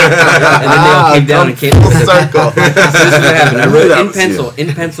 And then they all came down and came. full So circle. this is what happened. I wrote That in was pencil.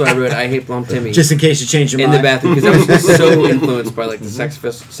 In pencil, I wrote I hate Plum Timmy. Just in case you change your in mind. the bathroom because I was so influenced by like the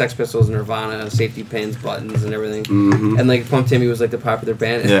Sex Pistols, Nirvana, Safety Pins, Buttons, and everything. And like Plum Timmy was like the popular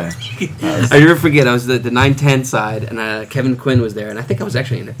band. Yeah. I never forget. I was the 910 side, and Kevin Quinn was there, and I think I was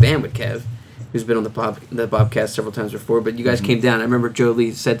actually in a band with Kev, who's been on the Bobcast several times before. But you guys came down. I remember Joe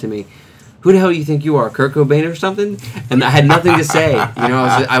Lee said to me, "Who the hell do you think you are, Kurt Cobain or something?" And I had nothing to say.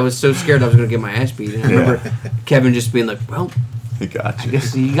 I was so scared I was going to get my ass beat. And I remember Kevin just being like, "Well, He got I you.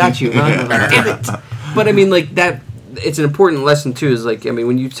 guess he got you, huh?" I'm like, damn it. But I mean, like that. It's an important lesson too. Is like, I mean,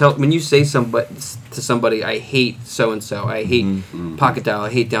 when you say to somebody, I hate so and so, I hate Pocket Dial, I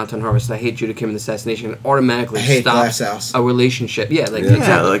hate Downtown Harvest, I hate Judah Kim and the Assassination, it automatically I hate stops Glass House. a relationship. Yeah, like Yeah,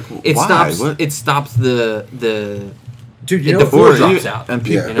 exactly. like, it why? stops. What? It stops the Dude, you the know, floor Or drops you- out. and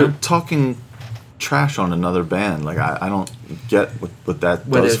people you know? are talking trash on another band. Like I don't get what that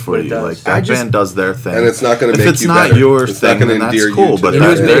What does it- for what it you. does. Like that band does their thing, And it's not gonna if make it's you not better. your It's not thing, gonna then that's endear you cool. to But the You know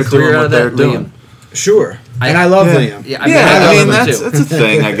who's band. made they're a career doing out what of they're that? doing. Liam. sure. I- And I love Yeah. Liam. Yeah, Yeah, I mean love him that's too. it's a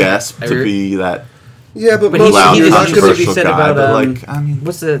thing, I guess, I to re- be that Yeah, but But most loud, he you're did not something to be controversial said guy. about But like, I mean,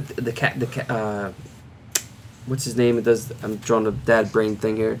 what's the what's his name? It does. I'm drawing a dad brain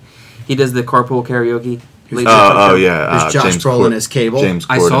thing here. He does the carpool karaoke. There's Josh Brolin as Cable. James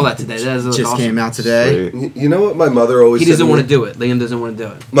I Gordon. saw that today. That was just awesome. came out today. Sweet. You know what my mother always He said doesn't to want me? to do it. Liam doesn't want to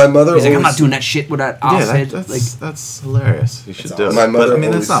do it. My mother He's like, always I'm not doing that shit with that ass head. That's hilarious. You should do it. My mother But, I mean,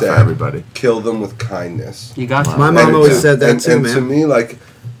 always it's not for said, everybody. kill them with kindness. You got to. My mom And always to- said that and, too, and man. to me, like,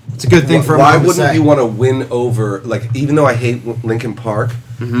 It's a good thing for a why mom to wouldn't say. you want to win over, like, even though I hate Linkin Park,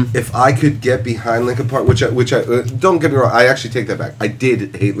 if I could get behind Linkin Park, which I don't get me wrong, I actually take that back. I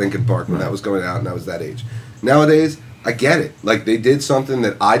did hate Linkin Park when that was going out and I was that age. Nowadays, I get it. Like, they did something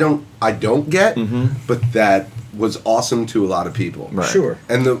that I don't get, but that was awesome to a lot of people. Right. Sure.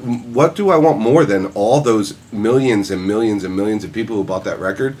 And what do I want more than all those millions and millions and millions of people who bought that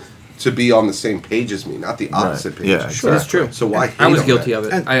record to be on the same page as me, not the opposite page? Yeah, Sure, it's true. So why hate I was on guilty that? of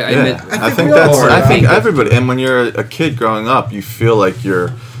it. And- I admit. I think we all that's. are. I think I- everybody. And when you're a kid growing up, you feel like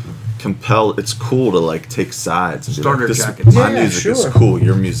you're compelled. It's cool to like take sides. And be Starter like, this, jackets. my Yeah, music is sure. cool.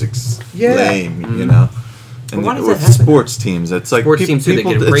 Your music's Yeah. lame. You know. And why does with that happen? sports teams, it's like Sports teams too, they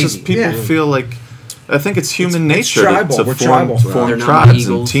people. get It's crazy. just people Yeah. feel like. I think it's human It's nature tribal. to We're form, tribal. They're form not tribes and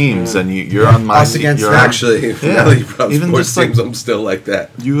Eagles. teams, Yeah. and you're on my Us against you're them. on- Actually, Yeah. now that you brought Even sports just, like, teams, I'm still like that.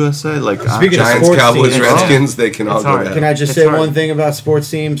 USA, like Speaking of Giants, sports Cowboys, teams, Redskins, they can all It's go hard. down. Can I just It's say hard. one thing about sports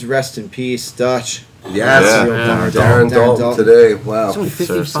teams? Rest in peace, Dutch. Yes, Yeah. Darren Dalton today. Wow. It's only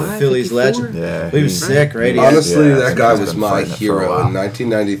 55, Seriously. Phillies 54? legend. Yeah, He was sick, right? He had- Honestly, Yeah, I that think guy he's was been my fighting it for a hero while. in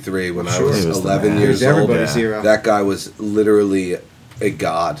 1993 when I Sure. was He was the 11 man. He years was everybody's Yeah. hero. That guy was literally a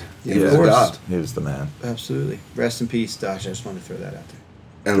god. He Yeah, was of a course. god. He was the man. Absolutely. Rest in peace, Dutch. I just want to throw that out there.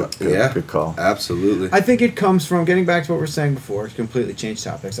 And Good- yeah, good call. Absolutely. I think it comes from getting back to what we were saying before. Completely change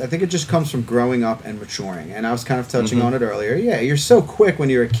topics. I think it just comes from growing up and maturing. And I was kind of touching on it earlier. Yeah, you're so quick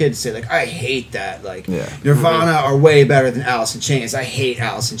when you're a kid to say like, I hate that. Like Yeah. Nirvana are way better than Alice in Chains. I hate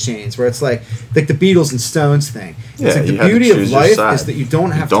Alice in Chains. Where it's like the Beatles and Stones thing. Yeah, It's like the you had to beauty of choose your life side. is that you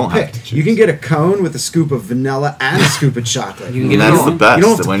don't have You don't to pick. have to choose. You can get a cone with a scoop of vanilla and a scoop of chocolate. You can And get it that's all. the best. You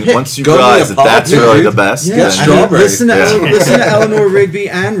don't have to When pick. once you Go to realize that that's Neapolitan, really dude. the best, Yeah, then and strawberry. listen to Yeah. listen to Eleanor Rigby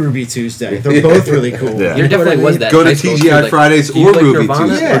and Ruby Tuesday. They're both really cool. Yeah. You There know what definitely I was mean? that. Go to high school TGI too, like, Fridays do you or like Ruby Nirvana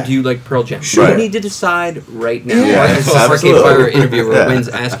Tuesday. or do you like Pearl Jam? Sure. You need to decide right now. Yeah. Like, this is Arcade Absolutely. Fire interview where Yeah. Wynn's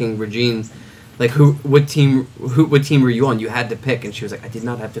asking Regine, like, what team were you on? You had to pick, and she was like, I did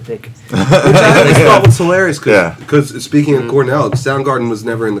not have to pick. Which I always thought was hilarious Yeah. because speaking of Cornell, Soundgarden was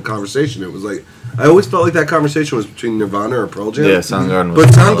never in the conversation. It was like I always felt like that conversation was between Nirvana or Pearl Jam. Yeah, Soundgarden was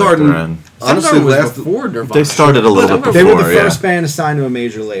But kinda like Soundgarden, their end. honestly, Soundgarden was last before Nirvana. They started a little bit They were before, the yeah. first band assigned to a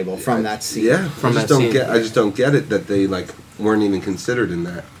major label from that scene. yeah. From I just that don't scene. get. I just don't get it that they like weren't even considered in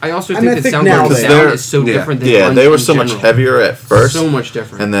that. I also I think mean, I that think now Soundgarden's they- sound They're- is so yeah. different than Yeah, Grunge they were in so much general. heavier at first, So much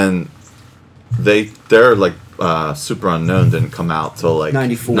different. and then they're like Super Unknown didn't come out till like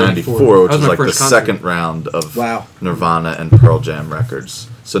 94. 94, That which was is my like the first concert. second round of Wow. Nirvana and Pearl Jam records.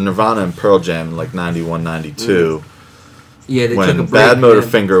 So Nirvana and Pearl Jam in like 91, 92. yeah, they took a When break. Bad Motor man.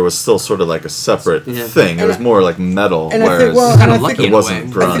 Finger was still sort of like a separate Yeah. thing. It And was more like metal, and I whereas think, well, Kind and of I lucky think in it a wasn't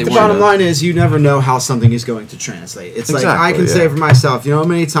way. grunge. I think the They bottom weren't. line is you never know how something is going to translate. It's like I can Exactly, say yeah. for myself, you know how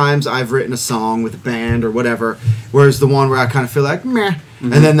many times I've written a song with a band or whatever, whereas the one where I kind of feel like meh,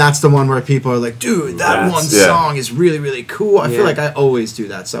 and then that's the one where people are like, dude, that That's- one yeah. song is really, really cool. I Yeah. feel like I always do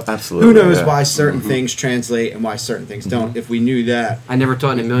that stuff. Absolutely, Who knows yeah. why certain things translate and why certain things don't? If we knew that, I never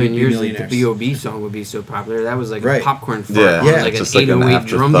thought in a million We'd be years that the millionaires. B.O.B. song would be so popular. That was like Right. a popcorn fart. Yeah, Yeah, like just an like an 808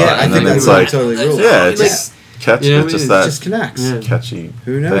 drum. afterthought, Yeah, I and think then that's it's like, totally rules. yeah, it's Like, just catchy. you know what I It's mean? just It that just connects. Yeah. catchy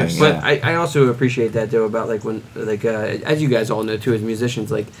Who knows? thing. But yeah. I also appreciate that though about like when like as you guys all know too as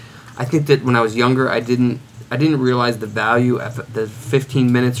musicians, like I think that when I was younger I didn't realize the value of the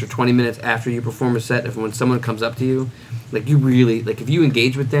 15 minutes or 20 minutes after you perform a set. If when someone comes up to you, like you really like if you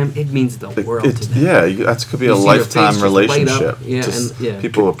engage with them, it means the world to them. Yeah, that could be You a see their face lifetime just light up. relationship. Yeah, Just and- yeah.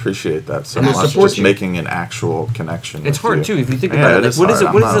 people appreciate that so And they much. support Just you. making an actual connection. It's with hard you. too if you think Yeah, about it. Like, is what is hard.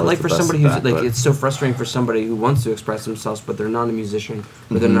 it? What I'm is not it like the for best somebody at who's that, like? but- It's so frustrating for somebody who wants to express themselves, but they're not a musician,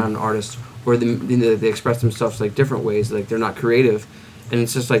 or they're Mm-hmm. not an artist, or they express themselves like different ways. Like they're not creative, and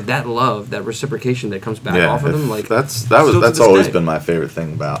it's just like that love, that reciprocation that comes back off of them. Like that's still to that's this always day. been my favorite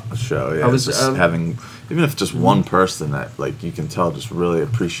thing about the show. Yeah, I was, it's just having even if just one person that like you can tell just really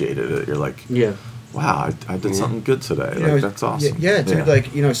appreciated it. You're like, Yeah. wow, I did something good today. You Like know, that's awesome. Yeah, dude,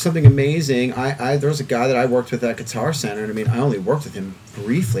 like, you know, something amazing. There was a guy that I worked with at Guitar Center, and I mean, I only worked with him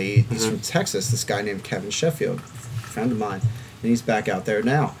briefly. He's from Texas, this guy named Kevin Sheffield, friend of mine, and he's back out there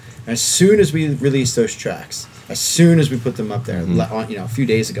now. And as soon as we released those tracks, as soon as we put them up there, a few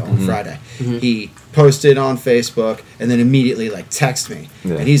days ago on Friday, he posted on Facebook and then immediately like text me.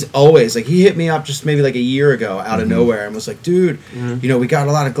 Yeah. And he's always like, he hit me up just maybe like a year ago out of nowhere and was like, dude, we got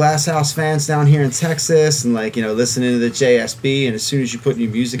a lot of Glass House fans down here in Texas and like, listening to the JSB, and as soon as you put new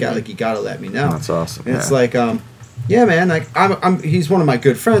music out, like you got to let me know. That's awesome. And it's like, yeah, man, like he's one of my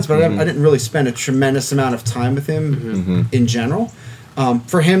good friends, but I didn't really spend a tremendous amount of time with him in general.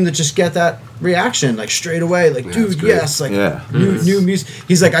 For him to just get that reaction, like straight away, like, dude, yes, like new music.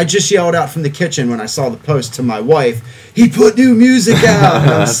 He's like, I just yelled out from the kitchen when I saw the post to my wife, he put new music out.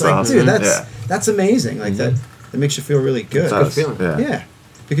 And I was like, awesome. dude, that's amazing. Like that makes you feel really good. Good feeling. Yeah.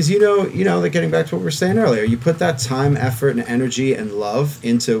 Because like getting back to what we were saying earlier, you put that time, effort, and energy and love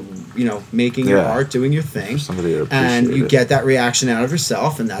into making your art, doing your thing, and you get that reaction out of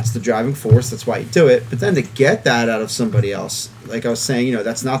yourself, and that's the driving force. That's why you do it. But then to get that out of somebody else, like I was saying,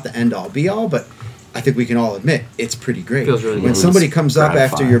 that's not the end all be all, but I think we can all admit it's pretty great. Feels really when good. somebody comes up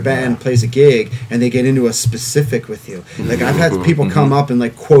after your band plays a gig and they get into a specific with you. Like I've had people come up and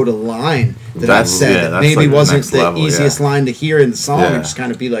like quote a line that I've said that maybe like wasn't the level, easiest line to hear in the song, and just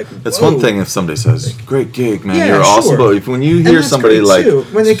kind of be like, whoa. It's one thing if somebody says, "Great gig, man, Yeah, you're awesome," sure. but when you hear somebody great, like too.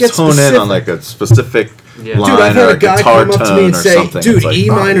 When they get hone in specific. on like a specific Yeah. line Dude, I've had or a guy guitar come up to me tone and or say, something, dude, it's like, E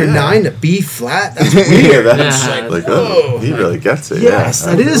minor 9 to B flat? That's weird. That's Yeah. like, whoa. he really gets it. Yes,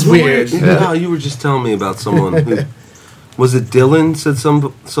 yeah. that is weird. No, you were just telling me about someone who was it Dylan said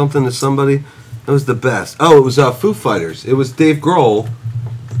something to somebody. That was the best. Oh, it was Foo Fighters. It was Dave Grohl.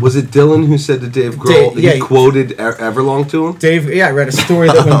 Was it Dylan who said to Dave Grohl? He quoted Everlong to him. I read a story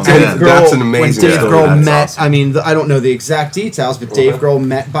that when Dave Grohl, that's an amazing when Dave story. Grohl That's met, awesome. I mean, I don't know the exact details, but Dave Grohl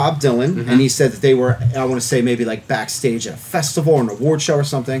met Bob Dylan, and he said that they were, I want to say maybe like backstage at a festival or an award show or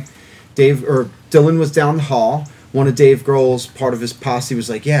something. Dylan was down the hall. One of Dave Grohl's part of his posse was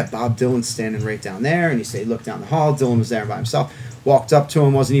like, yeah, Bob Dylan's standing right down there, and he said, look down the hall. Dylan was there by himself. Walked up to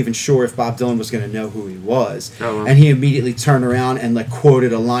him, wasn't even sure if Bob Dylan was going to know who he was. Oh, wow. And he immediately turned around and like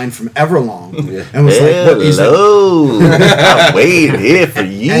quoted a line from Everlong. And was like, what? He's like, Hello, I waited here for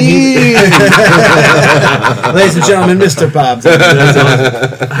you. ladies and gentlemen, Mr. Bob Dylan. That's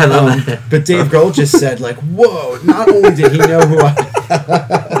awesome. I love that. But Dave Grohl just said like, whoa, not only did he know who I...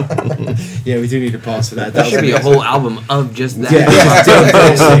 Yeah, we do need to pause for that. That should be a whole album of just that. Yeah,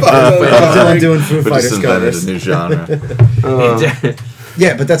 Dylan doing Foo We just Fighters invented covers. a new genre.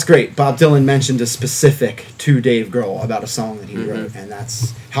 Yeah, but that's great. Bob Dylan mentioned a specific to Dave Grohl about a song that he wrote, and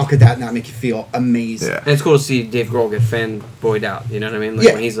that's how could that not make you feel amazing? Yeah. And it's cool to see Dave Grohl get fanboyed out. You know what I mean? Like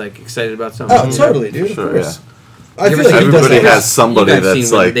Yeah. when he's like excited about something. Oh, totally, dude. Sure, of course. yeah. I You feel ever like seen he does Everybody that. has somebody You guys that's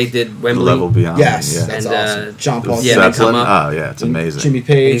seen when like they did a Wembley? level beyond. Yes, yeah. that's And, awesome. John Paul. yeah, they come up. Oh yeah, it's amazing. Jimmy And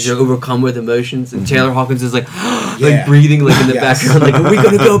Page. he's overcome with emotions, and Taylor Hawkins is like, Yeah. like breathing like in the Yes. background, like, are we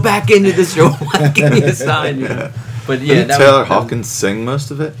gonna go back into this show? Give me a sign. You know? But yeah, Didn't Taylor Hawkins sing most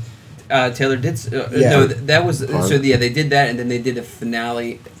of it? Taylor did. Yeah. No, that was Part. so. Yeah, they did that, and then they did a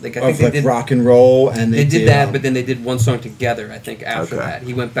finale. Like I think Of they like did rock and roll, and They did that, but then they did one song together. I think after Okay. that,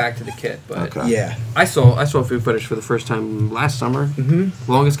 he went back to the kit. But Okay. yeah, I saw Foo Fighters for the first time last summer. Mm-hmm.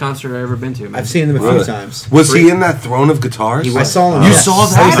 Longest concert I ever been to. Man. I've seen them a few Really? times. Was he in that throne of guitars? I saw them. You yes. saw I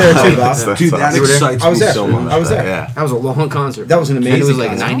was that? there too, Bob. That's Dude, that awesome. excites I was me there. so much. I was there. Yeah. That was a long concert. That was an And amazing it was like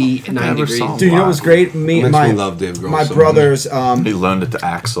concert. 90 Never degrees. saw Dude, you know what was great? Makes me love Dave Grohl My so brother's He loaned it to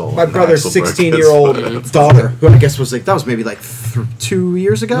Axel. my and brother's Axel broke his 16-year-old foot. daughter, who I guess was like, that was maybe like 2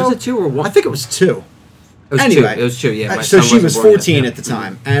 years ago. Was it 2 or 1? I think it was 2. It was Anyway, 2. It was 2. Yeah. my So son she wasn't was born yet, 14 yeah. at the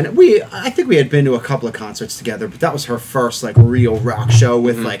time, and I think we had been to a couple of concerts together, but that was her first like real rock show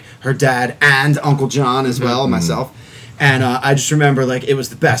with like her dad and Uncle John as well, and myself. And I just remember like it was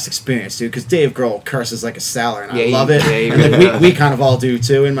the best experience, dude, because Dave Grohl curses like a sailor, and Yeah, I he- love it. yeah, he and really like, we kind of all do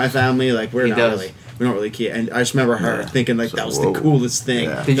too in my family. Like we He does. don't really care. And I just remember her Yeah. thinking like So, that was whoa. the coolest thing.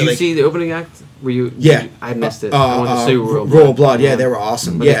 Yeah. Did That, you like, see the opening act? Were you? Yeah. I missed it. I wanted to see Royal Blood. Royal Blood, yeah, they were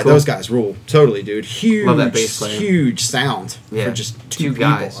awesome. Were they Yeah, cool? those guys rule. Totally, dude. Huge, Love that bass player. huge sound Yeah. for just two Two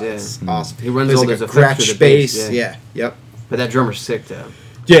guys, people. yeah. It's awesome. He runs Plays all like those a effects Gretsch through the bass, bass. yeah. Yep. But that drummer's sick though.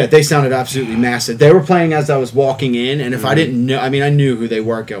 Yeah, they sounded absolutely massive. They were playing as I was walking in, and if I didn't know, I mean, I knew who they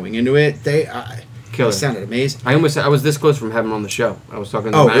were going into it. They Killer. sounded amazing. I was this close from having him on the show. I was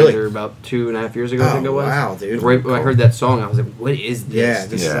talking to Oh, the manager really? about 2.5 years ago. I think it Oh, was. wow, dude. Right when I heard that song, I was like, "What is this? Yeah,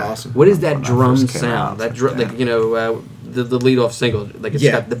 this is Yeah. awesome. What is that When I drum first came sound? out, That yeah. like the lead off single, like it's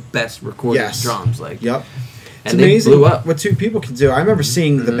Yeah. got the best recorded Yes. drums. Like Yep. It's and they amazing blew up. what two people can do. I remember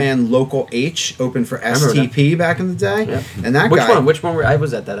seeing the band Local H open for remember that. STP back in the day, Yeah. and that Which guy. one? Which one? I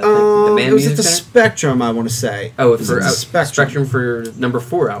was at that. I think the band it was at music the center. Spectrum, I want to say. Oh, It was for at the Spectrum for number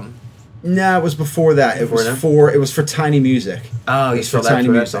 4 album. No, it was before that. It was for Tiny Music. Oh, you saw that? Tiny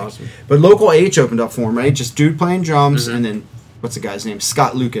Music. That's awesome. But Local H opened up for him, right? Just dude playing drums, and then what's the guy's name?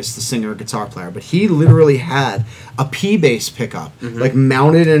 Scott Lucas, the singer, guitar player. But he literally had a P bass pickup, like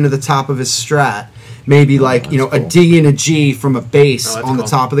mounted into the top of his Strat. Maybe a D and a G from a bass on the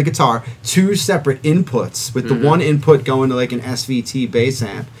top of the guitar. 2 separate inputs with the one input going to like an SVT bass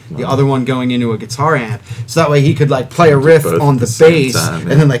amp, the other one going into a guitar amp. So that way he could like play a riff on the bass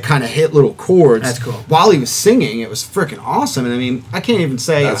and then like kind of hit little chords. That's cool. While he was singing, it was freaking awesome. And I mean, I can't even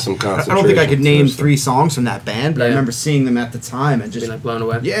say I don't think I could name 3 songs from that band, but I remember seeing them at the time and just being like blown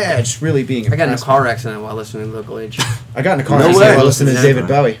away. Yeah, just really being. I got in a car accident while listening to Local H. I got in a car accident while listening to David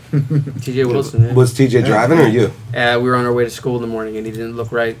Bowie. TJ Wilson. Yeah. Was TJ driving or you? We were on our way to school in the morning, and he didn't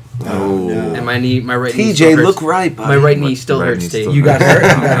look right. Oh, no. And my right knee. TJ, look right, buddy. My right knee still hurts, Steve. You got hurt? You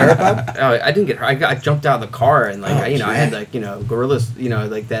got hurt, Bob? Oh, I didn't get hurt. I jumped out of the car, and I had gorillas,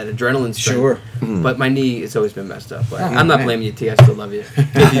 like that adrenaline strength. Sure. But my knee has always been messed up. But I'm not blaming you, T. I still love you.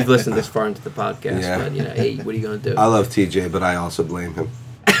 If you've listened this far into the podcast, but hey, what are you gonna do? I love TJ, but I also blame him.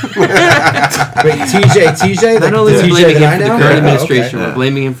 Wait, TJ? Not only are we blaming him for the current administration, okay. Yeah. we're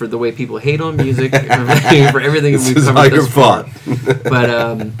blaming him for the way people hate on music, we're blaming him for everything This we've is covered all thus your far. fault. But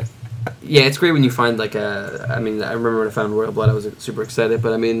yeah, it's great when you find I remember when I found Royal Blood, I was super excited.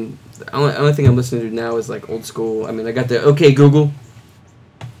 But I mean, the only thing I'm listening to now is like old school. I mean, I got the OK Google.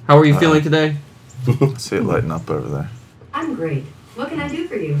 How are you feeling today? See it lighting up over there. I'm great. What can I do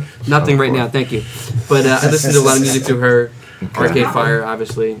for you? Nothing right now, thank you. But I listened to a lot of music through her. Arcade Fire,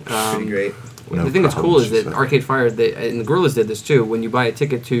 obviously. Pretty great. The thing that's cool is that Arcade Fire, and the Gorillaz did this too. When you buy a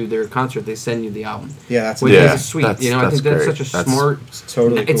ticket to their concert, they send you the album. Yeah, that's which is sweet. I think that's great. such a smart.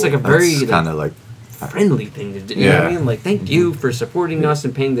 Totally. It's cool. like a very kind of like friendly thing to do. You know what I mean? Like, thank you for supporting us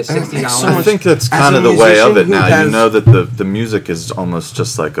and paying the $60. I think that's kind of the way of it now. You know that the music is almost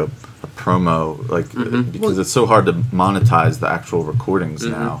just like a promo, because it's so hard to monetize the actual recordings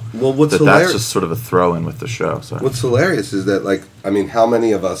now. Well, what's that's hilarious? just sort of a throw in with the show. So. What's hilarious is that, how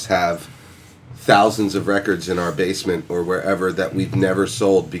many of us have thousands of records in our basement or wherever that we've never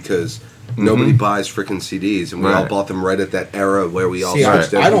sold because nobody buys freaking CDs, and we all bought them right at that era where we all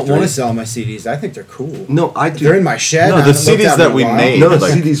switched. I don't want to sell my CDs. I think they're cool. No, I do. They're in my shed. No, the CDs that we made. No, the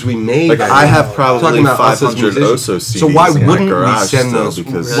CDs we made. Like I have probably 500 Oso CDs. So why in my wouldn't we garage send still, those?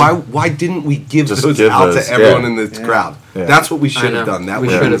 Because Why didn't we give Just those give out those, to everyone yeah. in the crowd? Yeah. That's what we should have done. That we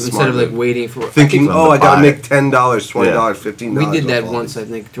would have should been have, instead of smart. waiting for Thinking, I got to buy make it. $10, $20, $15. We did that off all once, these. I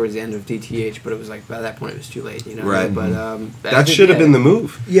think, towards the end of DTH, but it was like by that point it was too late, Right. But that should have been the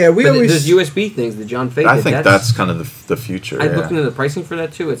move. Yeah, we but always. there's USB things that John Fay did. I think that's kind of the future. I looked into the pricing for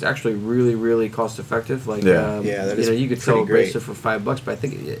that too. It's actually really, really cost effective. Like, that is you could sell a pretty great. bracelet for $5, but I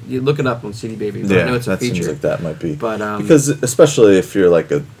think you look it up on CD Baby. But Yeah, I know it's a that feature. seems like that might be. But because especially if you're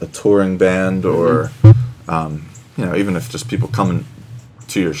like a touring band or, even if just people coming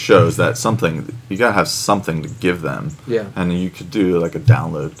to your shows, that's something you gotta have something to give them. Yeah. And you could do like a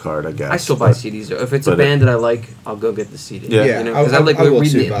download card, I guess. I still buy CDs though. If it's a band that I like, I'll go get the CD. Yeah. Because I like I will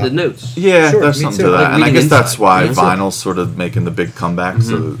reading too, Bob. the notes. Yeah, Sure, there's me something too. to that, Like and I reading guess that's inside, why you know? vinyl's sort of making the big comeback.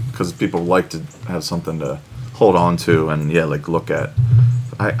 So because people like to have something to hold on to and look at.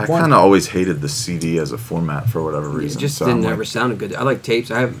 I kind of always hated the CD as a format for whatever reason. It just so didn't I'm ever like, sound good. I like tapes.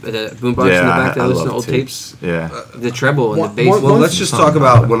 I have a boombox yeah, in the back that I I listen to love old tapes. Yeah. The treble and the bass. Well, let's just talk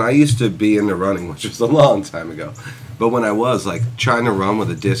about when I used to be into running, which was a long time ago. But when I was trying to run with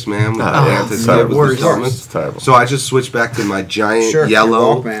a Discman, with it's the terrible. was the dumbest. It's terrible. So I just switched back to my giant Sure,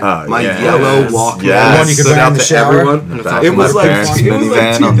 yellow, your Walkman. my yes. yellow Walkman. Yes. The one you could Stood wear in out the to shower. everyone. Back It in was my like parents'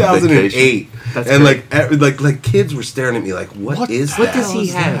 2008. That's and great. like kids were staring at me like, what is What that? does he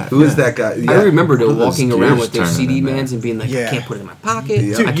have? Who is that guy? I remember Look at those walking around gears with their turning CD in there. mans and being like, Yeah. I can't put it in my pocket.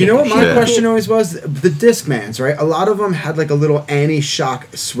 Yeah. I Dude, can't you know what do my shit. question always was? The Discmans, right? A lot of them had like a little anti-shock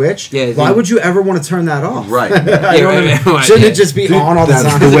switch. Yeah, Why dude. would you ever want to turn that off? Right. You know what I mean? right. Shouldn't Yeah. it just be on all the That's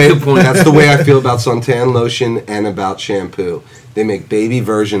time? the way. Good point. That's the way I feel about suntan lotion and about shampoo. They make baby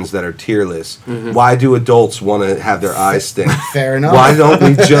versions that are tearless. Why do adults want to have their eyes stink? Fair enough. Why don't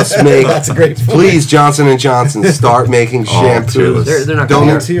we just make? That's a great point. Please, Johnson & Johnson, start making shampoo. tearless. They're not Don't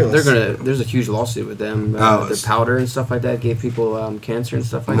gonna. tearless. They're gonna. There's a huge lawsuit with them. Oh, Their powder and stuff like that gave people cancer and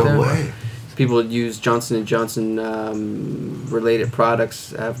stuff like that. No way. People that use Johnson & Johnson related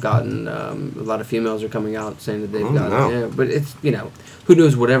products have gotten a lot of females are coming out saying that they've gotten no. yeah, but it's who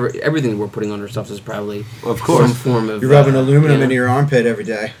knows, whatever everything we're putting on ourselves is probably Of course. some form of You're rubbing aluminum yeah. into your armpit every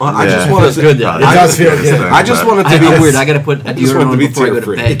day. Well, I Yeah. just wanted to. good though. It does feel good. I just wanted to be I'm weird. I gotta put a just deodorant want on to be before I go to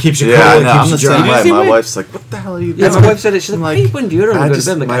tear-free. bed. It keeps you Yeah, cool. I It know. I'm keeps the you same dry. way. same My way? wife's like, "What the hell are you doing? Yeah, my wife said it. She's like, why are you putting deodorant on to go to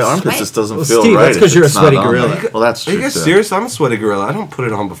bed? I'm like, my I armpit sweat. just doesn't Well, feel Steve, right. that's 'cause if you're a it's not sweaty on gorilla. there. Well, that's Are true. you guys too. serious? I'm a sweaty gorilla. I don't put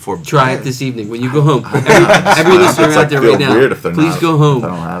it on before bed. Try it this evening when you go home. Every listener It's out like there feel right now, weird if they're please not- go if home I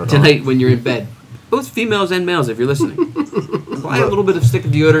don't have it on. tonight when you're in bed. Both females and males, if you're listening. Apply a little bit of stick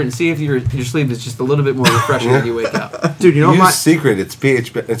of deodorant and see if your sleep is just a little bit more refreshing when you wake up. Dude, you know what Use my secret. It's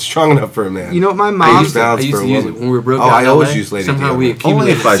pH. It's strong enough for a man. you know what my I mom used to, balance for a use it woman. when we were broke Oh, out I in always LA. use lady Somehow we deodorant.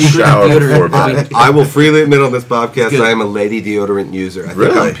 Only accumulated if I secret shower deodorant. before bed. I will freely admit on this podcast Good. I am a lady deodorant user. I think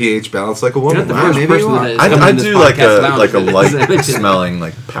Really? I'm pH balanced like a You're woman. not the Wow, first maybe person you are. that has I come in this do like podcast a lounge like a as I light mentioned. smelling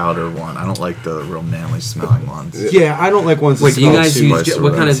like powder one. I don't like the real manly smelling ones. Yeah, I don't like ones that Wait, do you smell guys too use much.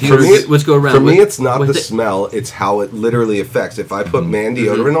 what kind of For deodorant? Let's go around. For me, What- it's not what the the- smell; it's how it literally affects. If I put man Mm-hmm.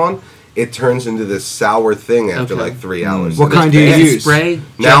 deodorant on, it turns into this sour thing after Okay. like 3 hours. What kind do you Is it use? spray?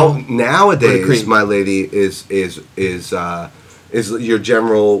 Now, Gel? Or nowadays, cream? my lady is your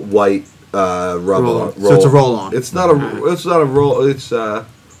general white Roll-on. So it's a roll-on. It's not a. It's not a roll. It's It's a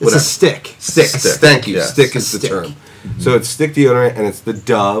whatever. stick. Stick. Stick. Thank you. Yeah. Stick is the Stick. term. So it's stick deodorant, and it's the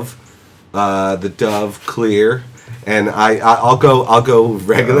Dove Clear. And I'll go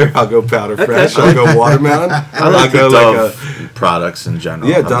regular. I'll go powder fresh. I'll go watermelon. I like I'll the go Dove products in general.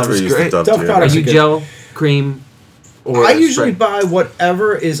 Yeah, I've Dove never is used great. the Dove Dove deodorant. Are products you good. gel, cream, or I usually spray? buy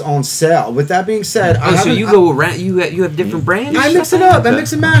whatever is on sale. With that being said, I Oh, so haven't- you go around? You have different brands? I mix it Stuff up. I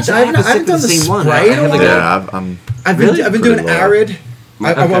mix and match. So I haven't done the same one. spray I in a have like while. Yeah, I'm I've Really? been Pretty doing low. Arid.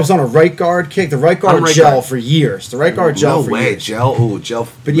 I Okay. was on a right guard kick. The right guard right gel guard. for years. The right guard gel no for way years. gel. Ooh, gel.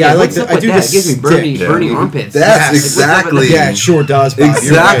 But yeah, I like what's the. up I with do that? the It gives me burning, stick. burning Yeah. armpits. That's Yes. What's up with exactly- that? Yeah, it sure does. Bob. You're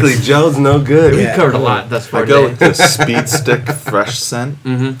Exactly. right. Gel's no good. We've Yeah. covered a lot thus far. I go today. with the Speed Stick Fresh Scent,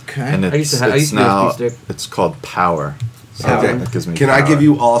 Okay. and I used to do a it's Speed now Stick. it's called Power. So Okay. that gives me Can I power. give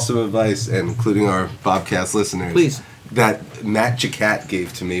you all some advice, and including our Bobcast listeners? Please. That Matt Jacat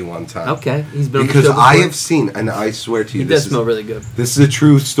gave to me one time. Okay, he's been Because on the show I before. have seen, and I swear to you, He this does smell really good. This is a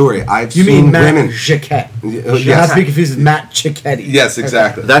true story. I've You seen mean Matt women. Jaquette? Yes. Not to be confused with Matt Cicchetti. Yes,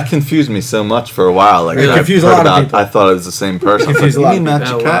 exactly. That confused me so much for a while. Like It I confused a heard lot of about- people. I thought it was the same person. Confused I was a lot like, of "You mean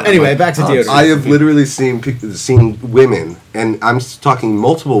people. Matt Jacat?" Anyway, back to deodorant. I have literally seen women, and I'm talking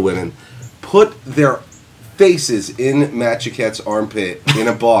multiple women, put their faces in Matt Jacat's armpit in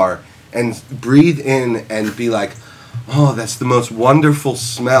a bar and breathe in and be like, "Oh, that's the most wonderful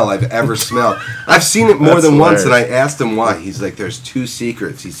smell I've ever smelled." I've seen it more That's than once, and I hilarious. asked him why. He's like, "There's two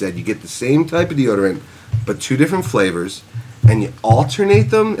secrets." He said, "You get the same type of deodorant, but two different flavors, and you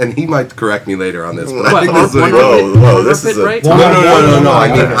alternate them." And he might correct me later on this, but I What, think one- this is one like, armpit- whoa, one this is armpit, a- right? One- no.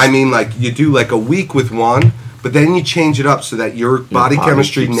 Okay. I mean, like you do like a week with one, but then you change it up so that your body body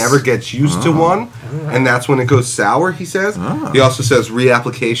chemistry keeps- never gets used to one, and that's when it goes sour. He says. Ah. He also says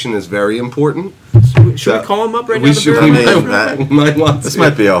reapplication is very important. Should we call him up right We now? should. I We mean, might want This to.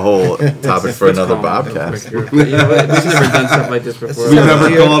 might be a whole topic for another Call him. Bobcast. You know what? We've never done stuff like this before. We've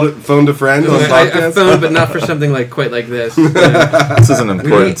never phoned a friend on I podcast. phoned, but not for something like quite like this. This is an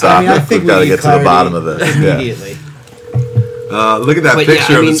important topic. I think We've got to we get need to the clarity bottom of this. Yeah. immediately. Look at that But yeah,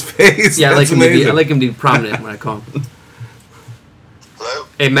 picture I of mean, his face. Yeah, I like That's him to be. I amazing. like him to be prominent when I call him. Hello?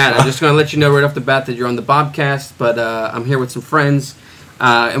 Hey Matt, I'm just gonna let you know right off the bat that you're on the Bobcast, but I'm here with some friends,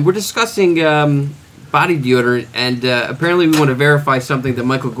 and we're discussing body deodorant, and apparently we want to verify something that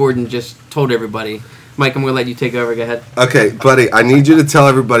Michael Gordon just told everybody. Mike, I'm gonna let you take over. Go ahead. Okay, buddy, I need you to tell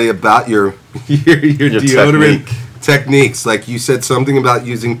everybody about your deodorant techniques. Like you said something about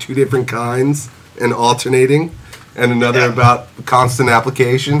using two different kinds and alternating, and another about constant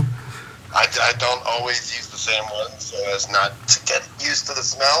application. I don't always use the same one so as not to get used to the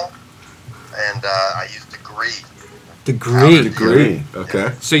smell. And I use Degree. Degree. Degree.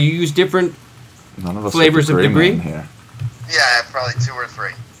 Okay. So you use different. None of us Flavors of are Degree? men here. Yeah, probably 2 or 3.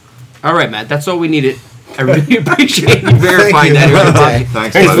 All right, Matt. That's all we needed. I really appreciate you verifying that. Here on the podcast.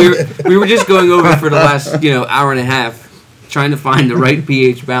 Thanks, Because buddy. we were just going over for the last hour and a half, trying to find the right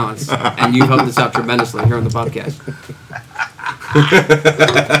pH balance, and you've helped us out tremendously here on the podcast.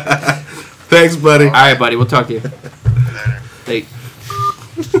 Thanks, buddy. All right, buddy. We'll talk to you. Later. Hey.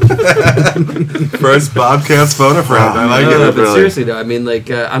 First Bobcast phone a friend. I like No, it. but really. seriously though, I mean, like,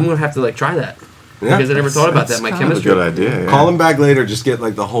 I'm gonna have to try that Yeah. because I never thought about that. My Kind of a chemistry. good idea. Yeah. Call him back later. Just get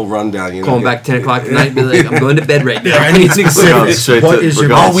like the whole rundown. You know. Call him back 10 o'clock tonight and be like, I'm going to bed right now. I need to We're going go. straight What to, is we're your-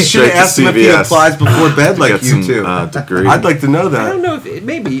 going Oh, we should straight have asked to him if he CVS applies before bed to like get you some, two. Degree. I'd like to know I that. don't know if it,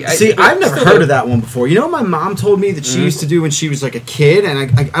 maybe. See, I've never still heard don't- of that one before. You know what my mom told me that she used to do when she was like a kid, and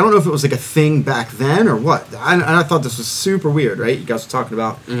I don't know if it was like a thing back then or what. I thought this was super weird, right? You guys were talking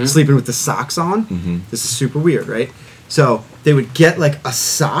about sleeping with the socks on. This is super weird, right? So they would get like a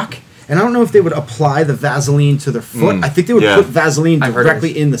sock, and I don't know if they would apply the Vaseline to their foot. I think they would put Vaseline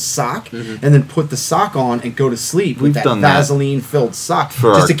directly in the sock and then put the sock on and go to sleep with that Vaseline-filled sock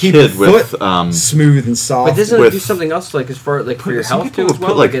just to keep the foot smooth and soft. But doesn't it do something else, like as far like for your health too as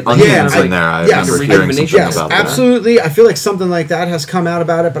well? Put like onions in there. I remember hearing something about that. Absolutely. I feel like something like that has come out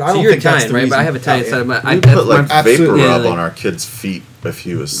about it, but I don't think that's the reason. But I have Italian side of my. We put like vapor rub on our kid's feet if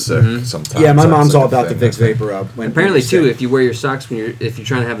he was sick. Sometimes. Yeah, my mom's all about the Vicks vapor rub. Apparently too, if you wear your socks if you're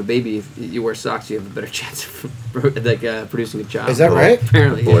trying to have a baby, if you wear socks, you have a better chance of producing a child. Is that right?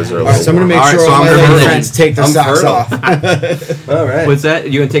 Apparently. Boys are all right, so I'm gonna make sure all my lady friends take their socks off. All right. What's that?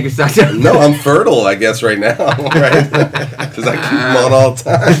 You gonna take your socks off? No, I'm fertile, I guess, right now, right? Because I keep them on all the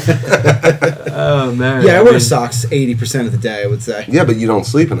time. Oh man. Yeah, I wear socks 80% of the day, I would say. Yeah, but you don't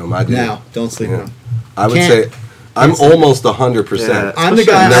sleep in them. I do. No, don't sleep in them. I would say I'm almost 100%. Yeah, I'm the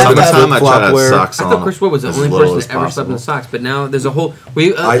guy. Every time I try to have socks on, I thought Chris Wood was the only person that ever slept in socks, but now there's a whole.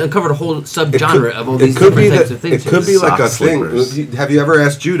 We uncovered a whole subgenre of all these different types of things. It could be like a thing. Have you ever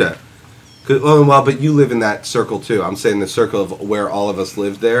asked Judah? But you live in that circle too. I'm saying the circle of where all of us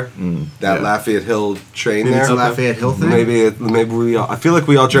lived there. That Lafayette Hill train there. It's a Lafayette Hill thing. Maybe we all. I feel like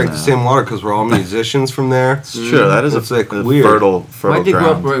we all drank the same water because we're all musicians from there. It's true. That is a weird fertile I did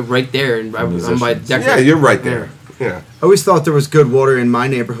ground. grow up right there, and I'm by Decker. Yeah, you're right there. Yeah. I always thought there was good water in my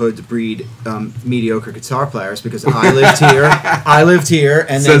neighborhood to breed mediocre guitar players because I lived here,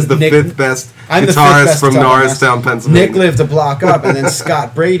 and says then the fifth best guitarist from Norristown, Pennsylvania. Nick lived a block up, and then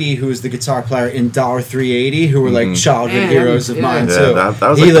Scott Brady, who was the guitar player in $380, who were like childhood heroes of mine too. That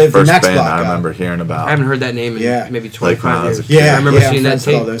was he like lived the first the next band block I up. remember hearing about. I haven't heard that name in maybe 25 years. Yeah, I remember seeing that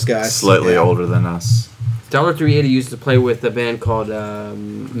tape. All those guys. Slightly older than us. $380 used to play with a band called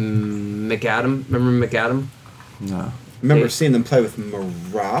McAdam. Remember McAdam? No. I remember seeing them play with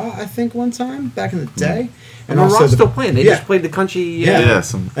Marat, I think, one time back in the day. And Marat's still playing. They just played the country. And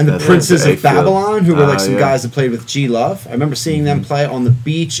the Princes of Babylon, who were like some guys that played with G Love. I remember seeing them play on the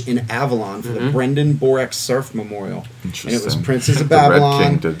beach in Avalon for the Brendan Borex Surf Memorial. And it was Princes of Babylon. The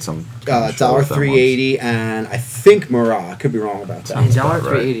Red King did some $380, and I think Marat. I could be wrong about that.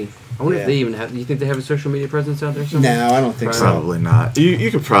 $380. I wonder if they even have. Do you think they have a social media presence out there somewhere? No, I don't think so. Probably not.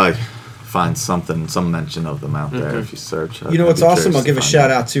 You could probably find some mention of them out there if you search. You know what's awesome? I'll give a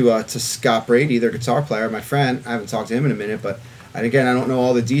shout out to Scott Brady, their guitar player, my friend. I haven't talked to him in a minute, but again, I don't know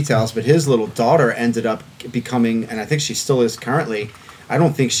all the details, but his little daughter ended up becoming, and I think she still is currently, I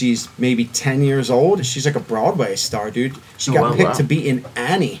don't think she's maybe 10 years old. She's like a Broadway star, dude. She got picked to be in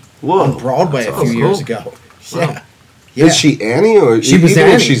Annie on Broadway a few years ago. Yeah. Yeah. Is she Annie or she was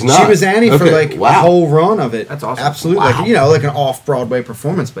Annie? She's not. She was Annie for like a whole run of it. That's awesome. Absolutely, like like an off-Broadway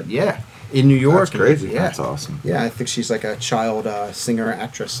performance, but in New York. That's crazy. Yeah. That's awesome. Yeah, I think she's like a child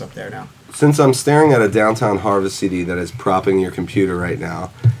singer-actress up there now. Since I'm staring at a Downtown Harvest CD that is propping your computer right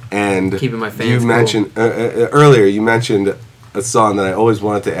now, and keeping my fans you mentioned earlier, you mentioned a song that I always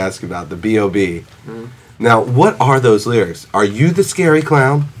wanted to ask about, the B.O.B. Now, what are those lyrics? Are you the scary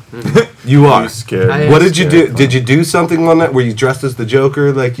clown? You are. Scared. What did you do? Did you do something one night? Were you dressed as the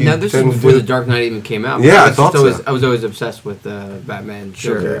Joker? Like you? No, this is before The Dark Knight even came out. Yeah, I thought so. I was always obsessed with Batman.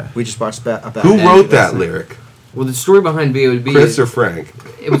 Sure. Yeah. We just watched Batman. Who wrote that lyric? Well, the story behind B.O.B. Chris or Frank?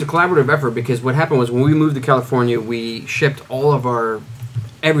 It was a collaborative effort because what happened was when we moved to California, we shipped all of our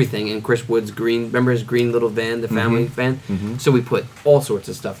everything in Chris Wood's green. Remember his green little van, the family van? So we put all sorts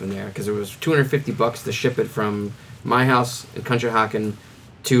of stuff in there because it was $250 to ship it from my house in Conshohocken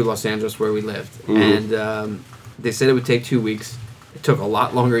to Los Angeles where we lived. And they said it would take 2 weeks. It took a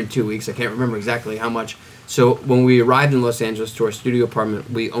lot longer than 2 weeks. I can't remember exactly how much. So when we arrived in Los Angeles to our studio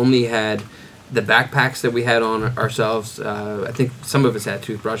apartment, we only had the backpacks that we had on ourselves. I think some of us had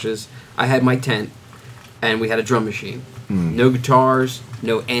toothbrushes. I had my tent, and we had a drum machine. No guitars,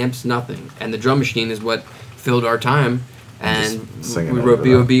 no amps, nothing. And the drum machine is what filled our time. And we wrote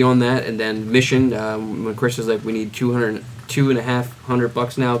B.O.B. on that. And then Mission, when Chris was like, we need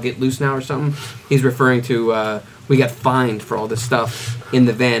 $2,500 now, get loose now or something. He's referring to we got fined for all this stuff in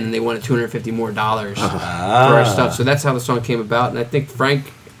the van, and they wanted $250 more for our stuff. So that's how the song came about. And I think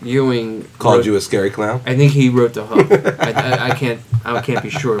Frank Ewing called you a scary clown. I think he wrote the hook. I can't be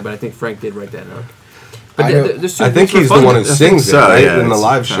sure, but I think Frank did write that hook. But I think he's the one who sings it, right? In the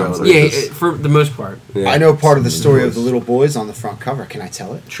live show. Yeah, for the most part. Yeah. I know part of the story of the little boys on the front cover. Can I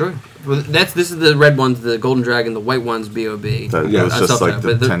tell it? Sure. Well, this is the red ones, the Golden Dragon. The white ones, B.O.B. It was just like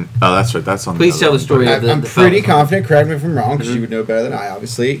the 10. Oh, that's right. That's on. Please tell the story of the I'm pretty confident. Correct me if I'm wrong, because you would know better than I.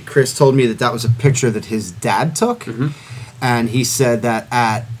 Obviously, Chris told me that was a picture that his dad took, and he said that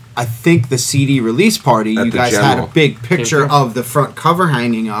at I think the CD release party, At you the guys had General. a big picture through. of the front cover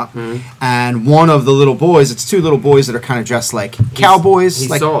hanging up, and one of the little boys, it's 2 little boys that are kind of dressed like cowboys, he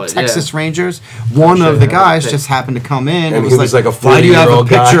like saw it, Texas yeah. Rangers. One show of you the how to guys pick. just happened to come in And and he was like a why do you have a 40-year-old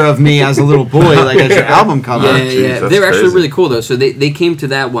guy?" picture of me as a little boy, like as your album cover? Yeah, geez, yeah, that's they were actually crazy. really cool though. So they came to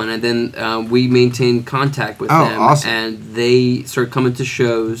that one, and then we maintained contact with Oh, them, awesome. and they started coming to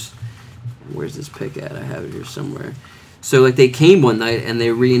shows. Where's this pic at? I have it here somewhere. So like they came one night and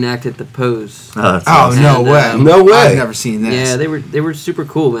they reenacted the pose. Oh, that's Oh, awesome. no And, way. No way. I've never seen this. Yeah, they were super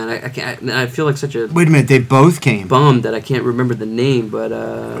cool, man. I feel like such a Wait a minute, they both came. bum that I can't remember the name, but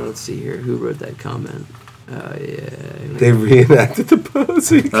let's see here. Who wrote that comment? Yeah. They reenacted the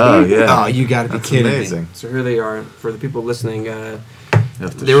pose. Oh, yeah. Oh, you got to be That's kidding amazing. me. So here they are for the people listening. You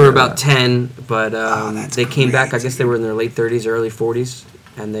have to They were share about that. 10, but that's they came back. I crazy. guess they were in their late 30s, early 40s,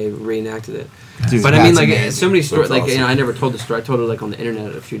 and they reenacted it. Dude, But I mean, that's like amazing. so many stories. That's Like awesome. I never told the story. I told it like on the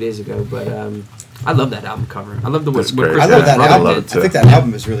internet a few days ago. But I love that album cover. I love the That's what great. Chris I love and his that brother album. love did. it, I too. think that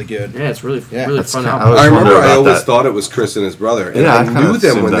album is really good. Yeah, it's really Yeah. really That's fun kinda- album. I was I remember wondering I about always that. thought it was Chris and his brother. And Yeah, I I kinda knew them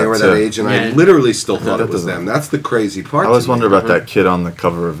assumed when they that were too. that age, and Yeah. I literally still thought that it was doesn't- them. That's the crazy part. I always to me. wonder about that kid on the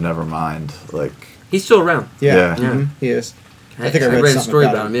cover of Nevermind. Like, He's still around. Yeah, Yeah. mhm, he is. I think I read a something story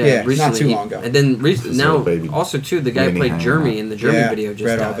about about him. him. Yeah, Yeah, not recently. too long ago. And then His now, little baby also too, the guy who weenie played hanging Jeremy out. in the Jeremy Yeah, video just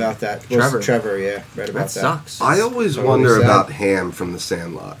read all died. about that. Trevor. Trevor, yeah, read about That sucks. I always Totally wonder sad. about Ham from The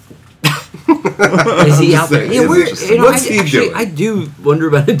Sandlot. Is he out there? Is Yeah, interesting. What's he doing? I do wonder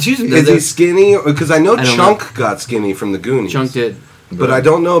about it too. Is he skinny? Because I know I don't Chunk got skinny from the Goonies. Chunk did. But I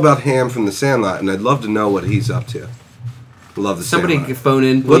don't know about Ham from The Sandlot, and I'd love to know what he's up to. Love The Somebody Sandlot. could phone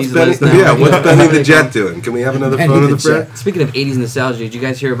in. What's Please Benny? let us know. Yeah, what's Benny the Jet doing? Can we have another Benny phone of the the friend? Jet. Speaking of 80s nostalgia, did you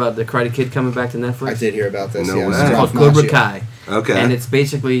guys hear about the Karate Kid coming back to Netflix? I did hear about this. No yeah, way. it's It's Ralph called Cobra Macchio. Kai. Okay. And it's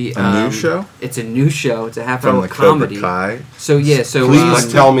basically A new show? It's a new show. It's a half from hour the Cobra comedy. Kai. So yeah, so Please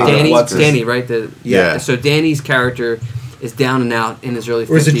tell me Danny, what's this. Danny, right? The Yeah. So Danny's character is down and out in his early 50s.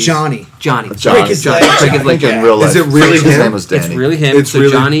 Or is it Johnny? Johnny. Johnny. Break his Johnny. leg. Break his leg. In real life. Is it really His him? name was Danny. It's really him. It's so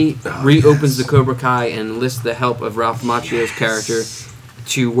really- Johnny Oh, reopens yes. the Cobra Kai and enlists the help of Ralph Macchio's character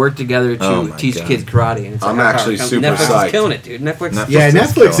to work together to Oh my teach God. kids karate. And it's I'm a half-hour actually comedy. super Netflix psyched. is killing it, dude. Netflix. Yeah, is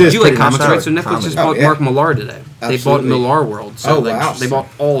Netflix killing is it. Do you like pretty comics, much right? So Netflix comedy. just Oh, bought yeah. Mark Millar today. They bought Absolutely. Millar World. So Oh, like, wow. they bought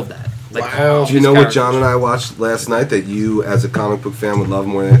all of that. Like Wow. all Do you his know what characters. John and I watched last night that you, as a comic book fan, would love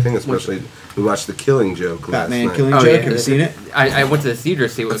more than anything? Especially, we watched The Killing Joke last Batman night. Killing Oh, Joke. yeah. Have you seen it? I went to the theater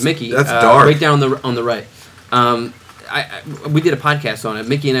to see it with Mickey. that's dark. Right down on the right. We did a podcast on it.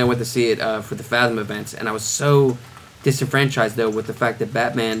 Mickey and I went to see it for the Fathom events, and I was so disenfranchised though with the fact that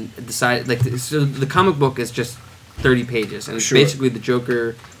Batman decided so the comic book is just 30 pages, and it's Sure. basically the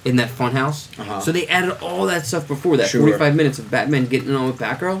Joker in that funhouse. Uh-huh. So they added all that stuff before that. Sure. 45 minutes of Batman getting on with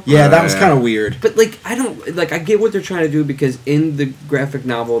Batgirl. Yeah, that was Yeah. kind of weird. But like I don't like I get what they're trying to do because in the graphic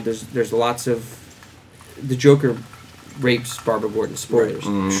novel there's lots of the Joker rapes Barbara Gordon. Spoilers.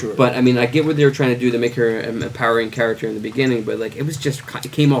 Sure. But I mean, I get what they were trying to do to make her an empowering character in the beginning, but like it was just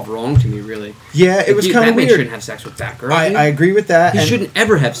it came off wrong to me, really. yeah, Like, it was kind of Batman weird. shouldn't have sex with Batgirl. I dude. agree with that. He and shouldn't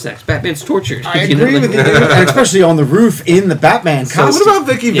ever have sex. Batman's tortured. I you know, agree like- with you, dude. And especially on the roof in the Batman So costume. what about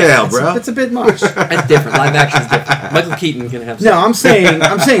Vicky Yeah, Vale, bro? It's a bit much. That's different. Live action's different. Michael Keaton can have sex. No,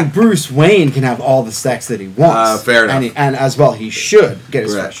 I'm saying Bruce Wayne can have all the sex that he wants. Fair enough. And as well, he should get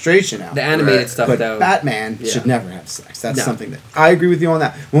his Right. frustration out. The animated Right. stuff But though. Batman Yeah. should never have sex. That's No. something that I agree with you on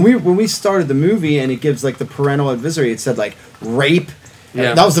that. When we started the movie and it gives like the parental advisory, it said like rape.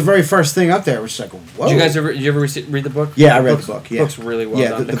 Yeah. That was the very first thing up there, which is like, whoa. Did you ever read the book? Yeah, I read the book, yeah. book's really well Yeah,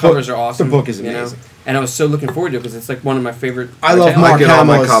 done. the The covers book- are awesome. the book is you know? amazing. And I was so looking forward to it because it's like one of my favorite. I love I Mark get all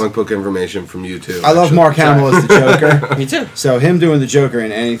my Hamill's- comic book information from you too. I love actually. Mark Hamill as the Joker. Me too. So him doing the Joker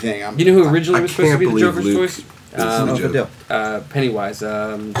in anything, I'm. You know who originally I was supposed to can't be the believe Joker's Luke voice? is I don't know if I do. Pennywise.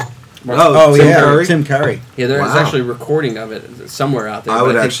 Oh Tim yeah, Curry? Tim Curry. Yeah, there's Wow. actually a recording of it somewhere out there. I but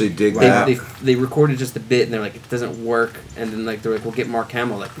would think actually dig they, that. They recorded just a bit, and they're like, it doesn't work. And then like they're like, we'll get Mark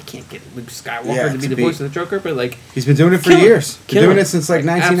Hamill. Like, we can't get Luke Skywalker Yeah, to be to the be- voice of the Joker, but like, He's been doing it for killing it. years. Been Killing doing it. it since like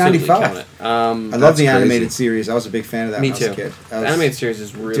absolutely 1995. killing it. I love That's the crazy. animated series. I was a big fan of that Me when I was too. a kid. The animated series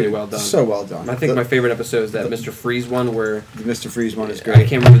is really Dude, well done. So well done. I think the, my favorite episode is that Mr. Freeze one where the Mr. Freeze one is I great.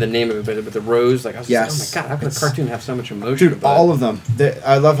 can't remember the name of it, but the rose. Like I was Yes. just like, oh my god, how can a It's- cartoon have so much emotion? Dude, But- all of them.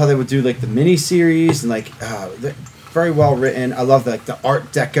 I love how they would do like the mini series and like very well written. I love like the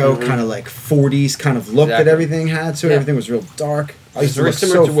Art Deco kind of like 40s kind of look that Exactly. everything had. So Yeah. everything was real dark. I used It's to very look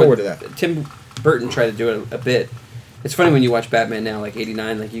similar so to forward to what that. Tim Burton tried to do it a bit. It's funny when you watch Batman now, like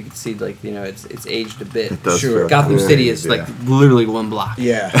 '89, like you can see like it's aged a bit. It does Sure. feel Gotham like- City is like literally one block.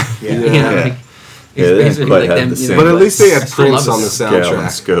 Yeah, yeah. You know, Yeah. like, Yeah, it's they didn't basically quite like have them. the You same, know, But at least they had I still Prince love on it. the scale and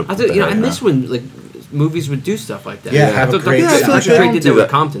soundtrack. scope. I do, you know, I there, miss when like movies would do stuff like that. Yeah, have a I thought great Dr. soundtrack. Dre did that with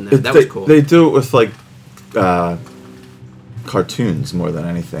Compton. That was cool. They do it with like cartoons more than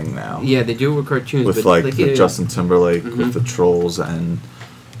anything now. Yeah, they do it with cartoons. With but like with Justin Timberlake with the Trolls and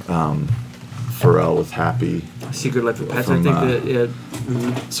Pharrell with Happy. Secret Life of Pets. From, I think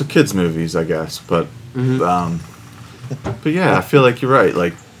that So kids movies, I guess, but yeah, I feel like you're right.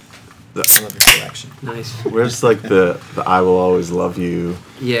 Like, I love your collection. nice. where's like the I Will Always Love You?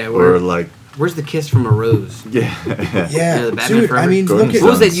 Yeah, Or like where's the kiss from a rose? yeah. Yeah, the Batman dude. Forever. I mean, Gordon's look at. What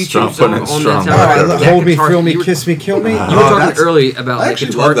was that Strong, YouTube song on strong, that strong. soundtrack? Oh, hold me, guitar- thrill me, you were- kiss me, kill me. You were Oh, talking that's- early about I like actually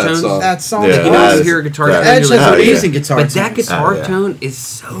guitar love that tones. song. That song. Yeah, is Like, you that always is- hear a guitar that- tone. Edge you're has like, amazing guitar But that tones. guitar yeah. tone is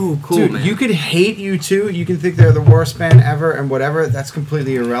so cool, Dude, man. you could hate U2. You can think they're the worst band ever and whatever. That's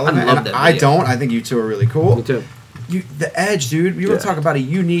completely irrelevant. I love And that I video. don't. I think U2 are really cool. Me too. The Edge, dude. You were Yeah. talking about a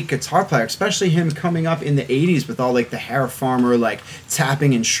unique guitar player, especially him coming up in the '80s with all like the hair farmer, like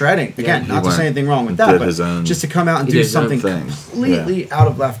tapping and shredding. Again, he not to went say anything wrong with and that, did but his own- just to come out and He do did his own something thing. completely out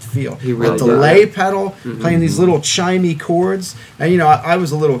of left field. He really a did. delay pedal, playing these little chimey chords. And you know, I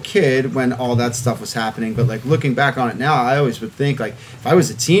was a little kid when all that stuff was happening, but like looking back on it now, I always would think like if I was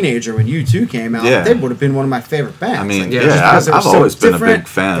a teenager when U2 came out, Yeah. they would have been one of my favorite bands. I mean, Like, Yeah, yeah, just because they were I've so always been a different, big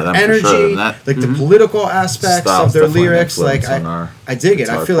fan of them their for sure. energy, And that like the political aspects style's of their definitely an lyrics, like influence on our I dig it.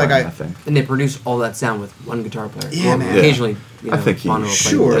 I guitar feel like playing, I think. And they produce all that sound with one guitar player. Yeah, Well, man. Occasionally, you know, I think he Bono will play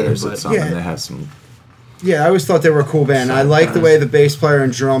Sure. with there's others, something. yeah. They have some. Yeah, I always thought they were a cool band. I like the way the bass player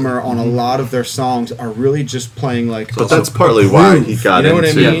and drummer on a lot of their songs are really just playing like. But that's partly why he got You know what I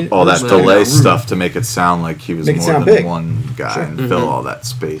into mean? all that Just delay like a groove. stuff to make it sound like he was Make it more sound than big. one guy Sure. and fill all that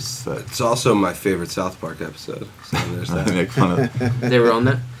space. That It's also my favorite South Park episode. So there's I that. make fun of. They were on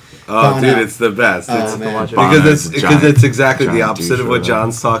that. Oh, Bono. dude, it's the best. Oh, It's man. watch it. because Bono's a because giant- it's exactly the giant opposite of douche what or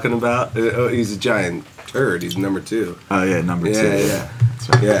John's talking about. He's a giant turd. He's number 2. Oh yeah, number Yeah, 2. yeah.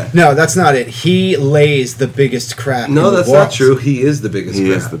 That's right. Yeah. No, that's not it. He lays the biggest crap. No, in that's the world. not true. He is the biggest.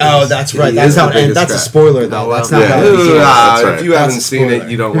 He is crap. the Oh, biggest. that's right. He That's is the how. And biggest that's a crap. spoiler, though. Oh, well. That's not Yeah. how. Ooh, It begins. that's right. If you That's haven't a seen it, spoiler.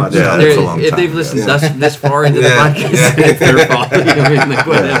 you don't watch Yeah. it. That's a long If time. they've listened Yeah. this far into the Yeah. podcast, it's their fault. You know what I mean? Like,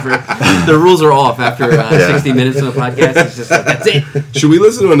 whatever. The rules are off after 60 minutes on the podcast. It's just like, that's it. Should we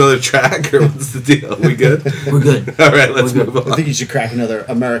listen to another track, or what's the deal? We good? We're good. All right, let's We're good. move I on. think you should crack another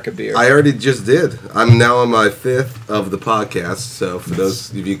America beer. I already just did. I'm now on my 5th of the podcast. So for those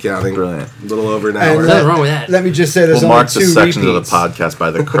of you counting, Brilliant. a little over an And hour. There's nothing wrong with that. Let me just say, there's We'll only mark the 2 sections of the repeats. podcast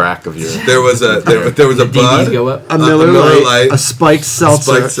by the crack of your. There was a DBs bud, go up. A Miller Lite, Lite, a spiked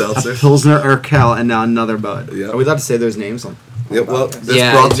seltzer, Spiked seltzer. a Pilsner Urquell, and now another Bud. Yeah. Are we allowed to say those names on? Yeah, well, this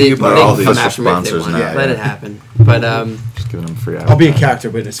Yeah, brought to they, you by they all can the come official after me if they sponsors want. now, Let yeah. it happen. But Just giving them free. I'll be a character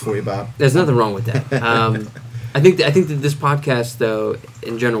witness for you, Bob. there's nothing wrong with that. I think that this podcast, though,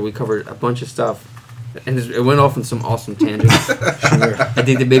 in general, we covered a bunch of stuff, and it went off on some awesome tangents. Sure. I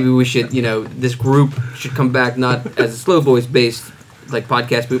think that maybe we should, this group should come back not as a slow voice based like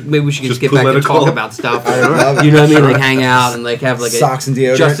podcast, but maybe we should just get back and political. talk about stuff. I would love it. You know what I mean? Like hang out and like have like Socks and a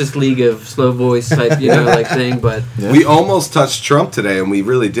deodorant. Justice League of slow voice type, like thing. But Yeah. We almost touched Trump today, and we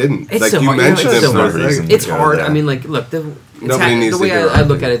really didn't. it's Like so you hard. mentioned It's him. so no hard. reason It's to go hard. there. I mean, like, look, Nobody needs the to way hear I our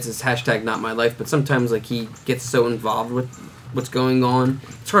look at opinion. it is hashtag not my life. But sometimes like he gets so involved with what's going on,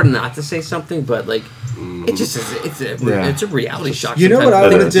 it's hard not to say something. But like, it just is. It's a reality shock. You know what sometimes. I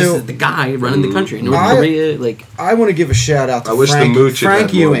wanna Like, this do? is the guy running the country, North I- Korea. Like, I want to give a shout out to I wish the Frank, Mooch had Frank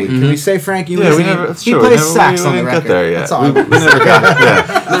had more Ewing. weed. Can we say Frank Ewing? Yeah, we never. That's He true. plays we never, sax we on the didn't record. get there yet. That's all. We never got.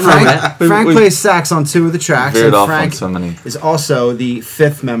 Yeah. nothing wrong with that. Frank we- plays sax on 2 of the tracks. Veered And off on Frank so many. is also the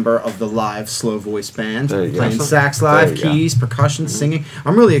 5th member of the live slow voice band, There you go. playing sax There live, you go. keys, percussion, singing.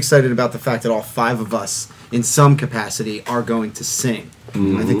 I'm really excited about the fact that all 5 of us, in some capacity, are going to sing.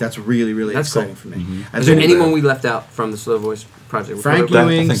 I think that's really, really That's exciting cool. for me. Is there anyone we left out from the slow voice project? We Frank covered that.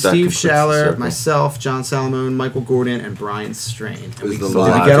 Ewing, think that Steve completes the Schaller, circle. myself, John Salamone, Michael Gordon, and Brian Strain. And Is did the we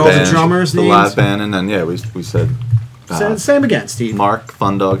live get all the band, drummers' the names? live band, and then we said Same again, Steve. Mark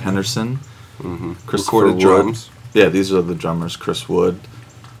Thundog Henderson, Christopher Recorded Wood. drums. Yeah, these are the drummers: Chris Wood,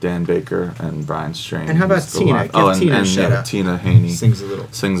 Dan Baker, and Brian Strain. And how about who's the Tina? live- Give and, Tina a and shout out. Tina Haney Sings a little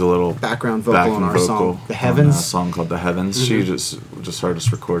sings a little background vocal on our song, The on Heavens. a song called The Heavens. She just heard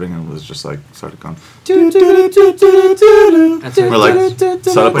us recording and was just like started going. That's We're like,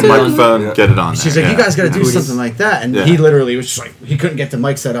 set up a Put it on. microphone, Yeah. get it on. She's there. like, you guys got to do Nice. something like that. And Yeah. he literally was just like, he couldn't get the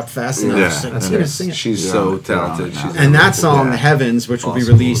mic set up fast enough. Yeah. She's like, That's Tina, nice. sing it. She's Yeah, so they're on talented. it now. She's And that song, Yeah. The Heavens, which will be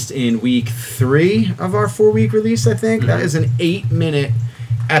Awesome. released in week 3 of our 4-week release, I think, that is an 8-minute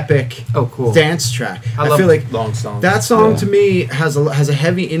epic Oh, cool. dance track. I love feel like long songs. that song Yeah. to me has a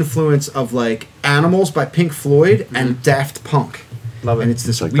heavy influence of like Animals by Pink Floyd and Daft Punk. Love it. And it's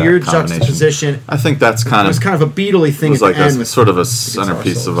this It's like that weird combination. juxtaposition. I think that's It kind was of kind of a Beatle-y thing was at like the end a with sort of a guitar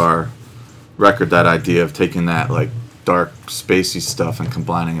centerpiece of solos. our record, that idea of taking that like dark spacey stuff and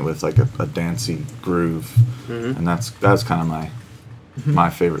combining it with like a dancey groove, and that's kind of my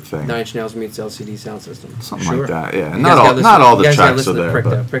favorite thing. 9 Inch Nails meets LCD Sound System. Something Sure. like that, yeah. You Not all the guys gotta tracks are listen to there, Prick, but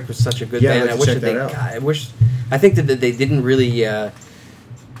though. Prick was such a good Yeah, band. I'd I like to wish check that that I think that they didn't really, they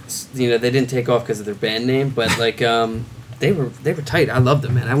didn't take off because of their band name, but like they were tight. I loved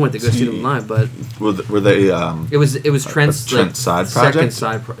them, man. I wanted to go see them live, but were they it was Trent's Trent's side project?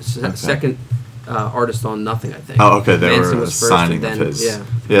 second artist on Nothing, I think. Oh, okay. They Manson were was first, signing and of then, his. yeah.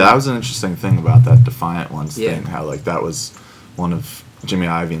 That was an interesting thing about that Defiant Ones Yeah. thing. How like that was one of Jimmy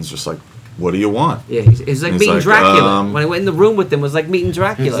Iovine's just like, what do you want? Yeah, he's like He's meeting like, Dracula. When I went in the room with him, it was like meeting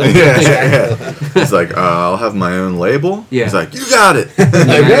Dracula. yeah. He's like, I'll have my own label. Yeah. He's like, you got it.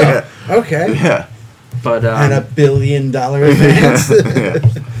 Yeah. Okay. Yeah. But And $1 billion advance.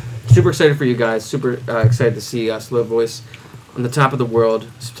 super excited for you guys. Super excited to see Slow Voice on the top of the world,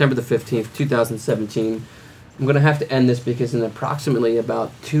 September the 15th, 2017. I'm going to have to end this because in approximately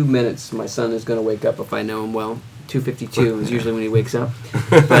about 2 minutes, my son is going to wake up if I know him well. 2:52 is usually when he wakes up.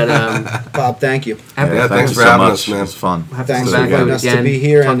 But Bob, thank you. Yeah, thanks you for so having much. us, man. It was fun. We'll have to Thanks come for back inviting to it us again, to be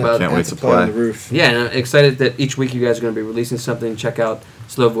here talk and about- Can't wait to play on play. the roof. Yeah, and I'm excited that each week you guys are going to be releasing something. Check out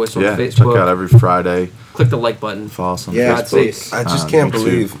Slow Voice on Yeah, Facebook. check out every Friday. Click the like button. Follow us on Yeah, God's Facebook. sakes. I just can't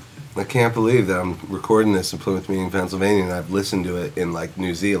YouTube. believe that I'm recording this in Plymouth Meeting, Pennsylvania, and I've listened to it in like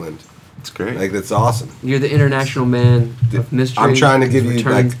New Zealand. It's great. Like that's awesome. You're the international man of mystery. I'm trying to give you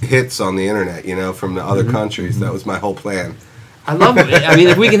Return. like hits on the internet, from the other countries. That was my whole plan. I love it. I mean,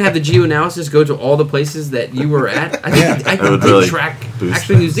 if we can have the geo-analysis go to all the places that you were at, I think I That would did really track. boost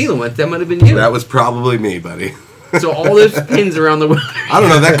Actually, New things. Zealand went. That might have been you. That was probably me, buddy. So all those pins around the world. I don't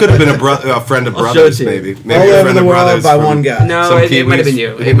know. That could have been a friend of I'll show brothers, it to you. maybe. All Maybe a over friend the of world brothers by from one guy. No, some it might have been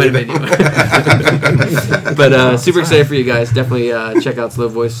you. Kiwis. It might have been you. But super excited for you guys. Definitely check out Slow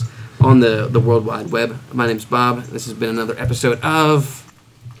Voice on the World Wide Web. My name's Bob. This has been another episode of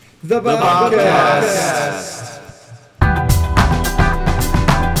The Bobcast.